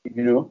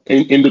 In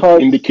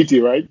the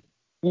kitty, right?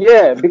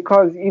 Yeah,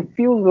 because it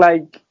feels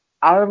like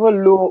however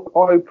low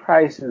oil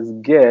prices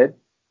get,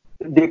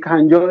 they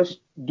can just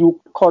do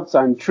cuts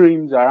and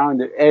trims around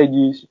the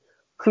edges,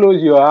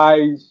 close your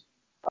eyes,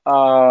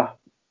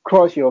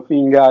 cross your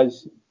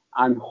fingers,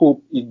 and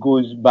hope it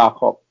goes back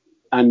up.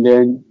 And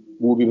then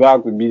we'll be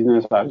back to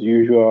business as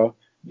usual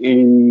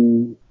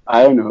in,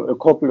 I don't know, a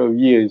couple of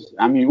years.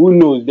 I mean, who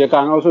knows? There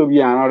can also be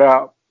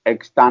another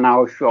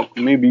external shock.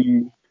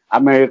 Maybe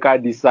America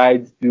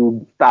decides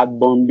to start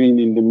bombing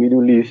in the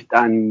Middle East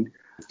and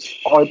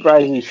oil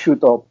prices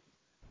shoot up,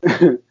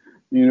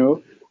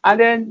 And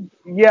then,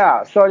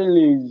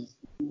 suddenly it's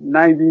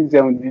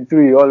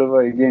 1973 all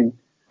over again.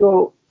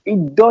 So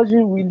it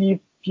doesn't really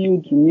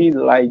feel to me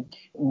like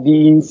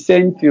the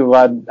incentive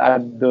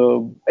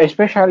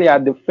especially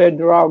at the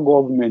federal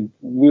government,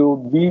 will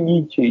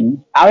really change.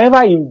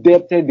 However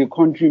indebted the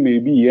country may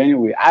be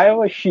anyway,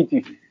 however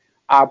shitty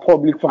our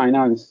public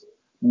finance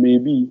may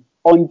be,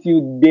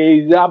 until there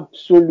is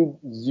absolute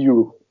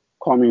zero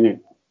coming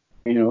in.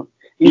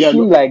 It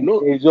seems like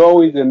there's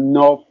always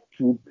enough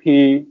to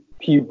pay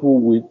people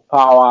with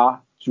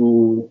power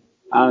to,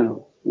 I don't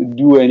know,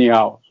 do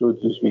anyhow, so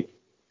to speak.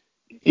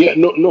 Yeah,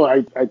 no,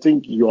 I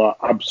think you are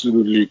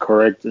absolutely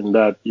correct in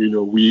that,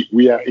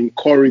 we are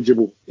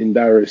incorrigible in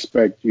that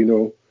respect,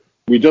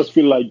 We just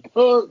feel like,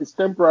 it's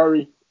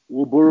temporary.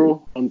 We'll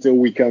borrow until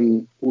we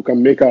can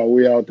make our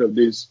way out of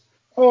this.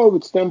 Oh,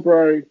 it's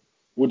temporary.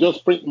 We'll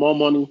just print more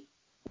money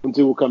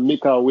until we can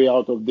make our way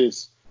out of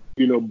this,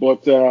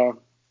 But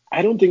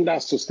I don't think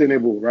that's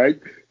sustainable, right?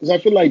 Because I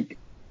feel like,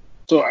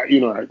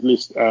 at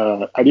least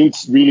I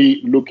didn't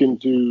really look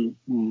into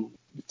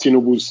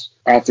Tinubu's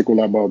article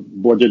about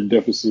budget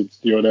deficits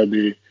the other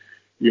day,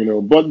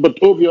 but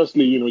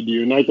obviously, the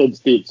United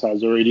States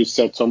has already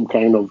set some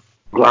kind of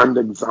grand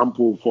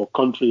example for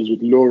countries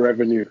with low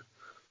revenue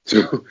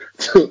to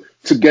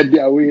get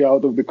their way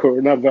out of the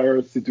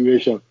coronavirus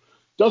situation.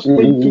 Just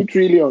print 2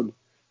 trillion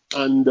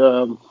and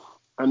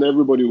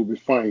everybody will be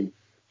fine.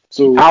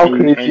 So how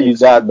crazy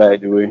is that, by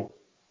the way?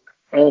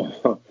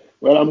 Oh,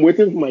 well, I'm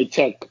waiting for my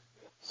check.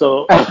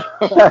 So,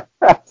 I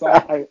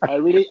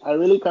really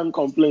can't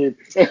complain.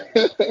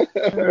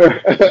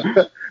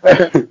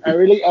 I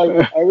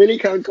really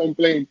can't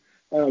complain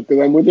because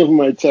I'm waiting for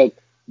my check.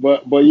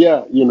 But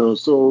yeah,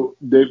 so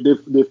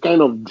they've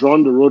kind of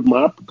drawn the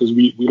roadmap, because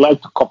we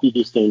like to copy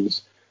these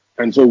things,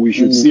 and so we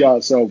should see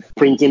ourselves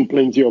printing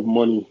plenty of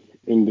money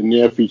in the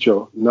near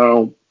future.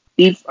 Now,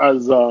 if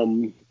as a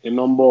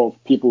number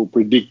of people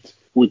predict,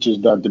 which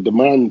is that the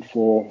demand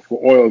for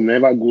oil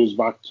never goes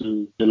back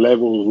to the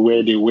levels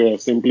where they were,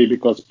 simply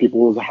because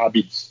people's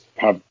habits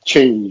have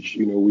changed.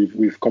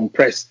 We've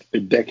compressed a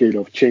decade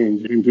of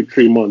change into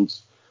 3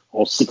 months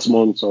or 6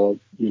 months, or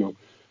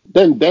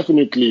then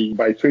definitely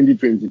by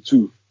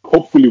 2022,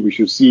 hopefully we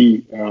should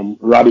see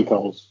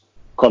radicals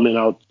coming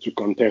out to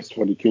contest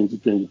for the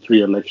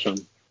 2023 election.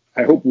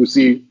 I hope we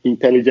see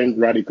intelligent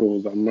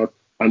radicals and not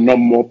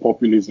more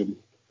populism.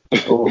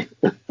 Oh,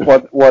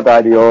 what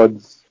are the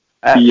odds?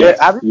 Yes,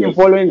 have you been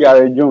following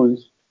Jared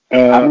Jones?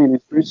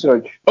 His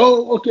research.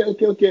 Oh, okay.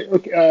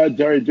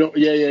 Jared Jones.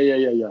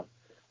 Yeah.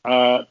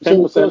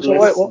 10%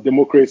 less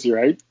democracy,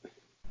 right?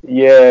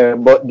 Yeah,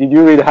 but did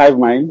you read Hive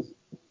Minds?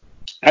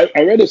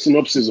 I read a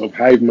synopsis of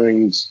Hive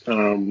Minds.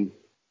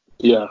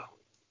 Yeah,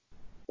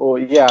 Oh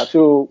yeah,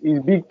 so his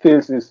big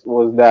thesis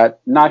was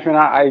that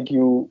national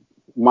IQ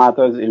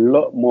matters a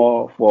lot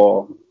more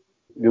for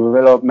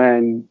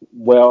development,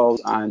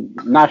 wealth, and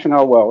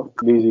national wealth,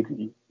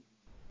 basically,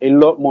 a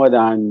lot more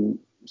than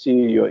say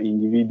your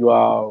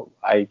individual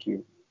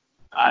IQ.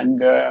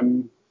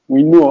 And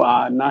we know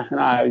our national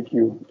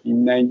IQ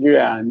in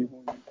Nigeria and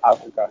even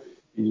Africa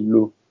is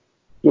low.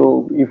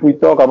 So if we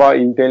talk about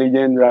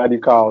intelligent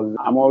radicals,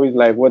 I'm always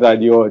like, what are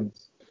the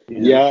odds? You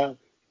know, yeah,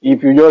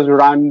 if you just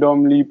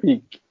randomly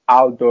pick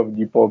out of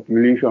the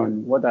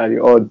population, what are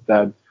the odds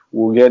that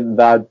we'll get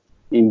that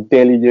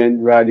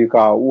intelligent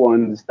radical who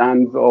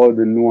understands all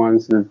the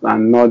nuances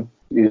and not a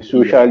yeah,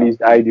 socialist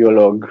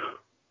ideologue?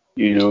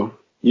 You know.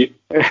 yeah,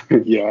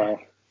 yeah.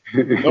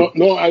 No,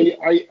 no.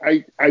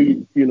 I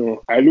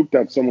looked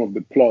at some of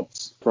the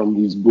plots from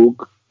his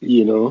book.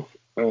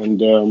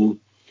 And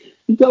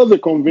it tells a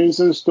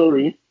convincing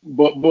story,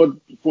 but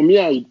for me,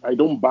 I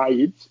don't buy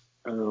it.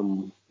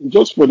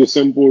 Just for the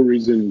simple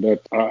reason that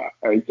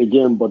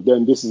again, but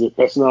then this is a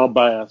personal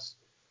bias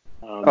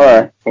All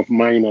right. of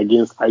mine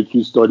against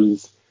IQ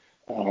studies.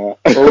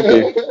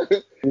 Okay.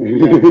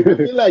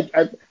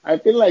 Yeah, I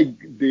feel like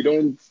they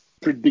don't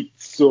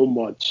predict so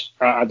much,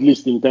 at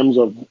least in terms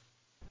of.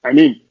 I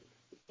mean,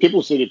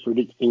 people say they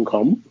predict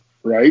income,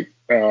 right?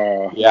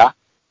 Yeah.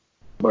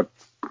 But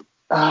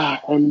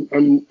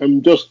I'm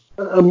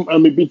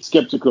a bit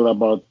skeptical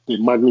about the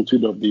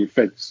magnitude of the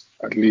effects,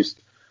 at least,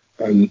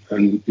 and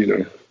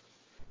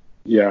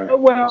yeah.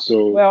 Well,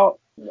 So well,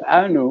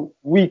 I don't know.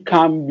 We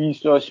can be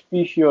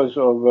suspicious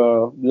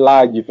of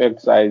large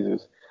effect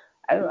sizes.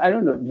 I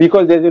don't know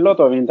because there's a lot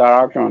of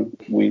interaction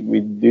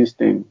with these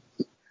things.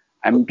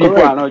 And correct,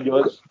 people are not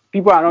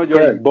just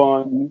correct,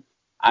 born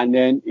and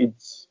then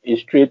it's a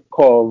straight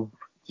curve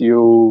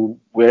to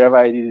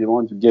wherever it is they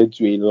want to get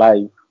to in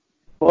life.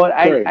 But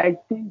correct.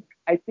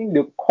 I think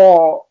the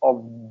core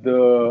of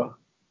the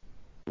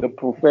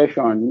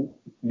profession,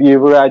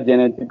 behavioral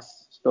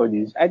genetics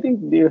studies, I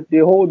think they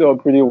hold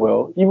up pretty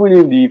well. Even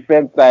if the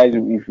effect size,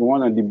 if you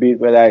want to debate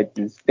whether it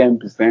is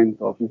 10%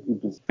 or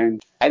 50%,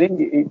 I think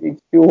it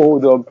still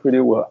holds up pretty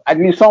well. At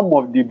least some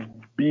of the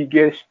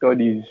biggest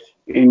studies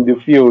in the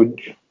field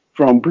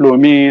from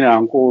Plomin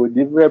and co,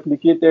 they've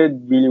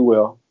replicated really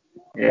well.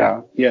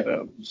 Yeah.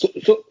 Yeah.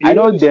 So I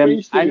know the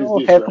them. strange I thing is know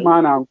this, right?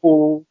 Heckman and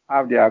co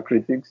have their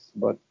critics,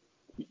 but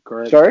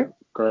Correct, sorry,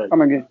 correct.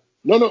 come again.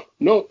 No, no,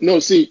 no, no.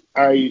 See,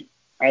 I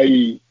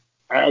I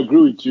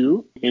agree with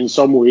you in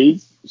some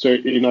ways. So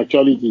in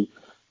actuality,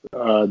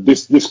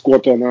 this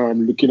quarter now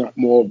I'm looking at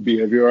more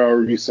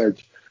behavioral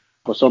research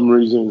for some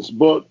reasons.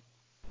 But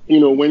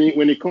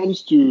when it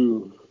comes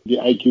to the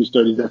IQ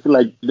studies, I feel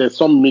like there's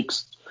some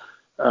mixed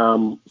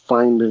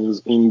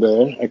findings in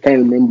there. I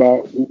can't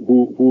remember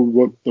who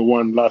wrote the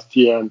one last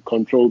year and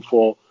controlled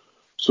for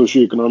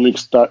socioeconomic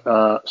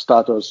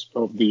status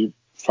of the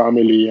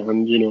family,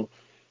 and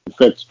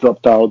effects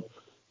dropped out.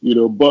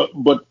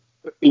 But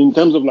in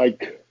terms of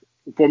like,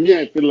 for me,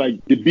 I feel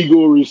like the big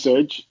O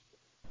research,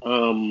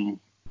 um,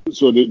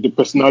 so the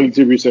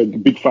personality research, the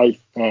big five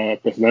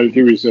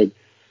personality research,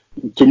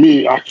 to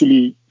me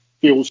actually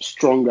feels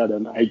stronger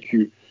than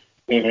IQ.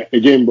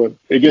 But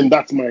again,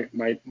 that's my.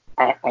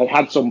 I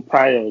had some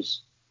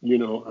priors,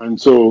 and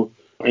so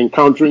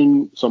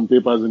encountering some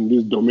papers in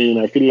this domain,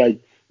 I feel like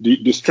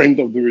the strength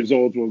of the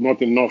results was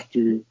not enough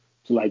to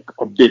like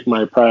update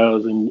my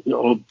priors and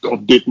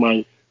update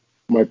my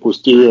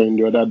posterior in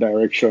the other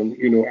direction.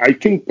 I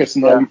think Yeah.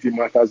 personality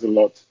matters a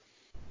lot,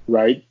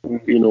 right?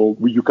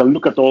 Mm-hmm. You can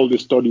look at all the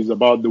studies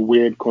about the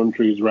weird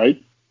countries,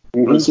 right?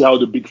 And Mm-hmm. see how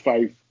the big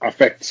five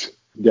affect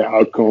their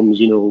outcomes,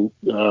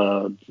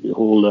 the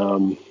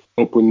whole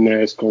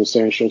openness,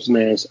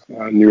 conscientiousness,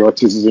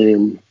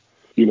 neuroticism.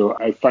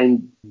 I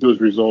find those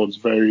results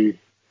very,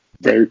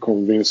 very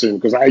convincing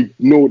because I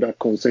know that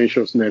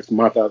conscientiousness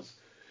matters,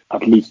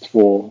 at least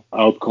for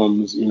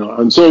outcomes,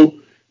 and so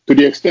to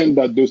the extent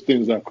that those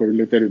things are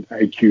correlated with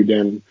IQ,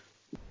 then,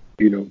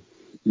 you know,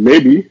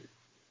 maybe,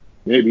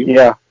 maybe,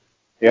 Yeah.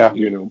 Yeah.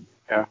 you know,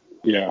 Yeah.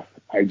 yeah,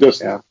 I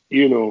just, Yeah.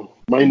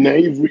 my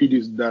naive read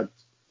is that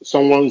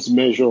someone's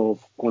measure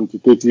of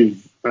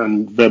quantitative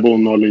and verbal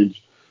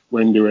knowledge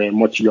when they were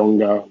much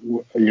younger,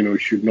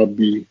 should not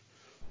be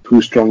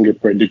too strong a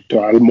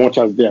predictor as much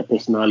as their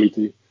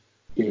personality.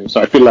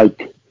 So I feel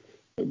like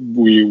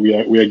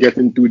we are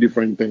getting two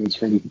different things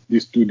from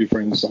these two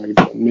different sides.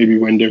 Maybe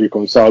when they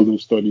reconcile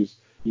those studies,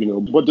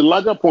 But the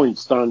larger point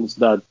stands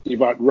that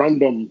if at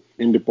random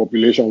in the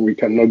population we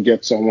cannot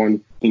get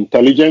someone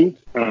intelligent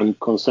and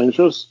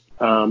conscientious,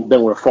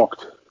 then we're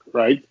fucked,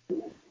 right?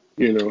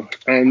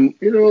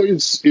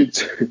 It's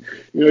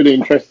the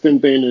interesting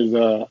thing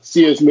is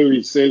C.S.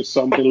 Lewis says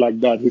something like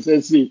that. He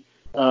says, see,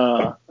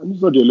 I'm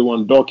not the only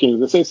one. Dawkins.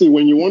 They say, see,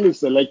 when you want to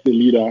select a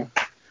leader,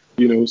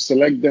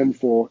 select them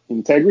for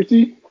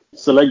integrity,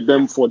 select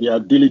them for their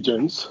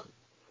diligence,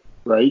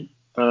 right?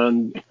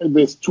 And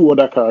there's two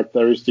other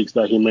characteristics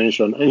that he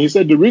mentioned. And he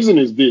said the reason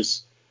is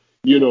this,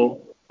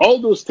 all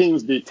those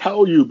things they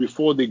tell you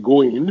before they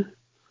go in,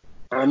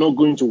 are not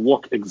going to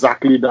work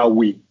exactly that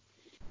way.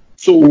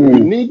 So you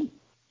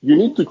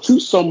need to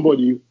choose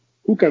somebody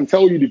who can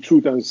tell you the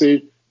truth and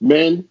say,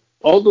 man,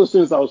 all those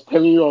things I was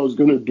telling you I was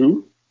going to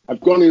do,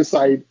 I've gone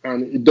inside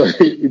and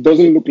it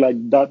doesn't look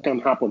like that can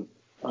happen.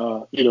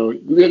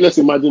 Let's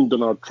imagine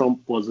Donald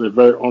Trump was a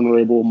very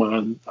honorable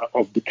man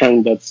of the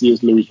kind that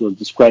C.S. Lewis was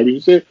describing. He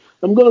say,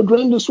 I'm going to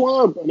drain the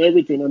swamp and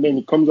everything. And then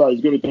he comes out,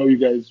 he's going to tell you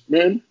guys,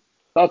 man,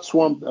 that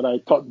swamp that I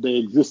thought they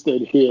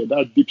existed here,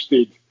 that deep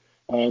state,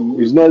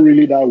 is not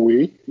really that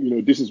way.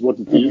 This is what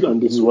it is,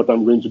 and this is what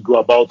I'm going to do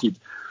about it.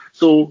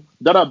 So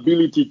that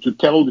ability to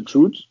tell the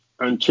truth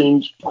and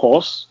change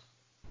course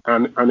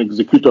and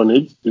execute on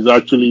it is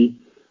actually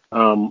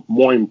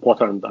more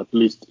important, at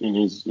least in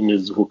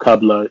his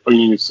vocabulary, or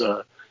in his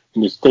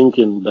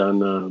thinking, than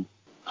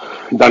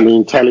the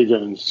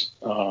intelligence,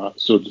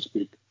 so to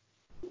speak.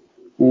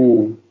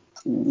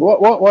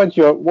 What's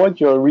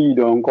your read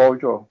on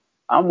culture?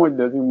 How much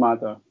does it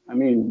matter? I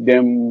mean,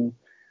 them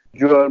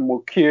Joel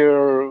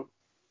Mokir,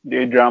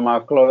 Deidre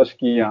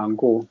McCloskey, and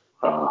co.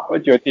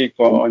 What's your take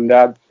on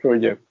that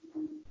project?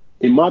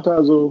 It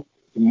matters,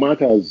 it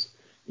matters,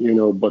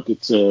 but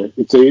it's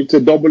a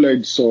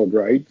double-edged sword,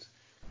 right?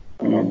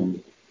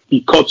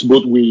 It cuts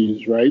both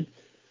ways, right?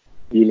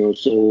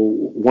 So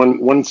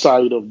one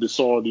side of the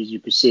sword is,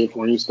 you could say,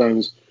 for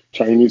instance,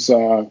 Chinese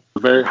are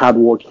very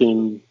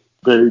hardworking,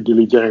 very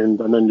diligent,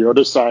 and then the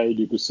other side,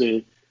 you could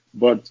say,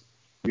 but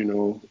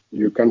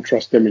you can't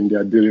trust them in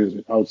their dealings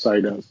with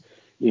outsiders.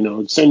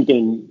 Same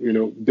thing.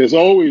 There's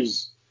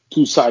always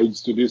two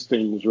sides to these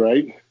things,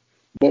 right?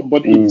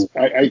 But it's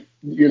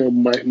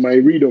my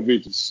read of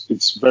it is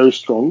it's very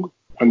strong,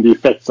 and the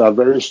effects are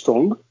very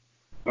strong,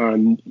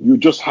 and you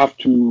just have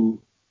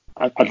to,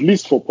 at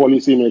least for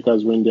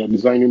policymakers, when they're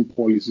designing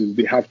policies,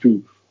 they have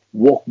to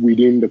work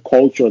within the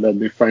culture that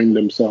they find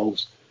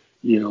themselves.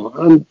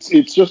 And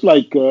it's just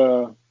like.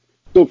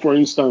 So, for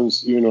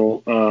instance,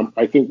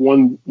 I think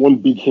one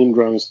big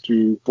hindrance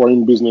to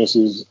foreign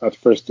businesses at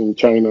first in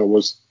China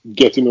was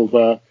getting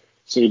over,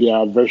 say, their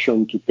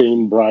aversion to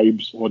paying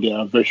bribes or their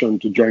aversion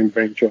to joint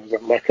ventures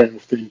and that kind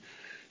of thing.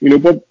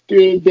 But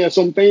there are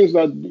some things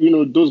that,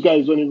 those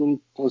guys don't even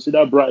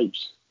consider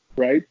bribes,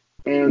 right?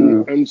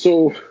 And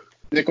so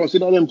they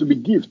consider them to be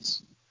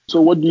gifts.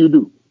 So what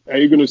do? Are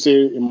you going to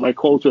say, in my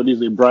culture, this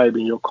is a bribe,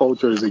 in your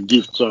culture is a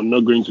gift, so I'm not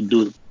going to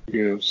do it?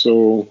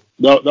 So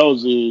that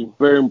was a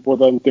very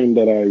important thing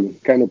that I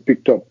kind of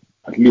picked up,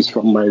 at least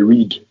from my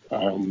read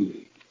of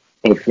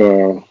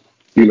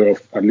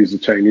at least the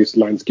Chinese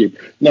landscape.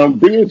 Now,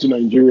 bringing it to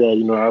Nigeria,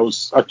 I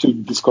was actually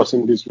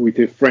discussing this with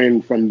a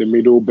friend from the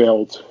Middle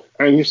Belt,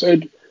 and he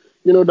said,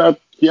 that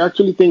he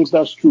actually thinks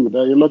that's true.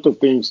 There are a lot of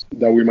things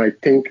that we might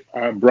think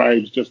are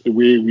bribes, just the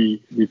way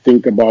we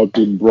think about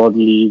it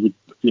broadly,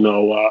 with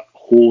our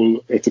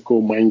whole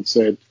ethical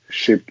mindset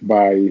shaped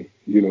by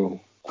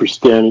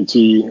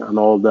Christianity and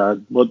all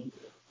that. But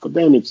for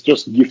them, it's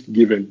just gift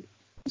giving.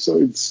 So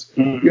it's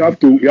you have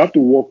to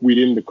work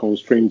within the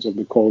constraints of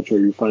the culture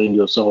you find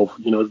yourself.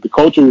 The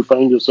culture you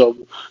find yourself,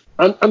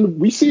 and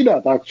we see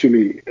that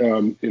actually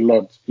a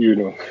lot.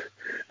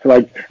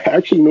 Like, I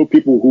actually know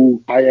people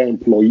who hire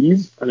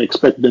employees and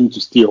expect them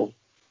to steal,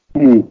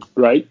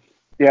 right?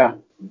 Yeah.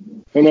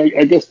 And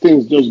I guess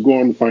things just go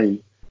on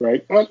fine,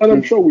 right? And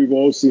I'm sure we've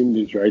all seen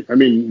this, right? I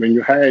mean, when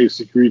you hire a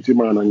security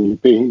man and you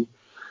pay him,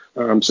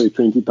 say,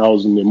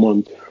 20,000 a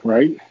month,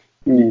 right?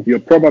 You're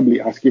probably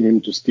asking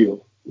him to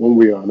steal one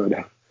way or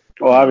another.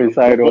 Or have a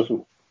side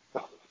also.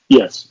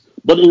 Yes.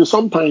 But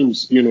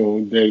sometimes,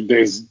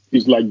 there's a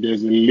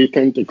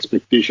latent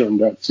expectation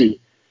that, see,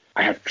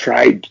 I've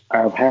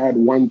had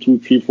 1, 2,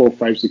 3, 4,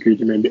 5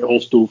 security men, they all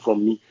stole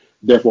from me.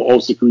 Therefore,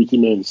 all security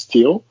men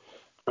steal.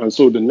 And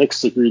so the next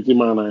security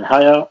man I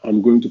hire,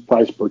 I'm going to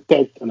price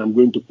protect, and I'm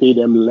going to pay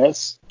them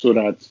less so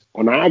that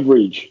on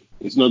average,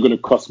 it's not going to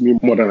cost me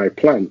more than I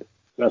planned.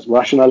 That's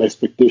rational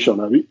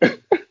expectation, Abby.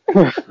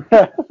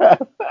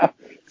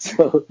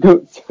 So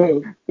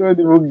don't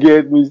even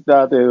get me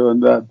started on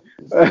that.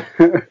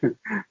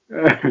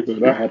 So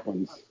that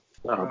happens.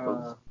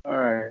 All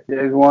right.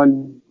 There's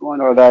one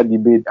other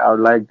debate I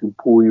would like to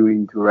pull you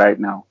into right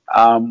now.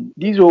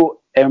 This whole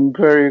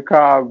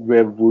empirical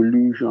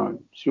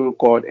revolution,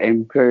 so-called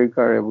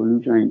empirical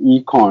revolution in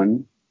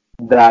econ,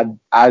 that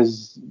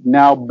has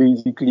now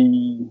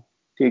basically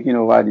taken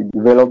over the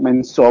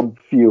development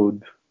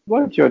subfield.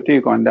 What's your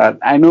take on that?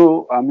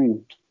 Duflo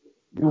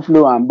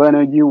and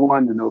Banerjee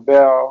won the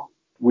Nobel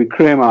with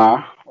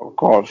Kramer, of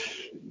course.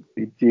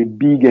 It's a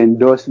big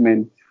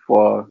endorsement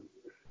for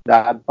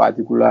that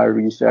particular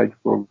research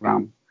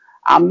program.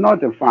 I'm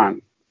not a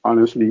fan,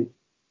 honestly.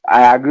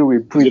 I agree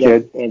with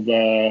Pritchett. Of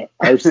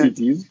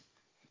RCTs?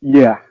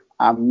 Yeah,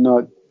 I'm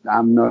not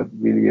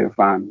really a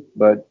fan.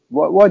 But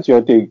what's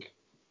your take?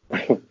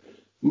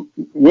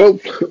 Well,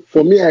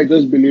 for me, I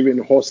just believe in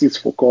horses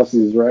for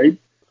courses, right?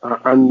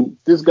 And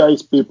this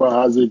guy's paper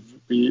has a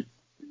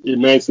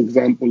nice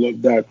example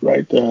of that,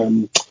 right?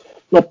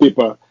 Not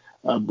paper,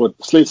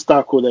 but Slate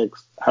Star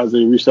Codex has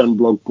a recent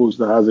blog post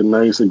that has a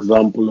nice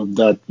example of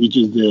that, which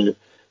is the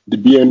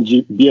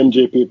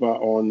BMJ paper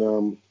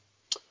on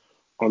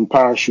on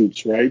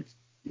parachutes, right?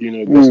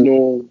 There's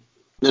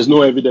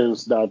no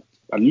evidence that,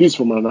 at least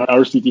from an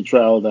RCT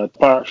trial, that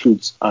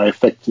parachutes are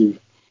effective.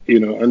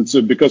 And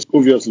so because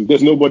obviously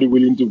there's nobody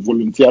willing to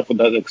volunteer for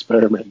that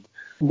experiment.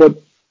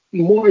 But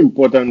more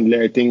importantly,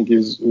 I think,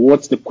 is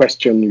what's the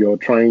question you're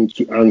trying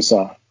to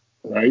answer,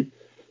 right?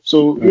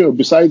 So,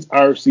 besides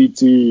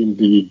RCT in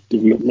the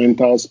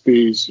developmental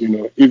space,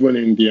 even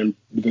in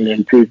the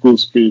empirical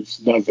space,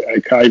 that's the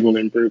archival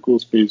empirical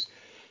space,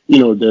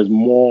 there's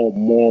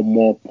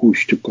more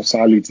push to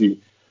causality,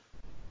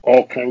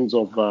 all kinds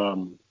of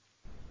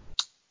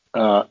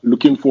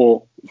looking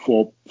for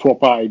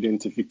proper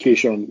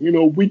identification,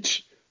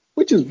 which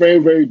is very,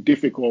 very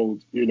difficult,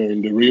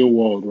 in the real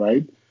world,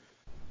 right?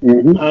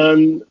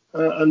 Mm-hmm.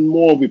 And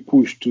more of a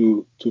push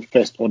to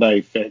test other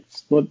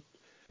effects. But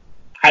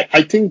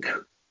I think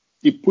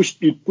it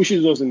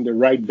pushes us in the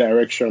right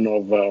direction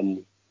of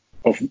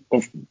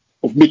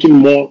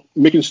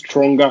making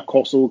stronger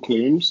causal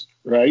claims,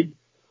 right?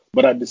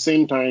 But at the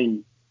same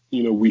time,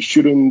 we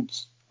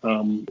shouldn't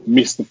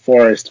miss the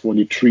forest for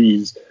the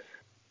trees,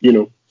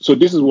 So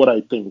this is what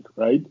I think,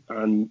 right?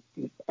 And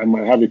I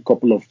might have a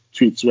couple of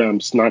tweets where I'm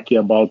snacky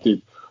about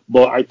it,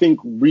 but I think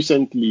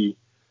recently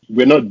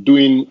we're not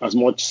doing as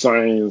much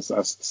science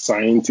as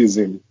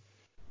scientism,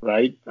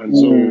 right? And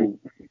so,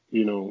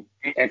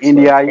 in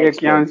the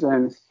Hayekian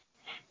sense.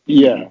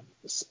 Yeah,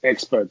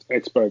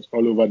 experts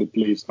all over the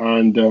place,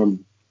 and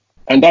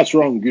that's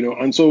wrong,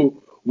 And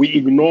so we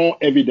ignore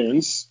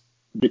evidence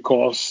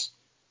because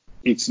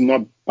it's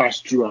not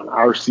passed through an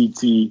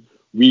RCT.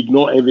 We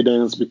ignore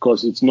evidence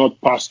because it's not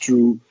passed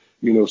through,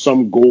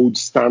 some gold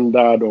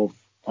standard of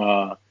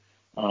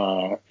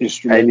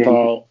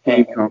instrumental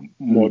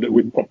model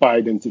with proper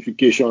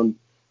identification,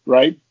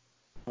 right?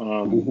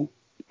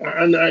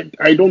 And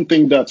I don't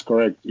think that's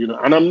correct,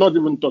 And I'm not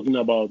even talking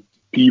about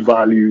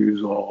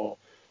p-values or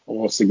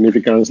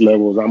significance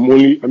levels. I'm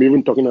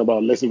even talking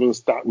about, let's even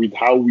start with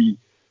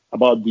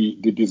about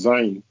the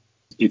design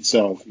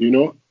itself.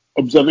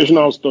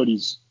 Observational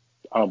studies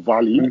are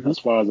valid as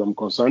far as I'm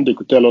concerned. They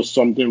could tell us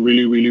something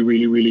really, really,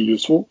 really, really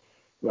useful,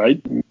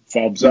 right? If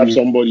I observe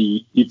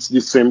somebody eats the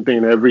same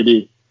thing every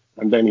day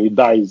and then he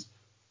dies,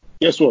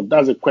 guess what?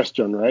 That's a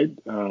question, right?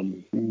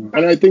 And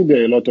I think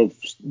there are a lot of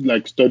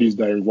studies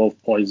that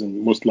involve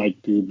poison, most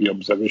likely to be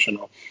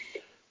observational,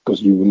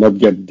 because you will not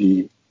get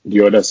the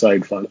other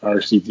side for an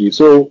RCT.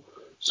 So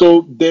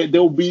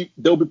there'll be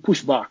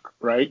pushback,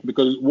 right?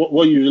 Because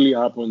what usually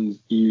happens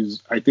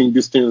is, I think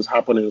these things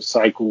happen in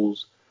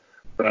cycles,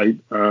 right?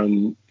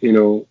 And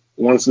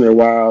once in a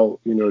while,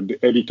 the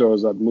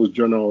editors at most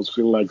journals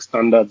feel like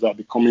standards are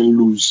becoming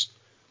loose,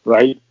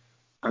 right?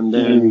 And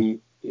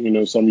then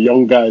some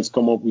young guys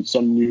come up with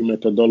some new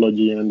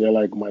methodology, and they're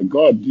like, "My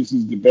God, this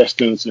is the best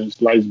thing since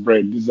sliced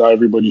bread. This is how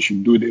everybody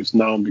should do this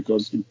now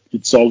because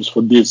it solves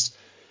for this."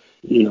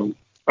 And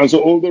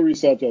so older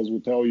researchers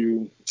will tell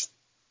you,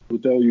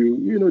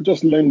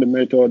 just learn the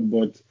method,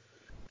 but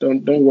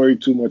don't worry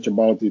too much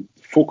about it.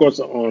 Focus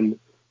on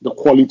the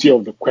quality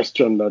of the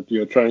question that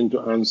you're trying to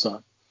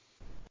answer.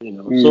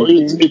 So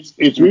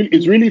it's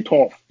really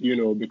tough,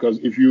 because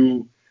if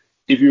you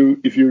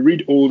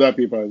read older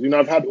papers,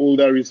 I've had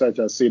older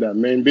researchers say that,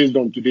 man, based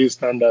on today's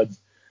standards,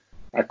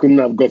 I couldn't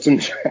have gotten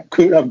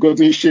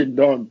shit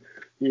done,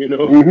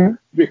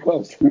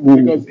 because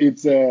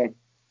it's the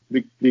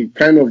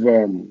kind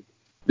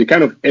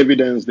of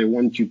evidence they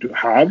want you to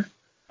have.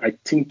 I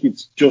think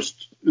it's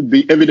just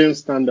the evidence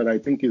standard. I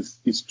think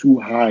is too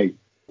high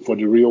for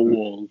the real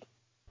world,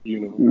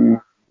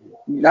 And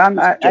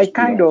I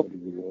kind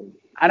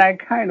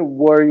of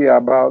worry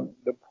about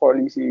the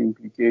policy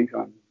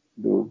implications,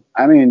 though.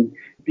 I mean,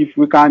 if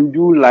we can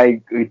do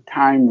like a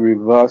time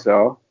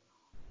reversal,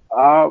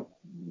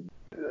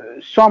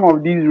 some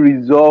of these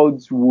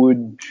results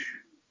would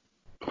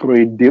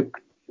predict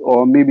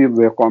or maybe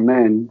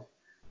recommend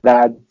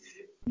that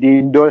the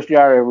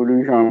Industrial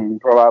Revolution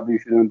probably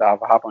shouldn't have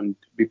happened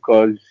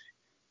because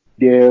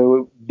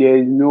there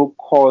is no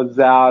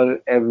causal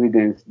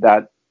evidence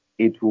that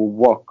it will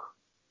work.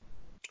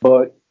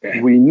 But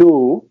we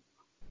know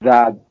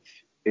that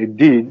it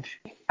did.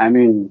 I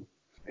mean,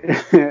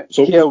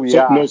 here we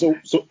are.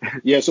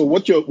 So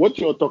what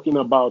you're talking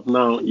about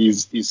now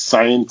is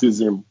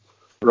scientism,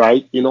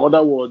 right? In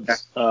other words,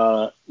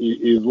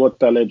 is what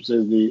Taleb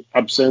says: the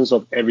absence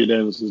of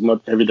evidence is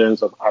not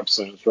evidence of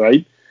absence,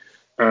 right?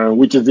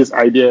 Which is this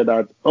idea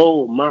that,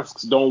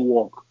 masks don't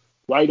work.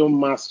 Why don't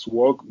masks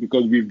work?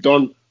 Because we've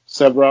done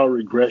several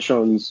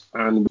regressions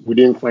and we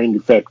didn't find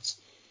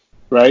effects,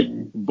 right?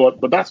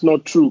 But that's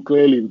not true,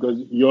 clearly,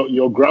 because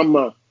your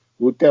grandma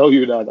will tell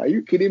you that. Are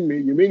you kidding me?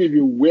 You mean if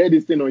you wear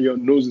this thing on your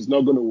nose, it's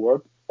not going to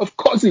work? Of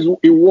course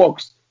it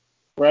works,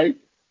 right?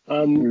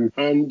 And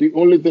the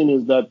only thing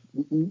is that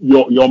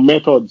your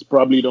methods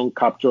probably don't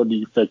capture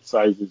the effect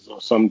sizes or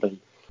something.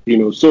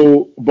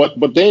 So,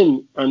 but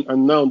then,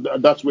 and now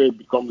that's where it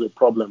becomes a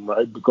problem,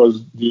 right?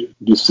 Because the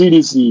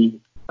CDC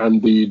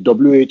and the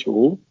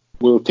WHO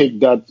will take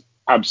that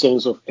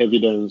absence of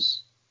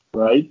evidence,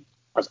 right,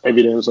 as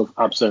evidence of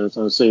absence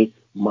and say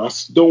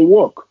masks don't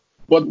work,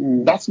 But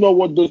Mm. that's not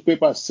what those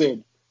papers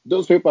said.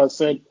 Those papers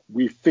said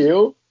we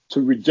fail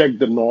to reject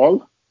the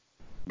null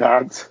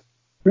that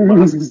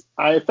masks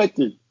are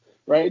effective,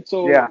 right?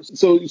 Yeah.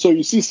 So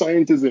you see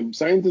scientism.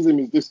 Scientism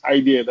is this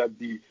idea that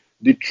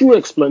the true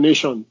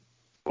explanation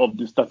of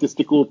the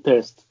statistical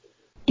test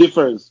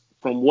differs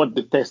from what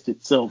the test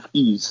itself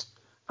is.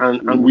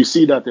 And we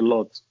see that a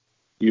lot,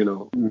 you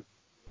know.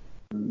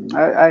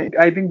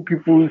 I think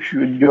people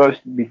should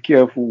just be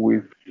careful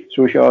with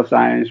social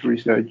science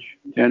research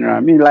in general.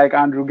 I mean, like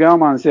Andrew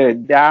Gelman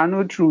said, there are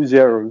no true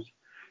zeros.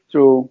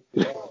 So,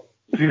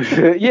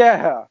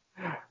 yeah.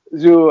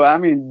 So, I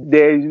mean,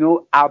 there is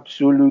no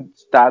absolute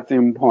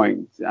starting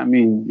point. I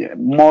mean,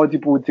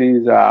 multiple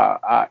things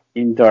are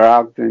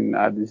interacting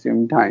at the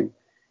same time.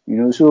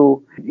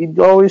 So it's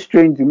always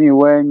strange to me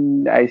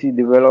when I see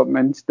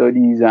development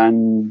studies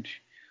and,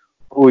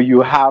 oh,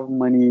 you have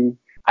money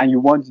and you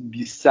want to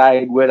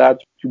decide whether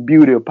to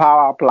build a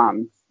power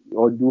plant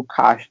or do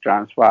cash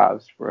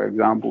transfers, for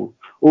example.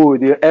 Oh,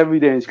 the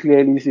evidence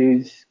clearly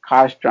says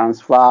cash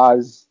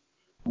transfers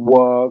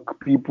work,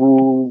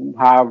 people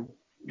have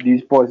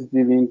these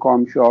positive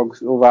income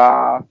shocks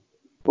over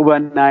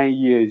 9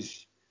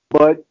 years.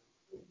 But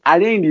are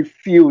they in the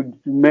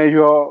field to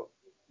measure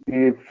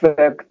the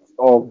effect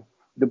of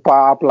the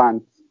power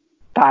plant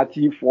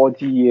 30,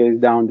 40 years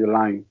down the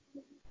line?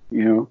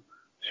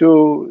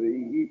 So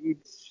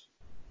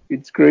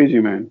it's crazy,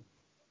 man.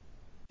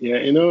 Yeah,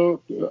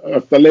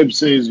 Taleb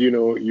says,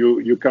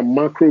 you can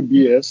macro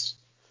BS,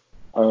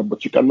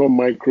 but you cannot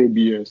micro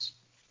BS.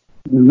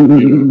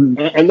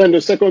 And then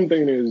the second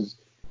thing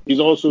is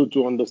also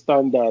to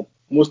understand that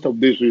most of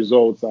these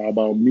results are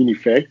about mean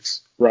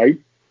effects, right?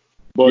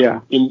 But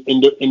Yeah.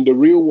 in the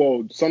real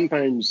world,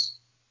 sometimes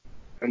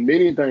and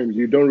many times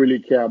you don't really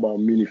care about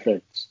mean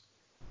effects,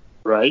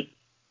 right?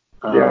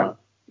 Yeah.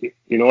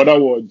 In other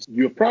words,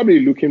 you might be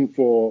looking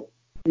for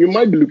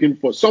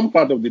some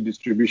part of the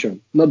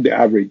distribution, not the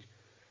average,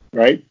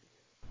 right?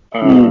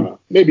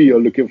 Maybe you're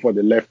looking for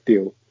the left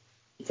tail.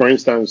 For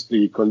instance,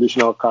 the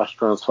conditional cash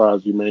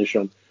transfers you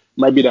mentioned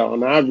might be that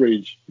on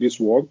average this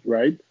worked,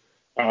 right?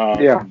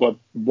 Yeah. But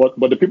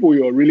the people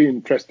you're really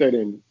interested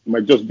in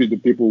might just be the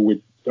people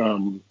with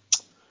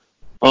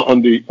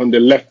on the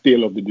left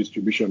tail of the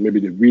distribution,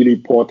 maybe the really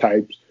poor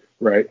types,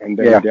 right? And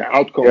then Yeah. their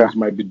outcomes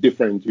might be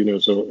different,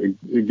 So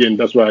again,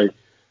 that's why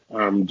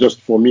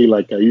just for me,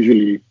 like I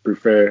usually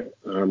prefer.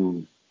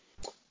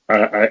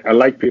 I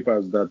like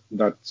papers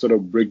that sort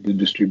of break the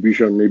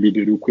distribution. Maybe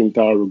they do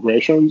quintile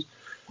regressions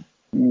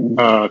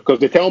because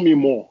they tell me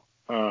more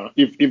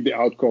if the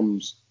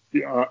outcomes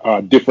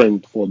are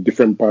different for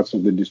different parts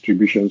of the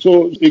distribution.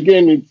 So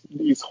again,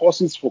 it's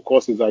horses for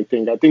courses. I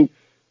think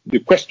the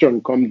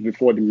question comes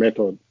before the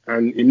method,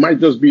 and it might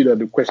just be that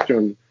the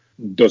question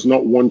does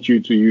not want you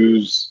to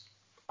use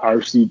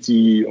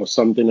RCT or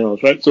something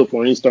else, right? So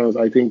for instance,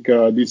 I think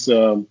this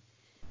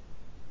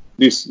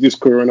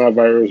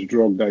coronavirus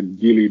drug that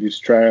Gilead is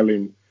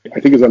trialing, I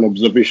think it's an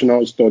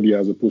observational study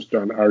as opposed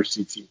to an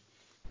RCT,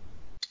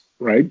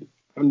 right?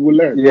 And we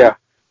learn. Yeah.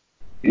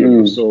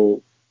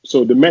 So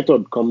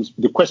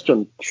the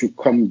question should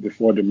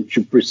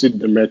precede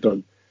the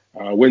method.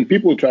 When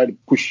people try to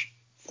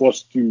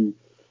force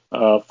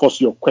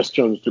your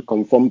questions to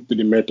conform to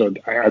the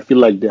method, I feel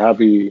like they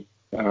have a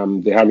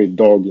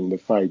dog in the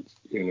fight,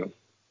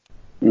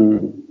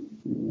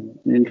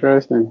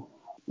 Interesting.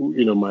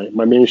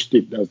 My main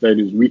stick that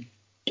is we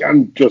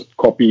can't just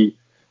copy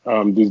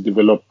these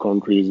developed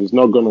countries. It's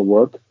not going to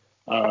work.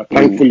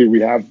 Thankfully,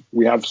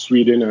 we have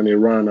Sweden and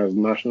Iran as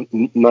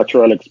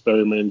natural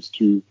experiments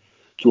to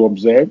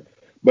observe.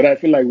 But I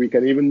feel like we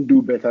can even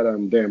do better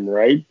than them,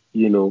 right?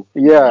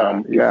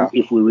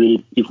 If we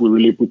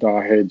really put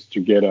our heads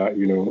together,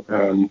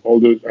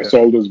 I saw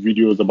all those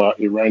videos about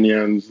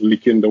Iranians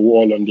licking the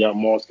wall on their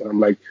mosque, and I'm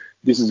like,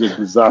 this is a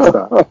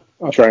disaster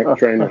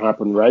trying to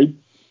happen, right?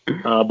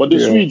 But the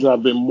Swedes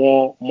have been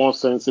more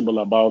sensible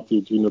about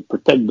it.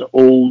 Protect the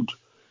old,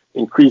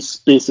 increase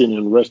spacing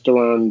in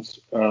restaurants,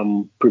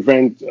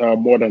 prevent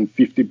more than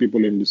 50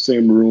 people in the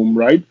same room,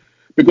 right?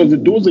 Because the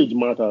dosage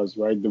matters,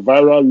 right? The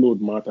viral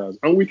load matters,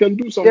 and we can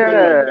do something like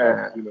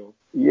that.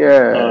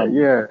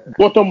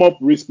 Bottom up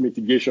risk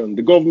mitigation.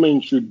 The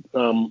government should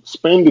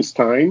spend its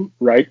time,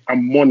 right,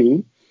 and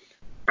money,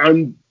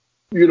 and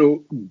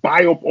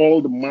buy up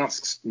all the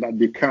masks that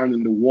they can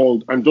in the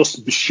world, and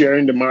just be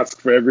sharing the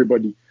mask for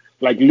everybody.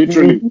 Like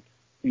literally,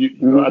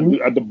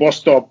 at the bus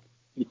stop,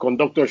 the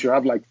conductor should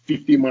have like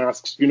 50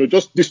 masks.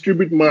 Just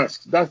distribute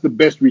masks. That's the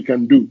best we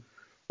can do,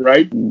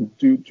 right?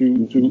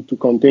 To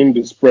contain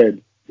the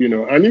spread.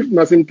 And if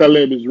Nassim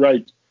Taleb is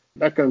right,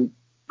 that can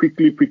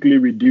quickly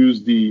reduce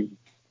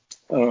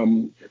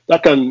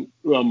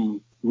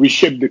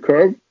reshape the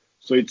curve,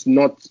 so it's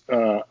not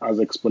as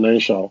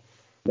exponential,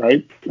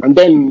 right? And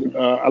then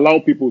allow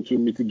people to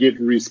mitigate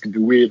risk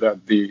the way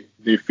that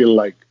they feel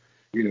like.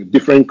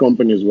 Different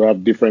companies will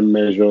have different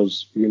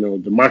measures.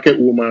 The market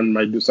woman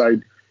might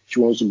decide she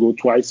wants to go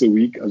twice a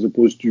week as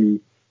opposed to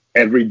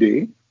every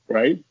day,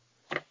 right?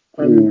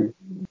 And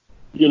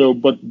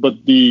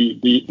but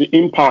the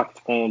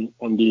impact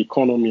on the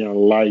economy and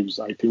lives,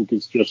 I think,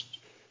 is just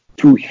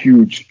too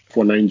huge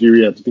for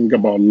Nigeria to think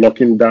about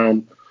locking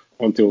down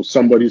until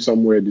somebody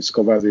somewhere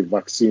discovers a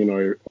vaccine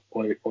or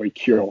a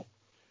cure.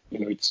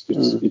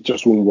 It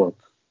just won't work.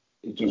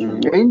 It just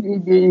won't work.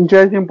 The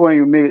interesting point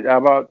you made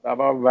about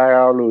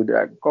viral load,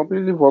 I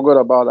completely forgot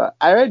about that.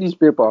 I read this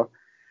paper,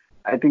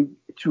 I think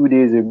 2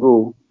 days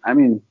ago. I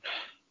mean,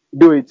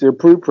 though it's a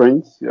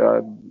preprint,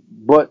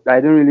 but I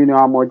don't really know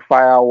how much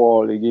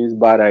firewall against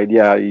bad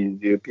idea is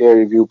the peer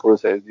review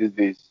process these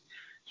days.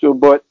 So,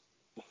 but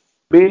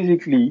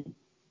basically,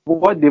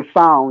 what they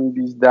found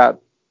is that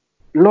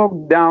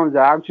lockdowns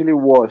are actually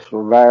worse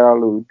for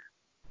viral load,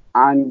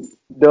 and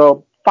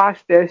the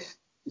fastest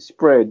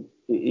spread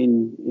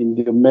in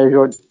the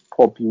measured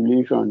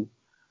population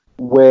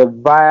were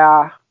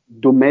via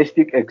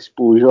domestic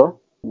exposure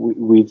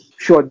with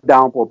shut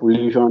down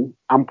population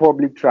and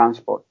public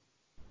transport.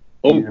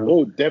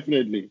 Oh,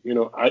 definitely.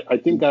 I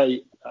think I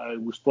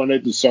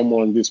responded to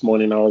someone this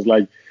morning. I was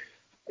like,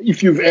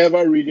 if you've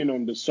ever ridden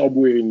on the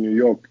subway in New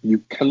York, you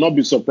cannot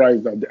be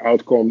surprised at the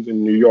outcomes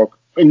in New York.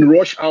 In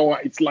rush hour,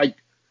 it's like,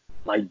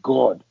 my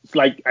God, it's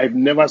like I've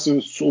never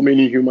seen so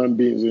many human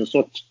beings in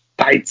such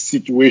tight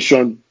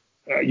situation.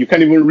 You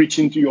can't even reach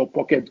into your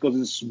pocket because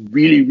it's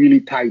really,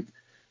 really tight.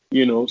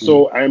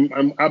 So I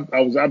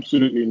was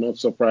absolutely not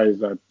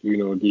surprised at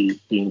the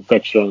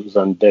infections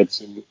and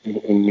deaths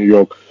in New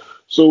York.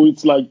 So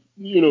it's like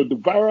the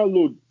viral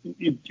load.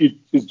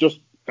 It's just,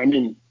 I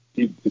mean,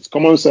 it's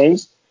common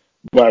sense,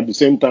 but at the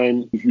same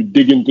time, if you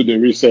dig into the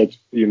research,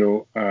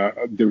 the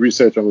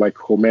research on like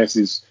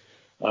hormesis,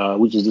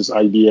 which is this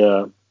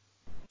idea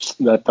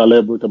that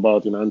Taleb wrote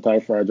about in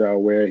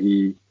Anti-Fragile, where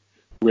he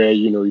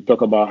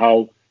talk about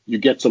how you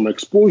get some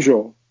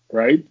exposure,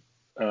 right?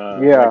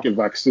 Like a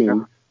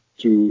vaccine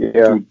to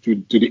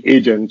the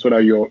agent, so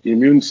that your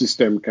immune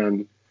system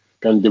can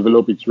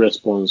develop its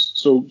response.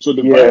 So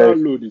the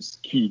viral load is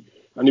key.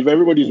 And if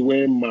everybody's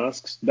wearing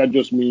masks, that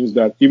just means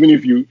that even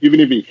if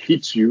it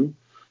hits you,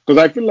 because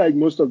I feel like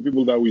most of the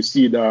people that we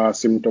see that are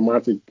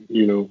symptomatic,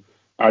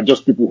 are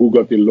just people who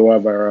got a lower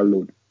viral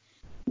load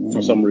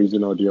for some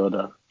reason or the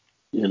other.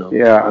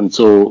 And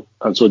so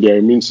their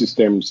immune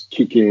systems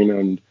kick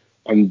in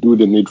and do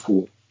the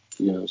needful.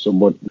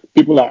 But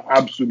people are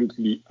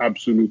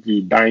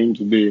absolutely dying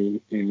today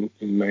in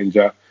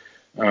Nigeria,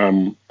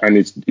 and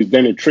it's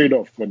then a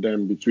trade-off for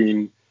them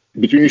between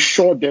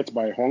sure death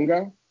by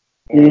hunger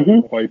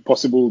or a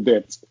possible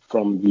death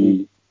from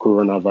the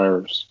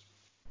coronavirus.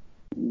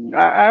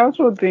 I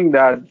also think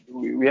that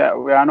we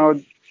are not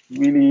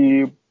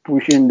really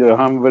pushing the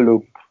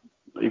envelope,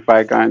 if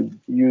I can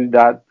use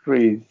that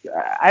phrase.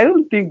 I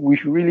don't think we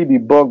should really be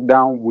bogged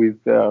down with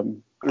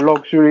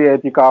luxury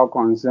ethical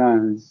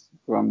concerns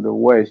from the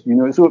West.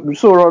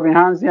 So Robin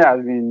Hansen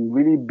has been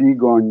really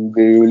big on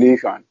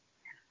variolation.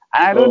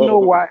 And I don't know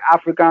why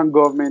African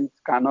governments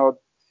cannot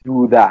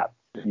do that.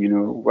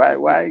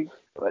 Why?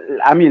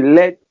 I mean,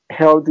 let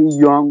healthy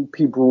young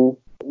people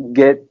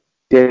get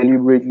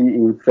deliberately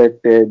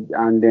infected,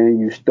 and then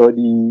you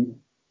study.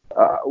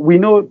 We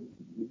know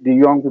the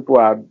young people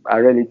are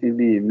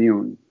relatively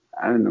immune.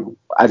 I don't know,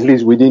 at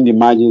least within the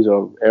margins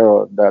of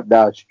error,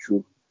 that's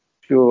true.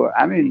 So,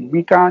 I mean,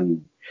 we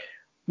can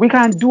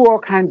do all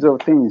kinds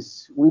of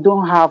things. We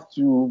don't have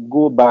to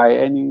go by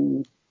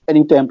any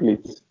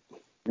templates.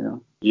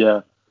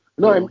 Yeah.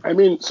 No, I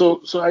mean,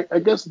 so I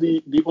guess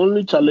the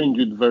only challenge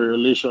with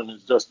variolation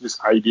is just this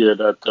idea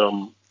that,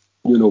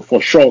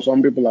 for sure,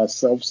 some people are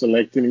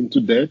self-selecting into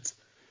death.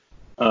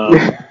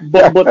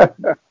 But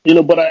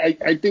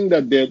I think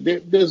that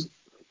there's,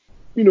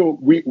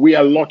 we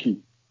are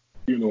lucky,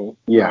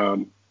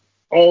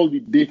 all the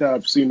data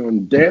I've seen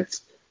on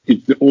death,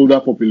 it's the older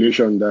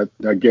population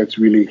that gets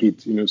really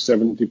hit,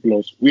 70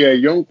 plus. We are a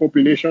young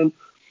population,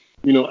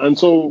 and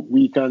so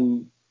we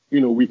can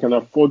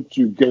afford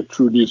to get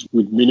through this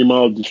with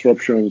minimal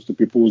disruptions to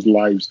people's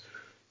lives.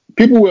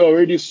 People were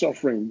already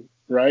suffering,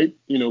 right?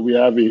 We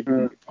have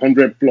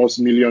 100+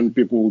 million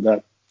people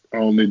that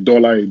are on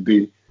 $1 a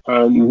day.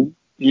 And,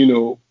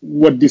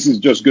 what this is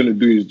just going to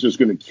do is just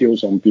going to kill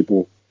some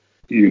people,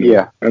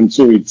 Yeah. And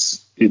so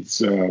it's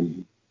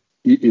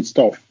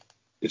tough.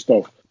 It's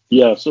tough.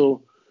 Yeah.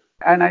 So.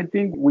 And I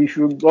think we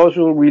should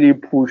also really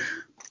push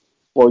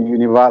for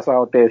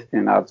universal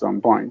testing at some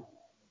point.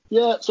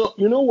 Yeah. So,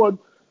 you know what?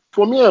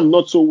 For me, I'm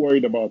not so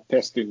worried about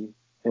testing,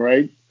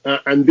 right?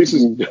 And this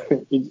is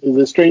it's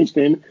a strange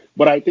thing,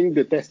 but I think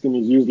the testing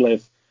is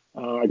useless.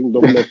 I think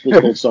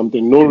WHO said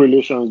something, no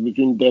relations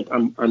between death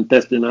and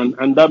testing,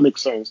 and that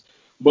makes sense.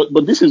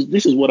 But this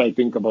is what I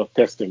think about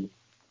testing.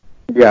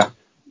 Yeah.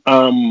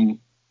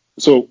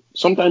 So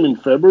sometime in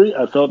February,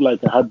 I felt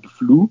like I had the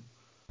flu.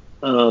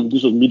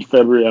 This was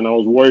mid-February, and I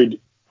was worried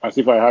as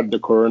if I had the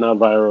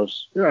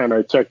coronavirus. Yeah, and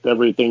I checked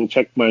everything,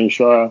 checked my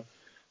insurer,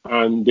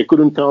 and they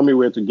couldn't tell me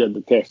where to get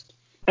the test.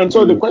 And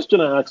so the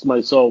question I asked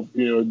myself,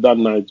 that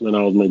night when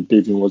I was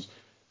meditating was,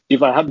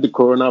 if I had the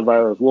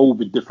coronavirus, what would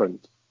be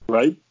different,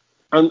 right?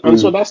 And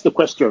so that's the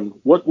question.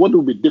 What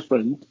will be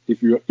different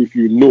if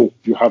you know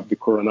you have the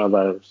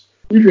coronavirus?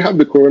 If you have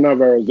the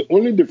coronavirus, the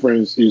only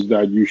difference is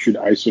that you should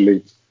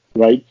isolate,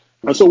 right?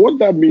 And so what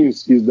that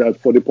means is that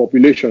for the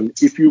population,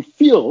 if you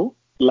feel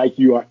like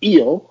you are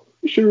ill,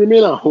 you should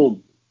remain at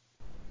home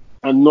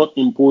and not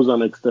impose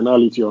an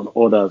externality on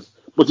others.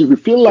 But if you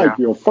feel like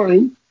you're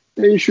fine,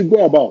 then you should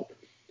go about.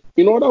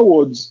 In other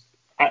words,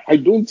 I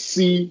don't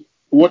see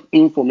what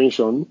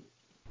information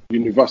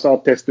universal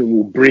testing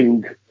will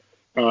bring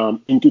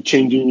into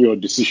changing your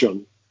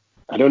decision.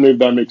 I don't know if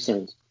that makes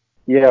sense.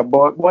 Yeah,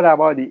 but what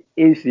about the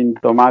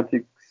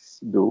asymptomatics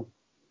though?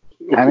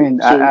 I Okay, mean,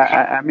 so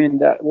I mean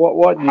that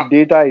what the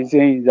data is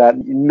saying is that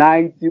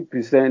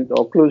 90%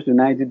 or close to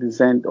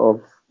 90%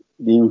 of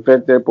the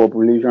infected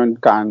population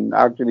can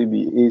actually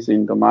be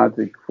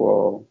asymptomatic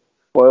for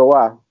a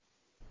while.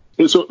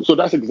 so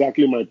that's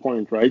exactly my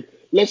point, right?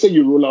 Let's say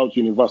you roll out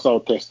universal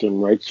testing,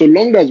 right? So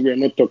long as we're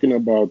not talking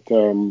about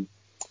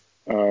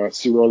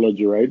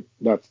serology, right?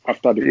 That's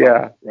after the Yeah,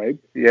 fact, right?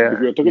 If yeah,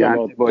 we're the talking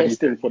about antibody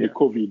testing test. for the Yeah,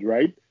 COVID,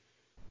 right?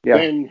 yeah,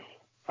 Then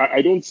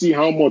I don't see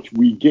how much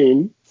we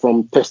gain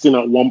from testing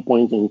at one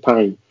point in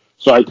time.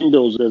 So I think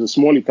there's a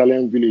small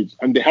Italian village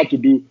and they had to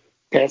do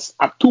tests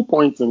at 2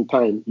 points in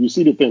time. You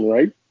see the thing,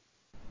 right?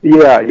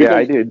 yeah.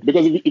 I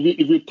Because did.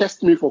 if you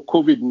test me for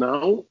COVID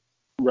now,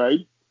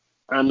 right,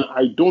 and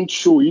I don't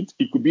show it,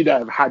 it could be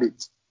that I've had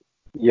it.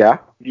 Yeah.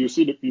 You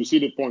see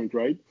the point,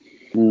 right?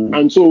 Mm,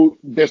 And so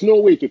there's no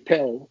way to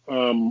tell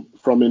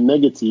from a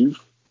negative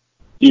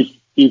if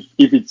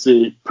it's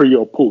a pre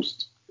or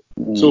post.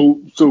 mm,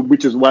 So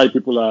which is why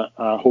people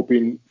are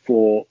hoping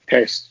for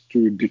tests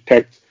to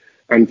detect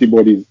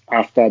antibodies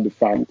after the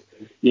fact.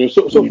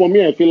 So mm. for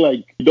me, I feel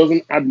like it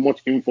doesn't add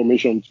much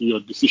information to your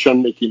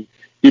decision making,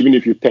 even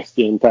if you test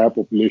the entire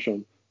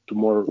population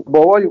tomorrow.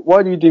 But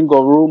what do you think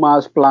of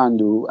Roma's plan,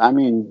 though? I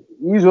mean,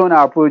 his own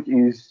approach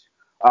is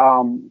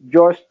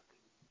just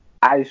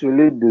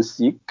isolate the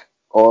sick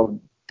or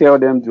tell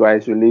them to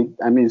isolate.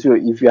 I mean, so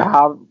if you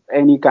have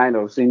any kind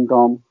of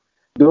symptom,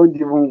 don't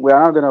even, we're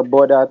not going to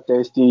bother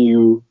testing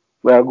you.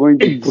 We are going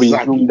to presume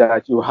Exactly.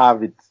 that you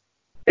have it.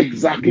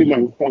 Exactly You my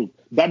know? point.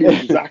 That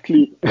is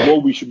exactly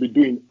what we should be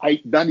doing.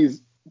 That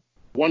is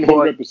but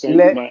 100%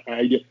 let my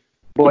idea. The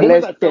but moment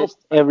let's I felt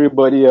test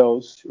everybody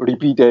else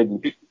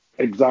repeatedly.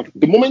 exactly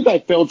the moment I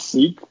felt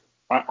sick,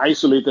 I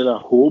isolated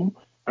at home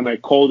and I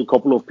called a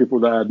couple of people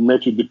that I had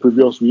met with the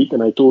previous week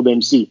and I told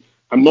them, see,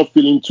 I'm not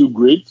feeling too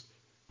great.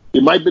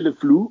 It might be the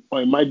flu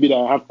or it might be that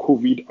I have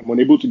COVID. I'm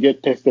unable to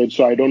get tested,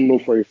 so I don't know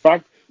for a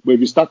fact. But if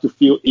you start to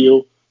feel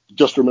ill,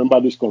 just remember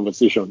this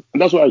conversation.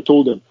 And that's what I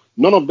told them.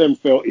 None of them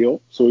fell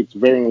ill, so it's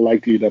very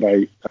unlikely that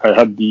I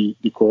had the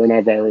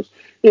coronavirus.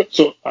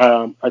 So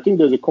I think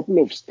there's a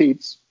couple of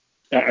states,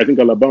 I think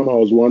Alabama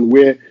was one,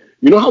 where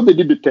you know how they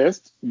did the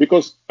test?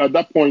 Because at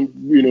that point,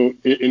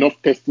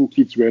 enough testing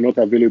kits were not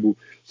available.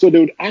 So they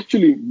would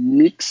actually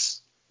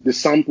mix the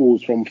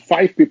samples from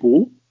 5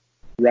 people,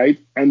 right,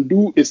 and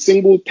do a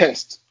single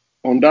test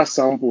on that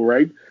sample,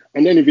 right?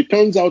 And then if it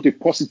turns out a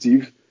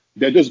positive,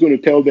 they're just going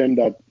to tell them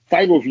that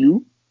 5 of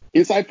you,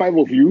 inside 5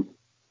 of you,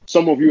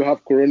 some of you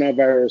have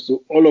coronavirus,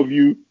 so all of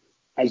you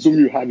assume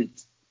you have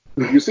it.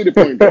 You see the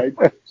point, right?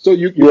 So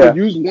you could Yeah.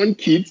 use one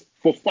kit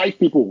for 5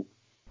 people,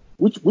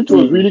 which was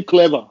Mm, really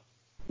clever,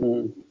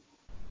 mm,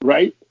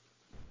 right?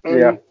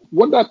 yeah. And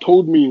what that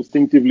told me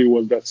instinctively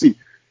was that, see,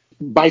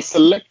 by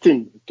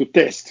selecting to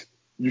test,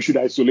 you should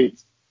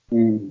isolate.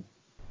 Mm,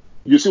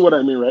 You see what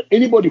I mean, right?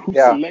 Anybody who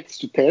yeah. selects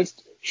to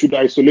test should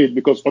isolate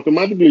because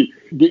automatically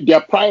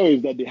their prior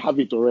is that they have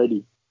it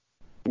already.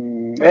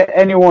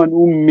 Anyone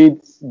who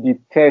meets the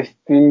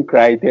testing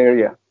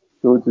criteria,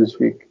 so to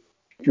speak,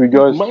 should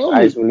just My own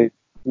is isolate.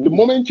 the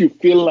moment you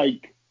feel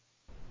like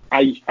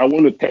I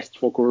want to test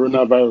for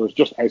coronavirus,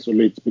 just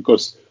isolate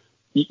because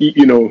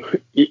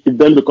it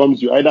then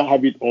becomes you either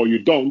have it or you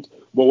don't.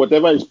 But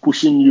whatever is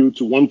pushing you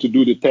to want to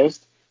do the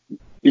test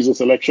is a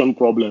selection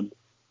problem.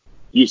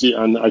 You see,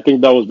 and I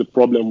think that was the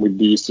problem with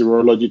the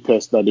serology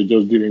test that they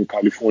just did in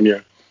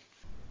California,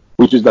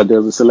 which is that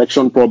there's a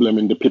selection problem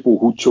in the people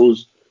who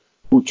chose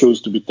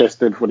to be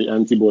tested for the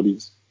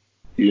antibodies.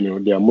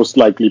 They are most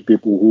likely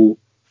people who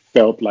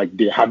felt like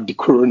they had the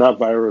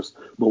coronavirus,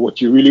 but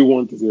what you really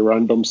want is a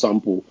random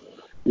sample.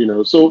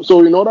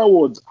 So in other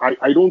words,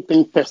 I don't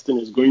think testing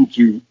is going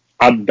to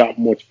add that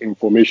much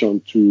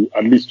information to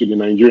at least to the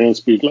Nigerian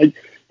space. Like,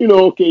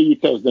 okay, you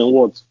test, then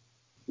what?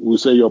 We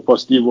say you're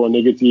positive or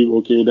negative.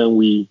 Okay, then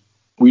we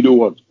do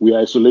what? We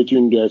isolate you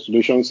in the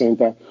isolation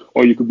center,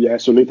 or you could be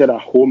isolated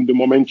at home the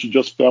moment you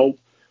just felt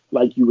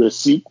like you were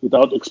sick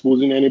without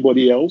exposing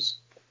anybody else,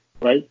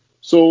 right?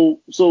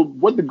 So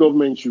what the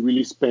government should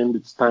really spend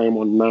its time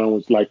on now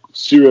is like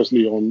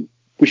seriously on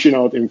pushing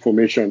out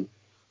information.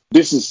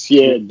 This is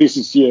here, this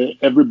is here,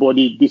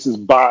 everybody, this is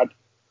bad,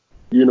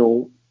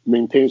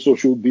 maintain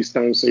social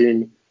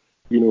distancing,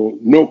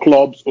 no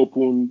clubs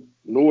open,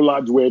 no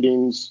large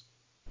weddings,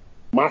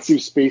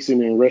 massive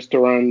spacing in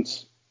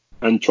restaurants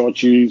and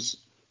churches,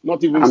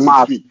 not even And 6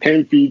 mask. feet,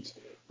 10 feet,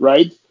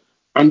 right?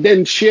 And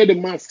then share the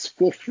masks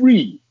for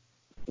free.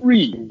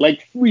 free,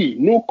 like free,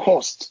 no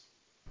cost.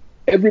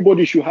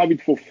 Everybody should have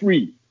it for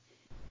free.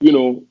 You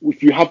know,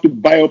 if you have to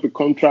buy up a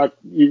contract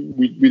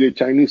with a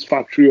Chinese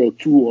factory or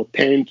 2 or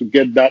 10 to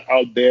get that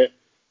out there,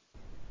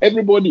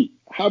 everybody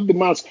have the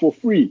mask for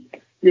free.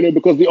 You know,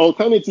 because the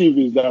alternative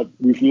is that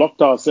we've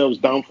locked ourselves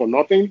down for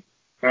nothing,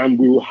 and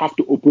we will have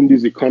to open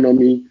this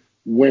economy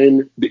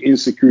when the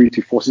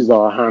insecurity forces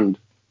our hand.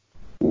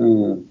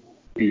 You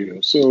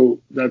know, so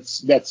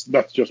that's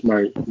just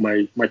my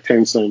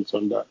 10 cents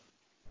on that.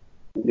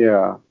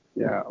 Yeah.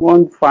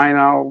 One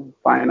final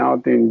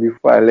thing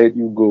before I let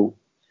you go.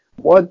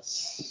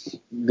 What's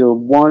the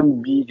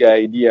one big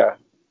idea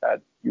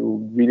that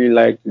you really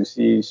like to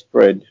see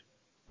spread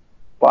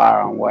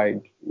far and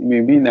wide?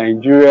 Maybe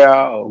Nigeria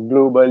or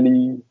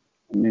globally.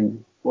 I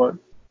mean,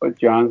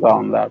 what's your answer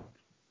on that?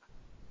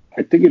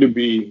 I think it'd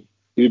be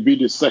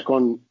the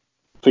second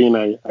thing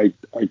I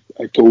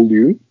told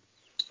you.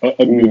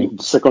 The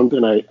second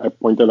thing I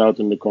pointed out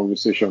in the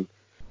conversation.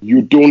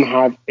 You don't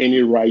have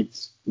any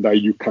rights that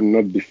you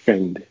cannot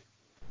defend.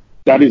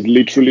 That is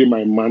literally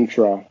my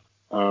mantra.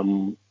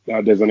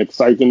 There's a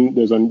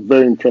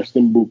very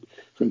interesting book,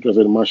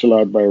 Interested in Martial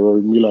Art by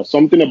Rory Miller.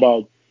 Something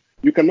about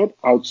you cannot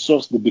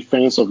outsource the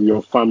defense of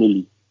your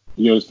family.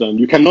 You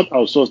understand? You cannot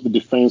outsource the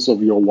defense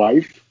of your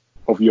wife,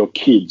 of your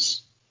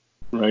kids,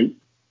 right?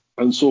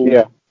 And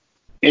so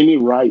any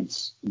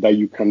rights that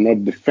you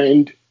cannot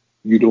defend,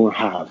 you don't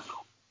have.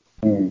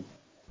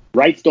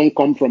 Rights don't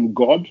come from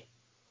God.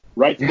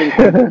 Rights don't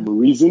come from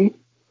reason.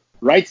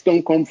 Rights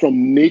don't come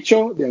from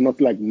nature. They're not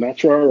like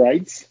natural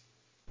rights.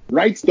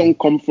 Rights don't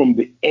come from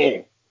the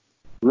air.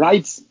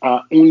 Rights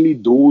are only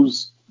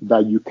those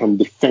that you can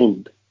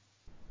defend.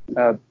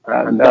 That's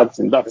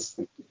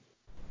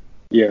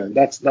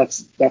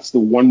the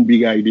one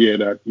big idea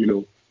that, you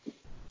know,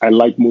 I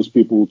like most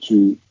people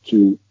to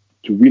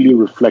really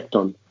reflect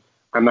on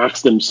and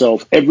ask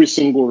themselves every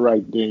single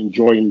right they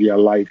enjoy in their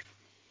life.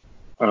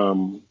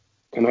 Can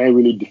I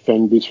really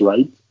defend this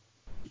right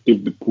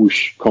if the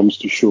push comes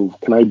to shove?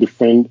 Can I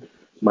defend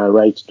my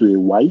right to a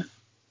wife,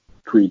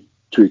 to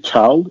a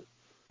child,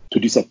 to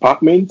this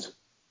apartment?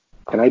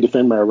 Can I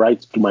defend my right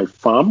to my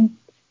farm,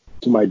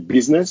 to my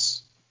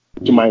business,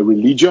 to my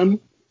religion?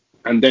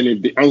 And then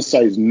if the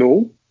answer is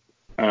no,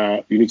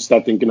 you need to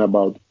start thinking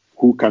about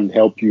who can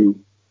help you,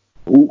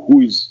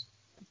 who is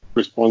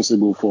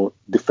responsible for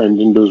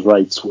defending those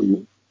rights for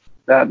you.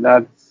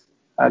 That's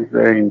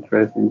very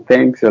interesting.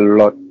 Thanks a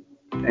lot.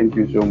 Thank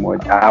you so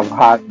much. I have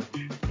had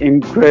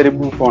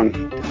incredible fun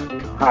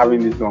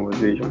having this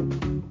conversation.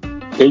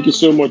 Thank you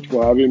so much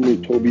for having me,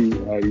 Toby.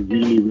 I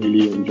really,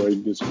 really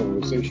enjoyed this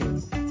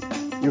conversation.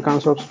 You can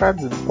subscribe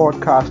to the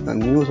podcast and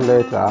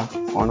newsletter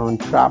on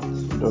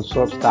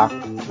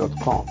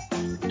untrapped.substack.com.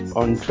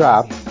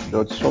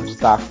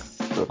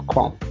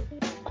 Untrapped.substack.com.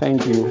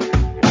 Thank you.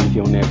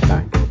 Until next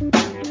time.